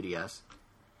 2DS,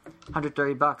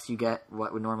 $130 you get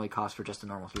what would normally cost for just a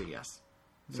normal 3DS.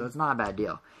 So it's not a bad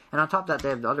deal. And on top of that, they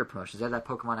have the other promotions. They have that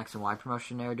Pokemon X and Y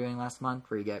promotion they were doing last month,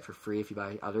 where you get it for free if you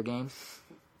buy other games.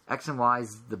 X and Y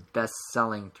is the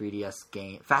best-selling 3DS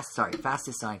game.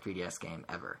 Fastest-selling 3DS game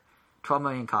ever. 12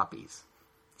 million copies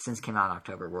since it came out in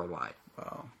October worldwide.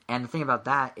 Wow. And the thing about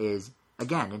that is,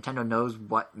 again, Nintendo knows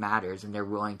what matters, and they're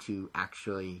willing to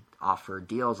actually offer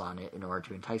deals on it in order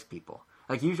to entice people.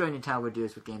 Like, usually Nintendo would do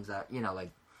this with games that, you know,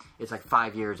 like, it's like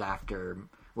 5 years after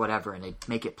whatever, and they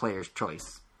make it player's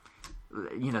choice.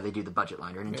 You know, they do the budget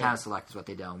line, or Nintendo Select is what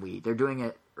they do on Wii. They're doing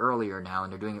it earlier now,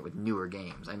 and they're doing it with newer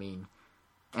games. I mean,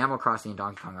 Animal Crossing and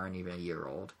Donkey Kong aren't even a year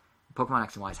old. Pokemon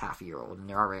X and Y is half a year old, and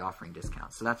they're already offering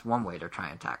discounts. So that's one way they're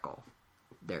trying to tackle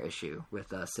their issue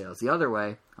with sales. The other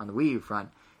way, on the Wii U front,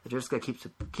 is they're just going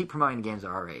to keep promoting the games that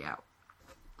are already out,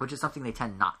 which is something they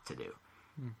tend not to do,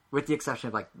 with the exception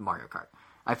of, like, Mario Kart.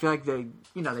 I feel like they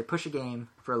push a game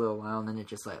for a little while, and then they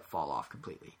just let it fall off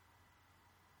completely.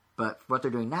 But what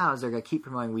they're doing now is they're going to keep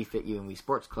promoting Wii Fit U and Wii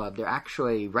Sports Club. They're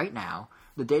actually, right now,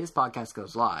 the day this podcast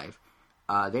goes live,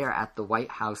 they are at the White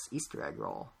House Easter egg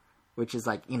roll, which is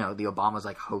like, you know, the Obamas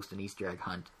like host an Easter egg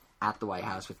hunt at the White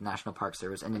House with the National Park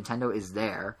Service, and Nintendo is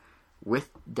there with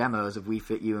demos of Wii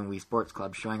Fit U and Wii Sports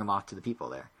Club, showing them off to the people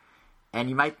there. And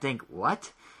you might think,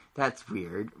 what? That's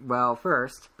weird. Well,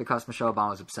 first, because Michelle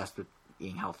Obama is obsessed with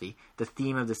eating healthy, the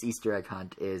theme of this Easter egg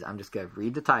hunt is, I'm just going to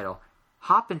read the title,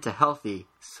 Hop into Healthy,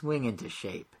 Swing into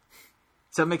Shape.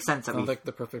 So it makes sense that Sounds like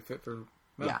the perfect fit for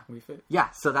Wii Fit. Yeah,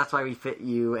 so that's why Wii Fit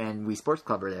U and Wii Sports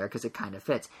Club are there, because it kind of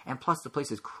fits. And plus, the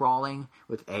place is crawling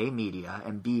with A, media,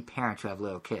 and B, parents who have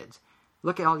little kids.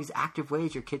 Look at all these active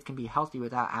ways your kids can be healthy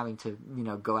without having to, you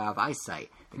know, go out of eyesight.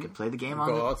 They can play the game on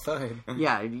Go outside.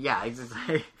 Yeah, it's just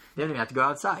like, they don't even have to go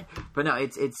outside. But no,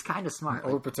 it's kind of smart.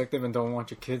 Overprotective and don't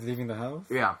want your kids leaving the house?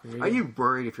 Yeah. Are you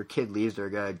worried if your kid leaves, they're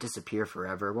going to disappear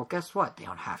forever? Well, guess what? They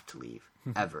don't have to leave.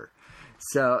 Ever.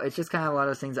 So it's just kind of one of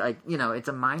those things, like, you know, it's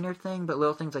a minor thing, but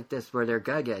little things like this where they're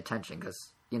going to get attention because,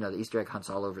 you know, the Easter egg hunt's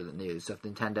all over the news. So if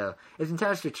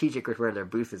Nintendo's strategic with where their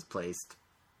booth is placed,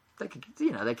 they could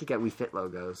get Wii Fit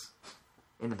logos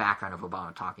in the background of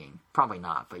Obama talking. Probably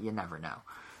not, but you never know.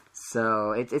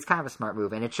 So it's kind of a smart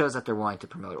move, and it shows that they're willing to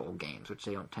promote old games, which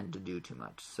they don't tend to do too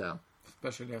much. So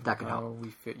especially after how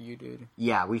Wii Fit U did.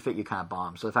 Yeah, Wii Fit U kind of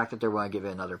bombed. So the fact that they're willing to give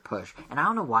it another push, and I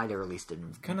don't know why they released it.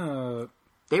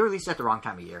 They released it at the wrong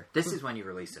time of year. This is when you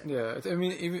release it. Yeah, I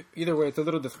mean, either way, it's a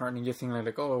little disheartening just seeing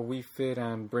like, oh, Wii Fit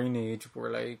and Brain Age were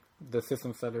like the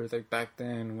system sellers like back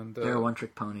then when they were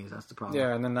one-trick ponies. That's the problem.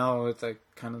 Yeah, and then now it's like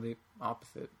kind of the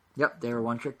opposite. Yep, they were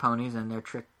one-trick ponies, and their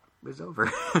trick was over.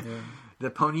 Yeah. The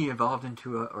pony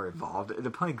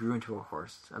the pony grew into a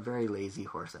horse, a very lazy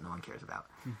horse that no one cares about.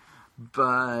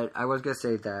 But I was gonna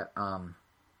say that.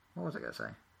 What was I gonna say?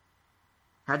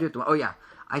 How do you? Oh yeah,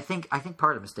 I think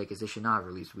part of the mistake is they should not have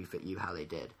released Wii Fit U how they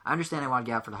did. I understand they want to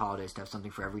get out for the holidays to have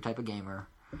something for every type of gamer,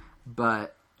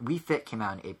 but Wii Fit came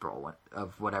out in April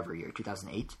of whatever year,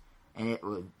 2008, and it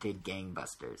did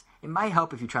gangbusters. It might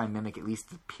help if you try and mimic at least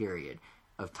the period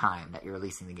of time that you're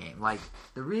releasing the game. Like,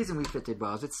 the reason Wii Fit did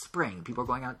well is it's spring. People are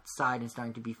going outside and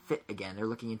starting to be fit again. They're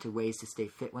looking into ways to stay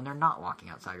fit when they're not walking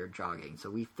outside or jogging. So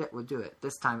Wii Fit will do it.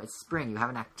 This time it's spring. You have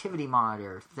an activity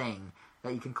monitor thing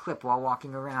that you can clip while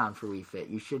walking around for Wii Fit.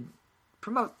 You should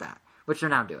promote that, which they're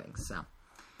now doing. So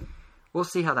we'll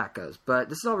see how that goes. But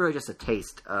this is all really just a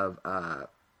taste of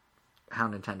how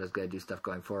Nintendo's going to do stuff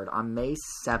going forward. On May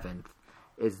 7th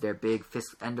is their big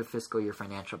end of fiscal year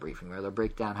financial briefing, where they'll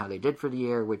break down how they did for the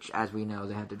year, which, as we know,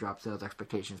 they had to drop sales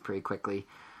expectations pretty quickly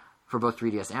for both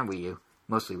 3DS and Wii U,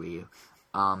 mostly Wii U.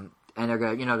 And they're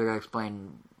going to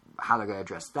explain how they're going to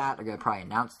address that. They're going to probably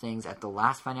announce things. At the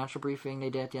last financial briefing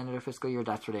they did at the end of their fiscal year,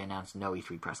 that's where they announced no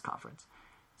E3 press conference.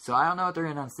 So I don't know what they're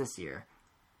going to announce this year.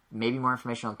 Maybe more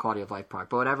information on the quality of life product.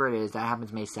 But whatever it is, that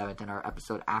happens May 7th. And our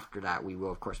episode after that, we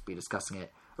will, of course, be discussing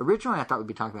it. Originally, I thought we'd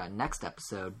be talking about it next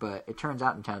episode, but it turns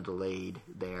out Nintendo delayed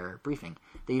their briefing.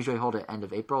 They usually hold it end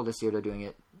of April. This year, they're doing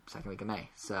it second week of May.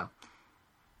 So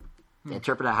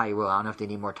interpret that how you will. I don't know if they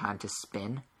need more time to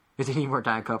spin, if they need more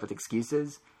time to come up with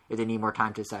excuses, if they need more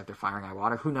time to decide if they're firing out of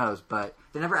water. Who knows? But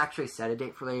they never actually set a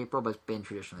date for late April, but it's been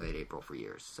traditionally late April for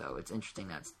years. So it's interesting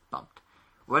that it's bumped.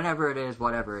 Whatever it is,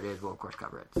 we'll of course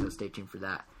cover it. So stay tuned for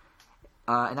that.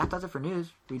 And that does it for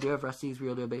news. We do have Rusty's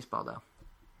Real Deal Baseball, though.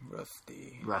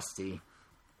 Rusty.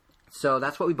 So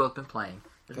that's what we've both been playing.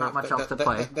 There's not much else to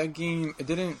play. That game, it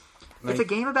didn't... Like, it's a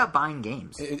game about buying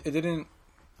games. It didn't...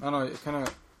 I don't know, it kind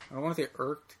of... I don't want to say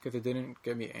irked, because it didn't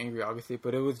get me angry, obviously,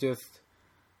 but it was just...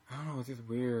 I don't know, it's just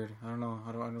weird. I don't know.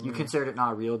 You considered it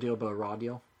not a real deal, but a raw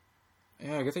deal?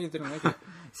 Yeah, I guess I just didn't like it.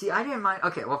 See, I didn't mind...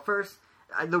 Okay, well, first...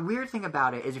 The weird thing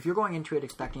about it is if you're going into it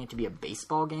expecting it to be a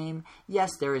baseball game, yes,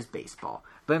 there is baseball.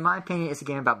 But in my opinion, it's a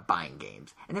game about buying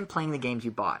games. And then playing the games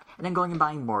you bought. And then going and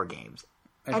buying more games.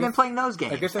 and then playing those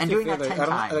games and doing that 10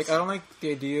 times. I don't like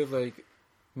the idea of like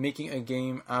making a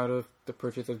game out of the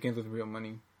purchase of games with real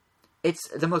money. It's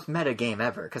the most meta game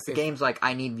ever because the game's like,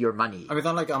 I need your money. I mean, it's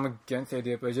not like I'm against the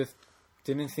idea, but it just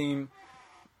didn't seem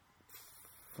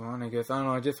fun, I guess. I don't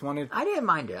know. I just wanted... I didn't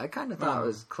mind it. I kind of thought it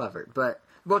was clever. But,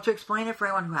 well, to explain it for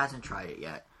anyone who hasn't tried it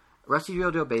yet, Rusty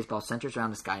Real Deal Baseball centers around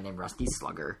this guy named Rusty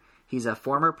Slugger. He's a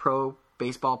former pro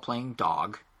baseball playing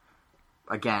dog.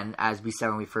 Again, as we said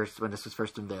when this was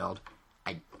first unveiled,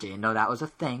 I didn't know that was a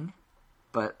thing,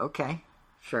 but okay.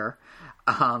 Sure.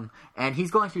 And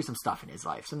he's going through some stuff in his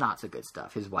life, some not so good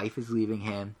stuff. His wife is leaving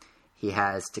him. He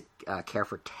has to care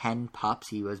for 10 pups.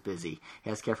 He was busy. He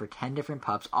has to care for 10 different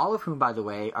pups, all of whom, by the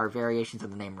way, are variations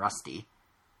of the name Rusty.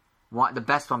 The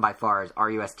best one by far is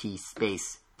R-U-S-T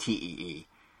space T-E-E.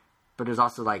 But there's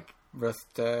also like...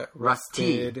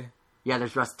 Rusted. Yeah,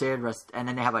 there's Rusted, and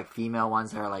then they have like female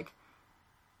ones that are like...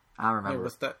 I don't remember.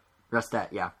 Yeah, Rustet,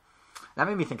 yeah. That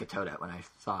made me think of Toadette when I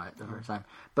saw it the first time.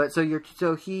 But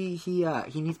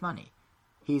he needs money.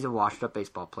 He's a washed up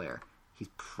baseball player. He's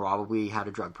probably had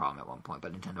a drug problem at one point,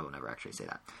 but Nintendo will never actually say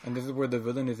that. And this is where the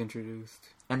villain is introduced.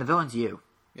 And the villain's you.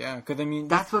 Yeah, because I mean...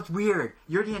 That's what's weird.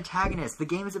 You're the antagonist. The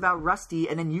game is about Rusty,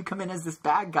 and then you come in as this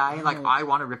bad guy, and I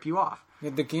want to rip you off.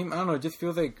 Yeah, the game, I don't know, it just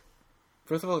feels like...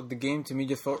 First of all, the game to me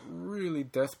just felt really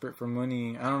desperate for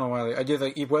money. I don't know why. I just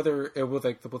whether it was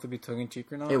supposed to be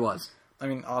tongue-in-cheek or not. It was. I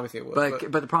mean, obviously it was.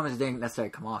 But the problem is it didn't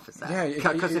necessarily come off as that.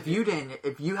 Yeah, because if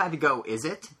you had to go, is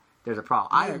it? There's a problem.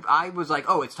 Yeah. I was like,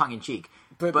 oh, it's tongue in cheek.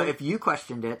 But if you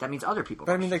questioned it, that means other people.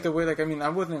 But I mean, the way, I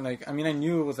wasn't I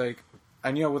knew it was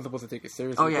I knew I wasn't supposed to take it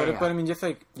seriously. Oh yeah. But I mean, just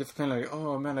kind of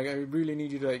oh man, I really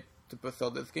need you to sell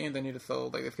this game. I need to sell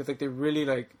this because they really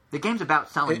the game's about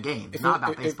selling games, not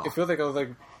about baseball. It feels like I was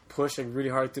pushed really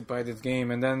hard to buy this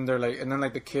game, and then they're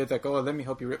the kids oh, let me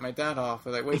help you rip my dad off.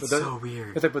 They're wait, it's so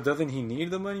weird. It's but doesn't he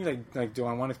need the money? Do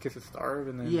I want his kids to starve?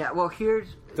 And then yeah, well here's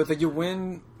so you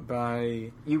win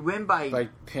by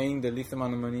paying the least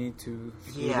amount of money to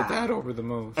screw the dad over the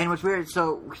most. And what's weird,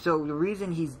 so the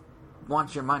reason he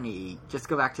wants your money, just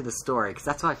go back to the story because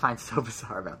that's what I find so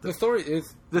bizarre about this.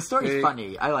 The story's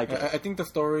funny. I like it. I think the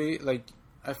story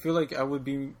I feel like I would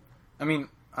be. I mean,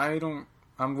 I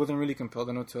wasn't really compelled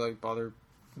enough to bother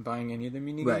buying any of the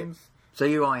mini games. So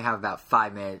you only have about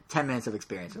 10 minutes of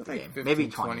experience with the game, 15, maybe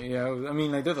 20. Yeah, I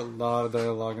mean, there's a lot of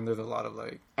dialogue and there's a lot of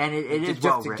and it is just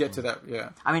well to written. get to that.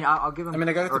 Yeah, I mean, I'll give him. I mean,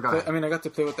 I got to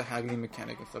play with the haggling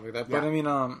mechanic and stuff like that. But I mean,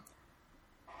 I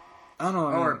don't know.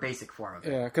 Or a basic form of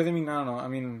it. Yeah, because I mean, I don't know. I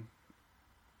mean,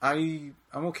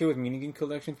 I'm okay with minigame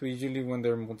collections, but usually when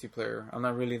they're multiplayer, I'm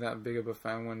not really that big of a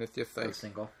fan when it's just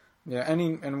single. Yeah,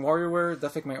 and WarioWare,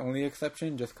 that's my only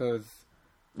exception, just because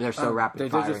they're so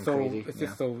rapid fire and crazy. It's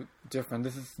just so different.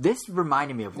 This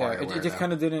reminded me of WarioWare. Yeah, it just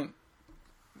kind of didn't.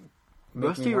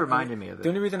 Rusty reminded me of it. The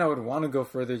only reason I would want to go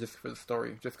further just for the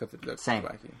story, just because it looks same.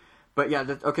 wacky. But yeah,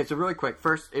 okay. So really quick,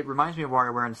 first, it reminds me of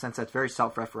WarioWare in the sense that it's very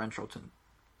self-referential to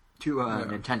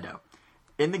Nintendo.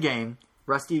 In the game,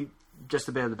 Rusty, just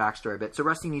a bit of the backstory bit. So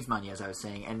Rusty needs money, as I was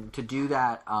saying, and to do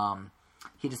that,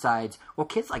 he decides, well,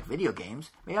 kids like video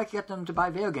games. Maybe I can get them to buy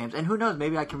video games. And who knows,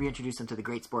 maybe I can reintroduce them to the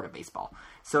great sport of baseball.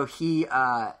 So he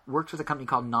works with a company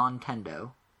called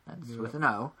Nintendo, that's with an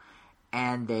O,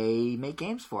 and they make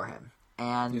games for him.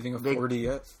 And using a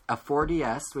 4DS? A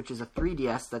 4DS, which is a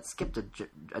 3DS that skipped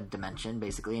a dimension,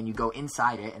 basically, and you go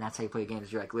inside it, and that's how you play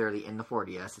games. You're literally in the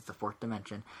 4DS. It's the fourth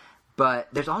dimension. But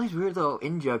there's all these weird little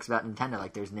in-jokes about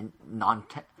Nintendo. There's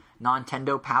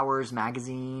Nintendo Powers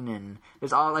magazine, and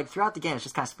there's all throughout the game. It's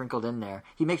just kind of sprinkled in there.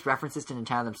 He makes references to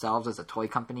Nintendo themselves as a toy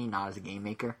company, not as a game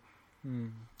maker.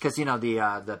 Because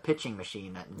the pitching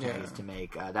machine that Nintendo used to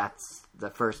make, that's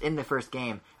in the first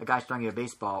game, a guy's throwing you a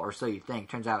baseball, or so you think.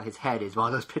 Turns out his head is one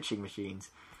of those pitching machines.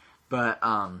 But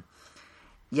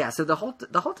yeah, so the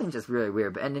whole thing's just really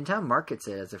weird. And Nintendo markets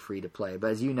it as a free to play, but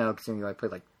as you know, considering you only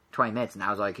played 20 minutes, and that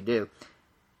was all I could do.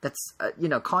 That's,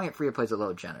 calling it free to play is a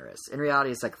little generous. In reality,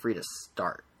 it's free to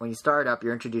start. When you start up,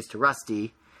 you're introduced to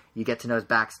Rusty, you get to know his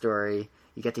backstory,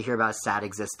 you get to hear about his sad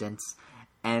existence,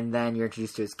 and then you're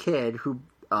introduced to his kid, who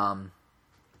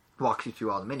walks you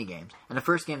through all the minigames. And the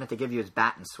first game that they give you is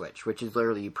Bat and Switch, which is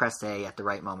literally you press A at the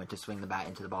right moment to swing the bat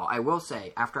into the ball. I will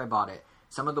say, after I bought it,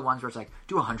 some of the ones where it's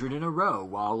do 100 in a row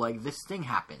while, this thing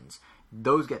happens,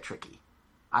 those get tricky.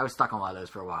 I was stuck on a lot of those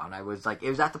for a while, and I was it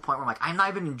was at the point where I'm not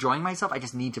even enjoying myself, I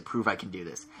just need to prove I can do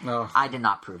this. No. I did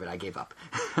not prove it, I gave up.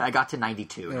 I got to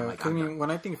 92, and I'm done.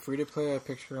 When I think free-to-play, I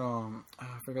picture,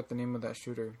 I forgot the name of that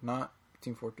shooter. Not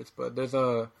Team Fortress, but there's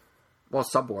a... Well,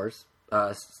 Sub Wars.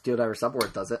 Steel Diver Sub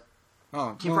Wars does it.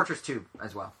 Oh, Team Fortress 2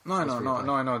 as well. No,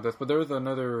 I know this, but there was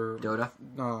another Dota.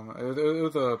 No, it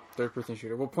was a third-person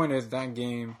shooter. Well, point is that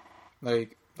game,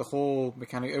 like the whole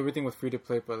mechanic, everything was free to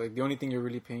play, but like the only thing you're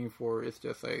really paying for is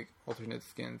just like alternate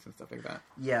skins and stuff like that.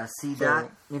 Yeah, see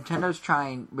that Nintendo's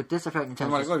trying with this. I feel like Nintendo's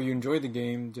I'm like, if you enjoy the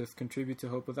game, just contribute to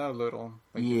help us out a little.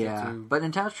 Like, but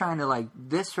Nintendo's trying to like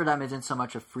this for them isn't so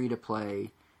much a free to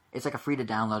play. It's like a free to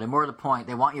download, and more to the point,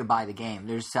 they want you to buy the game.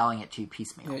 They're just selling it to you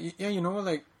piecemeal. Yeah, you know what?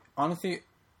 Like honestly,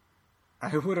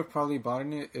 I would have probably bought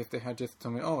it if they had just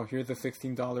told me, "Oh, here's a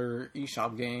 $16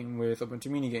 eShop game with a bunch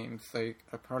of mini games." Like,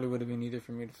 I probably would have been easier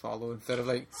for me to follow instead of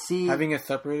like having it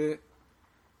separated.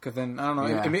 Because then I don't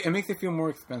know, it makes it feel more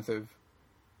expensive,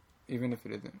 even if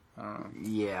it isn't. I don't know.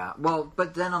 Yeah, well,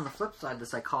 but then on the flip side, the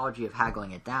psychology of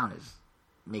haggling it down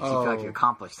makes you feel like you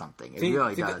accomplished something. It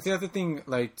really does. See, that's the thing.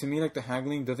 Like to me, like the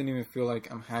haggling doesn't even feel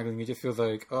like I'm haggling. It just feels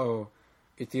like, oh,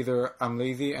 it's either I'm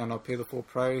lazy and I'll pay the full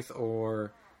price,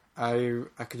 or I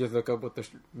could just look up what the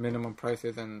minimum price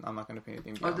is, and I'm not going to pay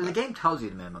anything beyond the game tells you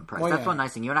the minimum price. That's one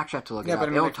nice thing. You don't actually have to look it up.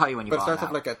 It will tell you when you bought it. But it starts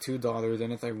up like at $2,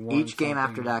 and it's like one. Each game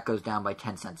after that goes down by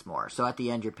 10 cents more. So at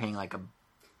the end, you're paying like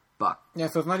 $1. Yeah,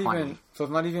 so it's not even. So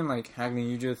it's not even like haggling.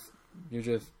 You're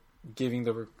just giving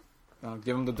the.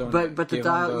 Give them the donut. But the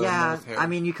dial, I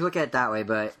mean, you could look at it that way.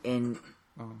 But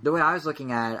the way I was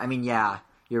looking at it, I mean, yeah.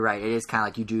 You're right. It is kind of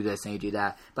like you do this and you do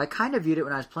that. But I kind of viewed it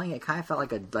when I was playing it. It kind of felt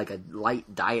like a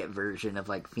light diet version of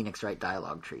like Phoenix Wright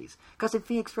dialogue trees. Because in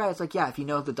Phoenix Wright, it's like if you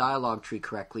know the dialogue tree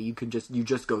correctly, you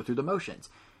just go through the motions.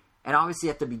 And obviously,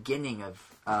 at the beginning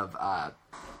of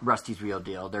Rusty's Real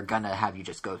Deal, they're gonna have you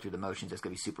just go through the motions. It's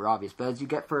gonna be super obvious. But as you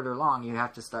get further along, you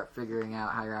have to start figuring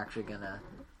out how you're actually gonna.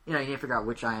 You need to figure out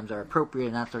which items are appropriate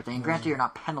and that sort of thing. And granted, you're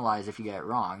not penalized if you get it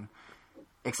wrong,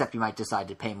 except you might decide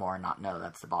to pay more and not know.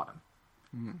 That's the bottom.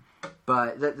 Mm-hmm.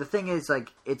 But the thing is,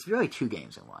 like, it's really 2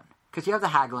 games in one. Because you have the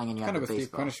haggling and you have the baseball. Kind of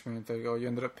a steep punishment. Like, you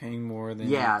ended up paying more than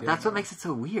that's what makes it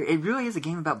so weird. It really is a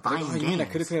game about buying games. You mean I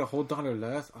could have paid a whole $1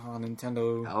 less? Oh,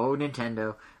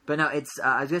 Nintendo. But no, it's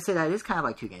I was going to say that it is kind of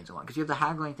like 2 games in one. Because you have the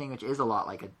haggling thing, which is a lot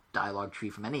like a dialogue tree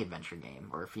from any adventure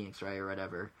game. Or Phoenix Wright or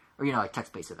whatever. Or, like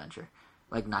text-based adventure.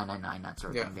 Like 999, that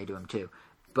sort of thing. They do them too.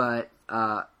 But,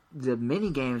 the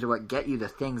mini games are what get you the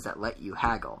things that let you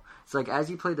haggle. So, like, as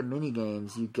you play the mini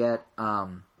games, you get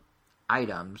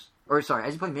items. Or, sorry,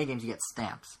 as you play mini games, you get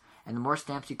stamps. And the more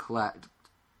stamps you collect,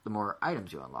 the more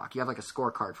items you unlock. You have, like, a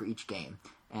scorecard for each game.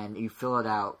 And you fill it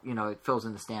out. It fills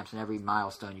in the stamps. And every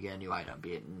milestone, you get a new item.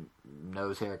 Be it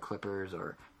nose hair clippers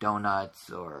or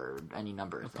donuts or any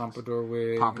number of things.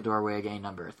 Pompadour wig, any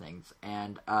number of things.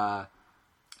 And,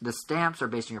 the stamps are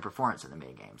based on your performance in the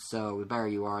minigame. So the better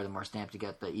you are, the more stamps you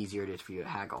get, the easier it is for you to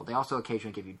haggle. They also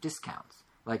occasionally give you discounts,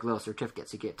 like little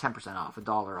certificates. You get 10% off,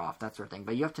 $1 off, that sort of thing.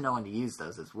 But you have to know when to use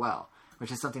those as well,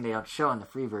 which is something they don't show in the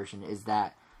free version, is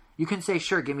that you can say,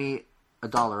 sure, give me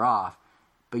 $1 off,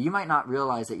 but you might not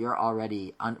realize that you're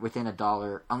already within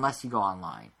 $1 unless you go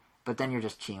online. But then you're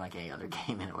just cheating like any other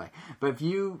game in a way. But if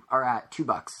you are at $2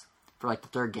 for like the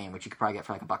third game, which you could probably get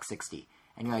for like $1.60,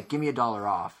 and you're like, give me $1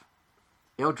 off,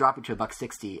 it'll drop you to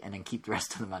 $1.60 and then keep the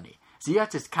rest of the money. So you have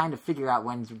to kind of figure out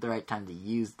when's the right time to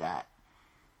use that,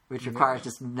 which requires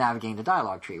just navigating the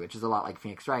dialogue tree, which is a lot like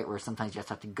Phoenix Wright, where sometimes you just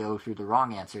have to go through the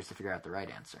wrong answers to figure out the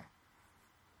right answer.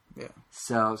 Yeah.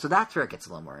 So that's where it gets a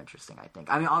little more interesting, I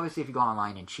think. I mean, obviously, if you go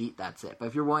online and cheat, that's it. But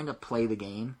if you're willing to play the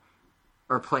game,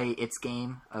 or play its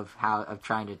game of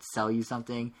trying to sell you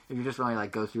something, if you're just willing to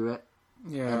like go through it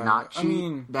and not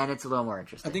cheat, then it's a little more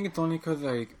interesting. I think it's only because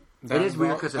like. It is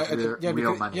weird because it's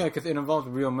real money. Yeah, because it involves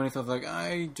real money. So I was like,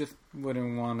 I just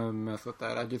wouldn't want to mess with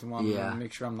that. I just want to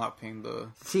make sure I'm not paying the...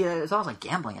 See, it's almost like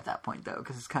gambling at that point, though,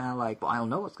 because it's kind of like, well, I don't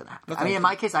know what's going to happen. I mean, in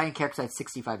my case, I didn't care because I had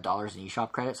 $65 in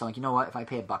eShop credit. So I'm like, you know what? If I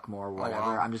pay $1 more or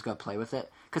whatever, I'm just going to play with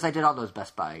it. Because I did all those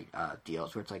Best Buy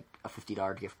deals where it's like a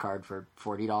 $50 gift card for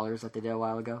 $40 that they did a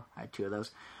while ago. I had 2 of those.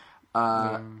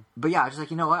 But yeah, I was just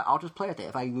like, you know what? I'll just play with it.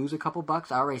 If I lose a couple bucks,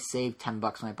 I already saved $10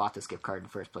 when I bought this gift card in the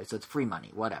first place. So it's free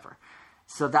money, whatever.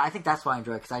 So I think that's why I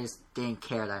enjoy it, because I just didn't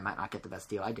care that I might not get the best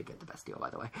deal. I did get the best deal, by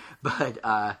the way. But,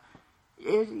 that's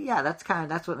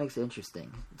what makes it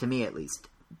interesting, to me at least.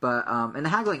 But, and the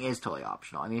haggling is totally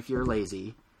optional. I mean, if you're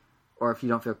lazy, or if you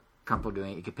don't feel comfortable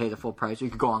doing it, you could pay the full price, or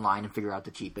you could go online and figure out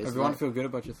the cheapest. If you want to feel good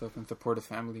about yourself and support his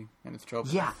family and his trouble.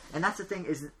 Yeah, and that's the thing,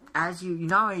 is as you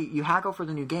not only you haggle for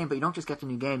the new game, but you don't just get the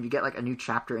new game, you get like a new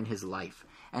chapter in his life.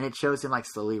 And it shows him like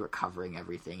slowly recovering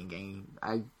everything and getting...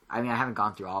 I mean, I haven't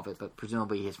gone through all of it, but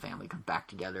presumably his family comes back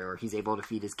together, or he's able to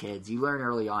feed his kids. You learn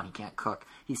early on he can't cook.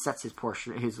 He sets his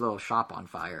little shop on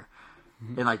fire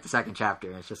in like the second chapter,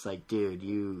 and it's just like, dude,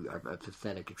 you are a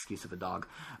pathetic excuse of a dog.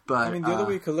 But I mean, the other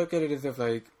way you could look at it is if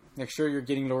like like, sure, you're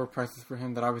getting lower prices for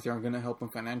him that obviously aren't going to help him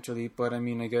financially, but I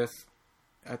mean, I guess,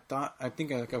 I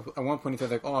think like at one point he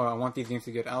said like, oh, I want these games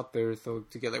to get out there, so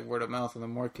to get like word of mouth, so then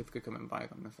more kids could come and buy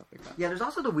them and stuff like that. Yeah, there's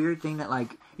also the weird thing that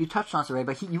like you touched on, Ray,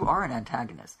 but you are an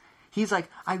antagonist. He's like,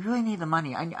 I really need the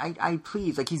money. I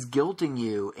please. Like, he's guilting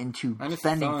you into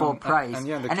spending full price.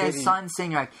 And his son's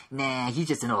saying, like, nah, he's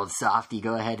just an old softy.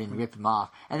 Go ahead and rip him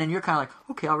off. And then you're kind of like,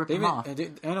 okay, I'll rip him off. I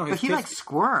know, but he, like,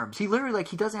 squirms. He literally, like,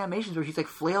 he does animations where he's, like,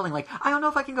 flailing, like, I don't know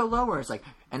if I can go lower. It's like,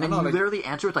 and then you literally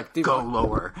answer with, like, go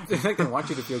lower. They can want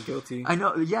you to feel guilty. I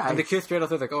know, yeah. And the kid straight up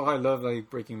says, like, oh, I love, like,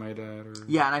 breaking my dad. Or...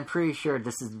 Yeah, and I'm pretty sure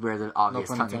this is where the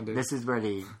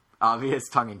obvious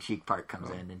tongue-in-cheek part comes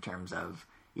in terms of,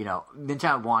 you know,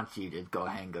 Nintendo wants you to go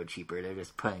ahead and go cheaper. They're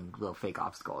just putting little fake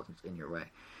obstacles in your way.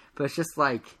 But it's just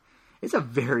like, it's a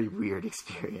very weird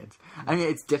experience. I mean,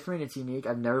 it's different, it's unique.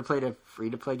 I've never played a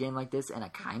free-to-play game like this, and I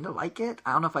kind of like it.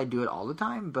 I don't know if I do it all the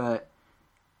time, but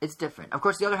it's different. Of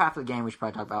course, the other half of the game we should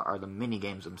probably talk about are the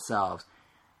mini-games themselves.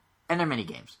 And they're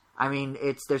mini-games. I mean,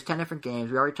 there's 10 different games.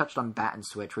 We already touched on Bat and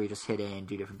Switch, where you just hit in and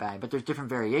do different batting. But there's different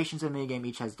variations of the minigame.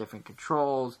 Each has different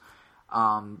controls.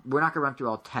 We're not gonna run through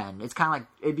all 10. It's kind of like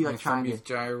it'd be like trying to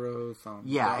gyros.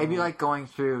 It'd be like going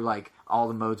through like all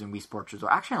the modes in Wii Sports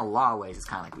Resort. Actually, in a lot of ways, it's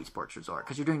kind of like Wii Sports Resort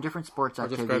because you're doing different sports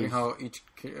activities. Describing how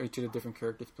each of the different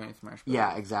characters play in Smash Bros.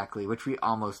 Yeah, exactly. Which we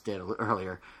almost did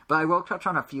earlier, but I will touch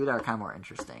on a few that are kind of more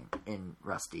interesting in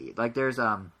Rusty. Like there's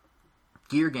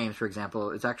Gear games, for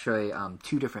example. It's actually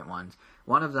 2 different ones.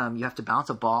 One of them you have to bounce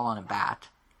a ball on a bat.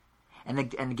 And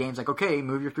the game's like, okay,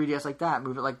 move your 3DS like that,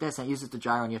 move it like this, and it uses the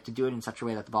gyro, and you have to do it in such a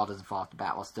way that the ball doesn't fall off the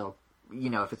bat while still,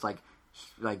 you know, if it's like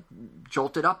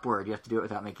jolted upward, you have to do it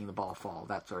without making the ball fall,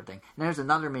 that sort of thing. And there's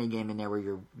another mini game in there where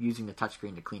you're using the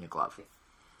touchscreen to clean a glove.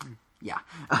 Yeah.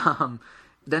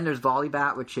 Then there's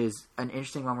Volleybat, which is an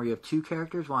interesting one where you have 2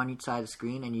 characters, one on each side of the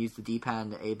screen, and you use the D-pad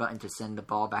and the A button to send the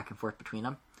ball back and forth between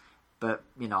them. But,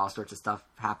 you know, all sorts of stuff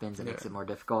happens and makes it more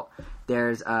difficult.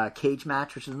 There's Cage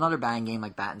Match, which is another batting game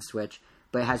like Bat and Switch,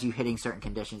 but it has you hitting certain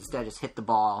conditions. Instead of just hit the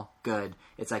ball, good.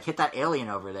 It's like, hit that alien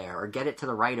over there, or get it to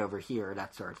the right over here,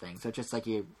 that sort of thing. So it's just like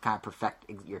you kind of perfect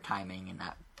your timing and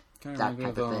that type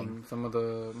of thing. Some of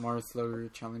the Mars Slugger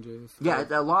challenges. Yeah,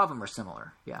 a lot of them are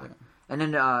similar, yeah. And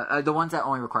then the ones that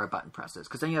only require button presses.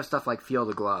 Because then you have stuff like Feel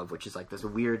the Glove, which is like this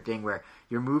weird thing where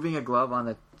you're moving a glove on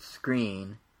the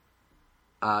screen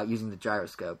using the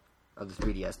gyroscope of the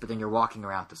 3DS, but then you're walking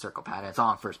around the circle pad, and it's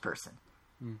all in first person.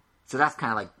 So that's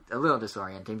kind of like a little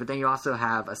disorienting. But then you also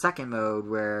have a second mode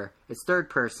where it's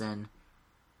third person,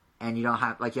 and you don't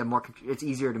have, like, you have more, it's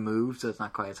easier to move, so it's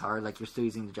not quite as hard. Like, you're still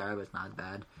using the gyro, but it's not as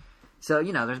bad. So,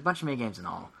 you know, there's a bunch of minigames and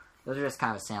all. Those are just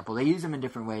kind of a sample. They use them in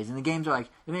different ways, and the minigames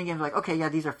are like, okay, yeah,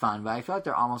 these are fun, but I feel like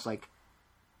they're almost like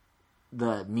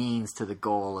the means to the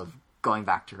goal of going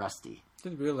back to Rusty.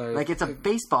 Didn't realize. Like, it's a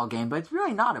baseball game, but it's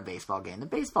really not a baseball game. The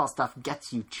baseball stuff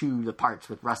gets you to the parts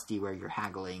with Rusty where you're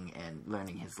haggling and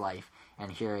learning his life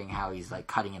and hearing how he's, like,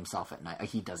 cutting himself at night.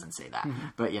 He doesn't say that,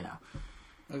 but, you know.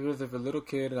 I realize if a little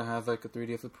kid that has, like, a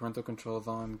 3DS with parental controls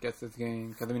on gets this game,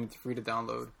 because, I mean, it's free to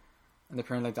download, and the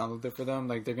parent, like, downloads it for them,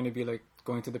 like, they're going to be, like,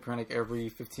 going to the parent, like, every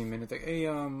 15 minutes, like, hey,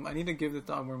 I need to give this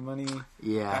dog more money.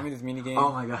 Yeah. Buy me this minigame.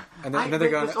 Oh, my God. And then another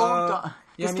guy, like,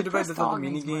 yeah, I need to buy this other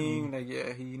minigame. Like,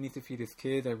 yeah, he needs to feed his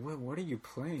kid. Like, what are you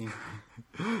playing?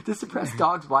 This depressed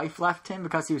dog's wife left him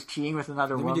because he was cheating with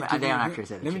another woman. They don't actually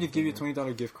say that. Let me just give you a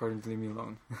 $20 gift card and leave me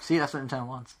alone. See, that's what Nintendo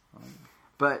wants.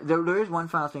 But there is one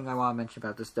final thing I want to mention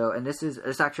about this, though, and this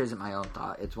actually isn't my own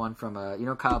thought. It's one from, you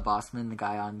know Kyle Bossman, the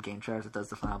guy on Game Trailers that does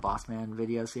the Final Boss Man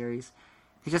video series?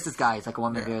 He's just this guy. He's like a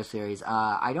one-man video series.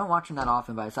 I don't watch him that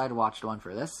often, but I decided to watch the one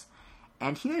for this.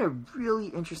 And he made a really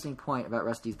interesting point about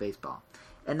Rusty's Baseball.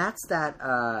 And that's that,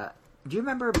 do you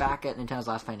remember back at Nintendo's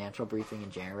last financial briefing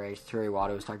in January, Satoru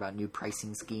Iwata was talking about new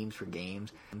pricing schemes for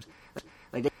games?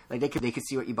 Like they could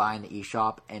see what you buy in the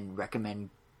eShop and recommend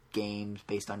games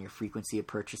based on your frequency of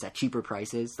purchase at cheaper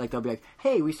prices. Like, they'll be like,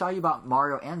 hey, we saw you bought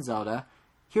Mario and Zelda.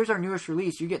 Here's our newest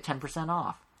release. You get 10%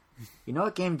 off. You know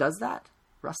what game does that?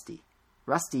 Rusty.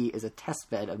 Rusty is a test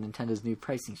bed of Nintendo's new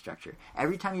pricing structure.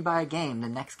 Every time you buy a game, the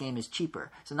next game is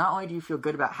cheaper. So not only do you feel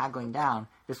good about haggling down,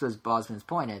 this was Bosman's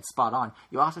point, and it's spot on,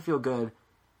 you also feel good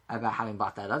about having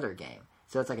bought that other game.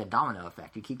 So it's like a domino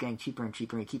effect. You keep getting cheaper and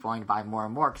cheaper, and you keep wanting to buy more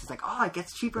and more, because it's like, oh, it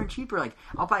gets cheaper and cheaper. Like,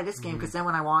 I'll buy this game, because then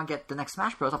when I want to get the next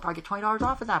Smash Bros., I'll probably get $20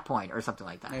 off at that point, or something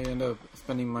like that. I end up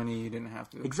spending money you didn't have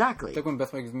to. Exactly. It's like when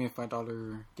Best Buy gives me a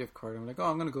 $5 gift card, I'm like,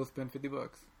 oh, I'm going to go spend $50.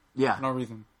 Yeah. For no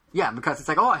reason. Yeah, because it's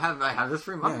like, oh, I have this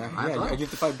free money. I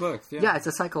get the $5. Yeah, it's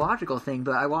a psychological thing,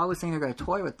 but I was saying they're going to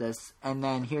toy with this, and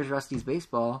then here's Rusty's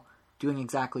Baseball doing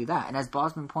exactly that. And as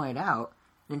Bosman pointed out,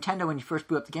 Nintendo, when you first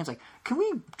boot up the games, like, can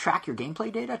we track your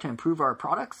gameplay data to improve our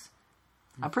products?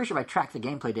 I'm pretty sure by track the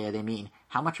gameplay data, they mean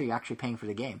how much are you actually paying for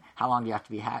the game? How long do you have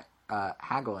to be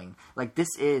haggling? Like, this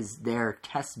is their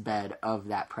test bed of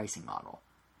that pricing model.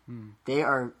 They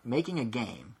are making a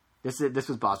game. This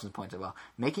was Boston's point as well.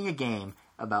 Making a game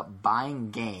about buying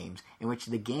games in which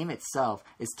the game itself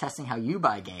is testing how you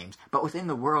buy games, but within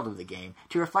the world of the game,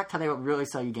 to reflect how they would really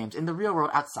sell you games in the real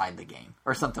world outside the game,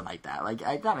 or something like that. Like,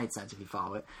 that makes sense if you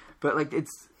follow it. But, like,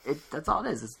 that's all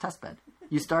it is. It's a test bed.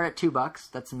 You start at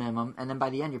 $2, that's the minimum, and then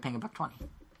by the end, you're paying $1.20.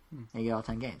 And you get all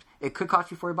 10 games. It could cost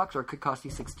you $40, or it could cost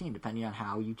you $16, depending on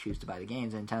how you choose to buy the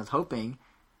games. And Nintendo's hoping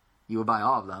you will buy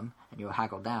all of them, and you will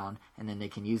haggle down, and then they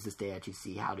can use this data to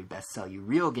see how to best sell you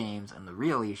real games in the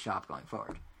real eShop going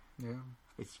forward. Yeah.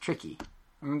 It's tricky.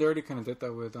 I mean, they already kind of did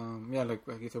that with,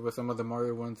 like you said, with some of the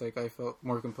Mario ones, like, I felt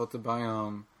more compelled to buy,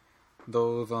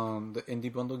 those, the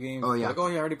indie bundle games. Oh, yeah. Like,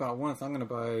 I already bought one, so I'm going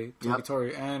to buy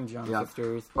Purgatory and Giant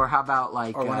Sisters. Or how about,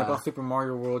 like... Or when I bought Super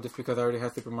Mario World, just because I already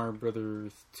had Super Mario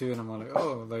Brothers 2, and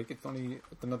I'm like, it's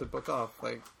another book off,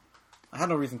 like... I had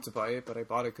no reason to buy it, but I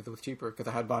bought it because it was cheaper, because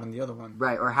I had bought in the other one.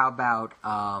 Right, or how about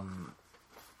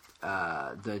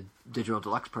the Digital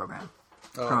Deluxe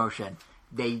promotion?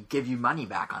 They give you money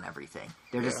back on everything.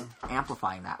 They're just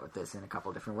amplifying that with this in a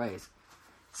couple of different ways.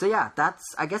 So yeah,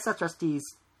 I guess that's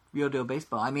Rusty's Real Deal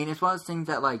Baseball. I mean, it's one of those things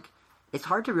that, like, it's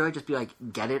hard to really just be like,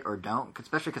 get it or don't,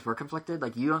 especially because we're conflicted.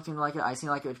 Like, you don't seem to like it, I seem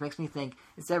to like it, which makes me think,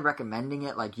 instead of recommending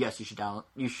it, like, yes, you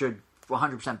should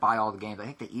 100% buy all the games. I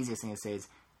think the easiest thing to say is,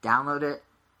 download it,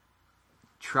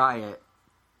 try it,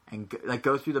 and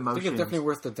go through the motions. I think it's definitely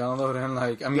worth the download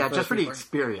and just for the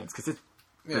experience, because it's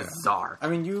bizarre. I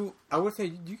mean, I would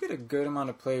say you get a good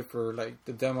amount of play for like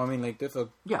the demo. I mean, like there's a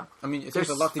there's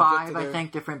a lot 5, to get to I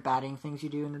think, different batting things you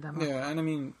do in the demo. Yeah, and I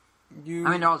mean,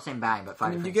 they're all the same batting, but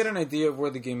 5. I mean, you get an idea of where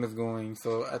the game is going.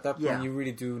 So at that point, you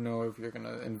really do know if you're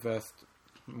gonna invest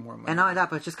more money. And not only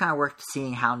that, but it's just kind of worth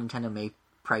seeing how Nintendo may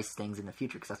price things in the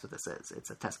future, because that's what this is.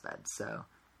 It's a test bed, so.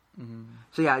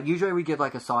 So yeah, usually we give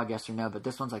like a solid yes or no, but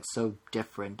this one's like so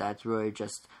different that it's really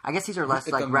just. I guess these are less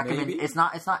like recommend. It's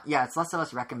not. Yeah, it's less of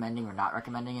us recommending or not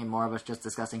recommending, and more of us just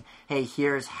discussing. Hey,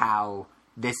 here's how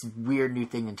this weird new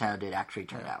thing Nintendo did actually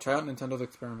turned out. Try out Nintendo's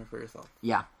experiment for yourself.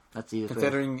 Yeah, that's easy.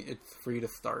 Considering it's free to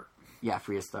start. Yeah,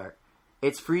 free to start.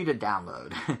 It's free to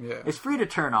download. Yeah, it's free to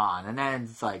turn on, and then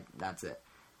it's like that's it.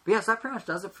 But yes, that pretty much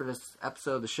does it for this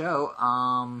episode of the show.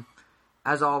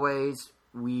 As always.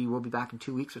 We will be back in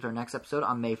 2 weeks with our next episode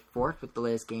on May 4th with the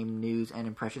latest game news and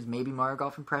impressions, maybe Mario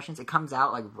Golf impressions. It comes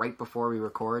out like right before we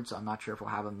record, so I'm not sure if we'll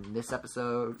have them in this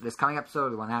coming episode, or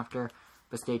the one after,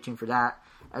 but stay tuned for that.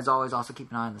 As always, also keep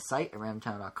an eye on the site at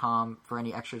randomtown.com for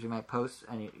any extras we might post,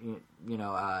 and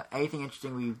anything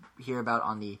interesting we hear about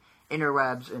on the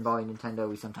interwebs involving Nintendo,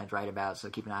 we sometimes write about, so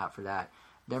keep an eye out for that.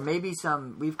 There may be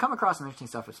we've come across some interesting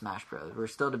stuff with Smash Bros. We're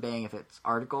still debating if it's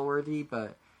article worthy,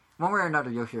 but one way or another,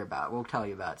 you'll hear about it. We'll tell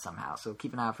you about it somehow. So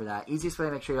keep an eye out for that. Easiest way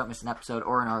to make sure you don't miss an episode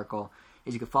or an article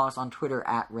is you can follow us on Twitter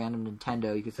at Random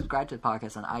Nintendo. You can subscribe to the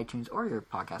podcast on iTunes or your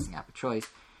podcasting app of choice.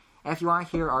 And if you want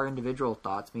to hear our individual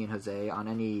thoughts, me and Jose, on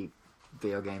any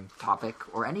video game topic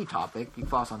or any topic, you can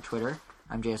follow us on Twitter.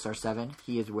 I'm JSR7.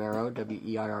 He is Weiro,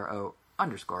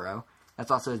 WEIRO_O.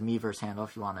 That's also his Miiverse handle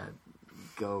if you want to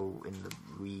go in the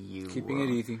Wii U Keeping world.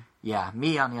 it easy. Yeah,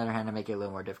 me, on the other hand, to make it a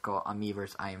little more difficult, on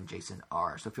Miiverse, I am Jason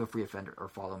R. So feel free to friend or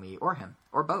follow me, or him,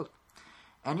 or both.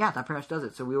 And yeah, that pretty much does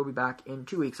it. So we will be back in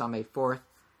 2 weeks on May 4th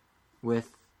with,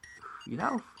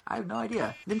 I have no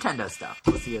idea, Nintendo stuff.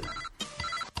 We'll see you then.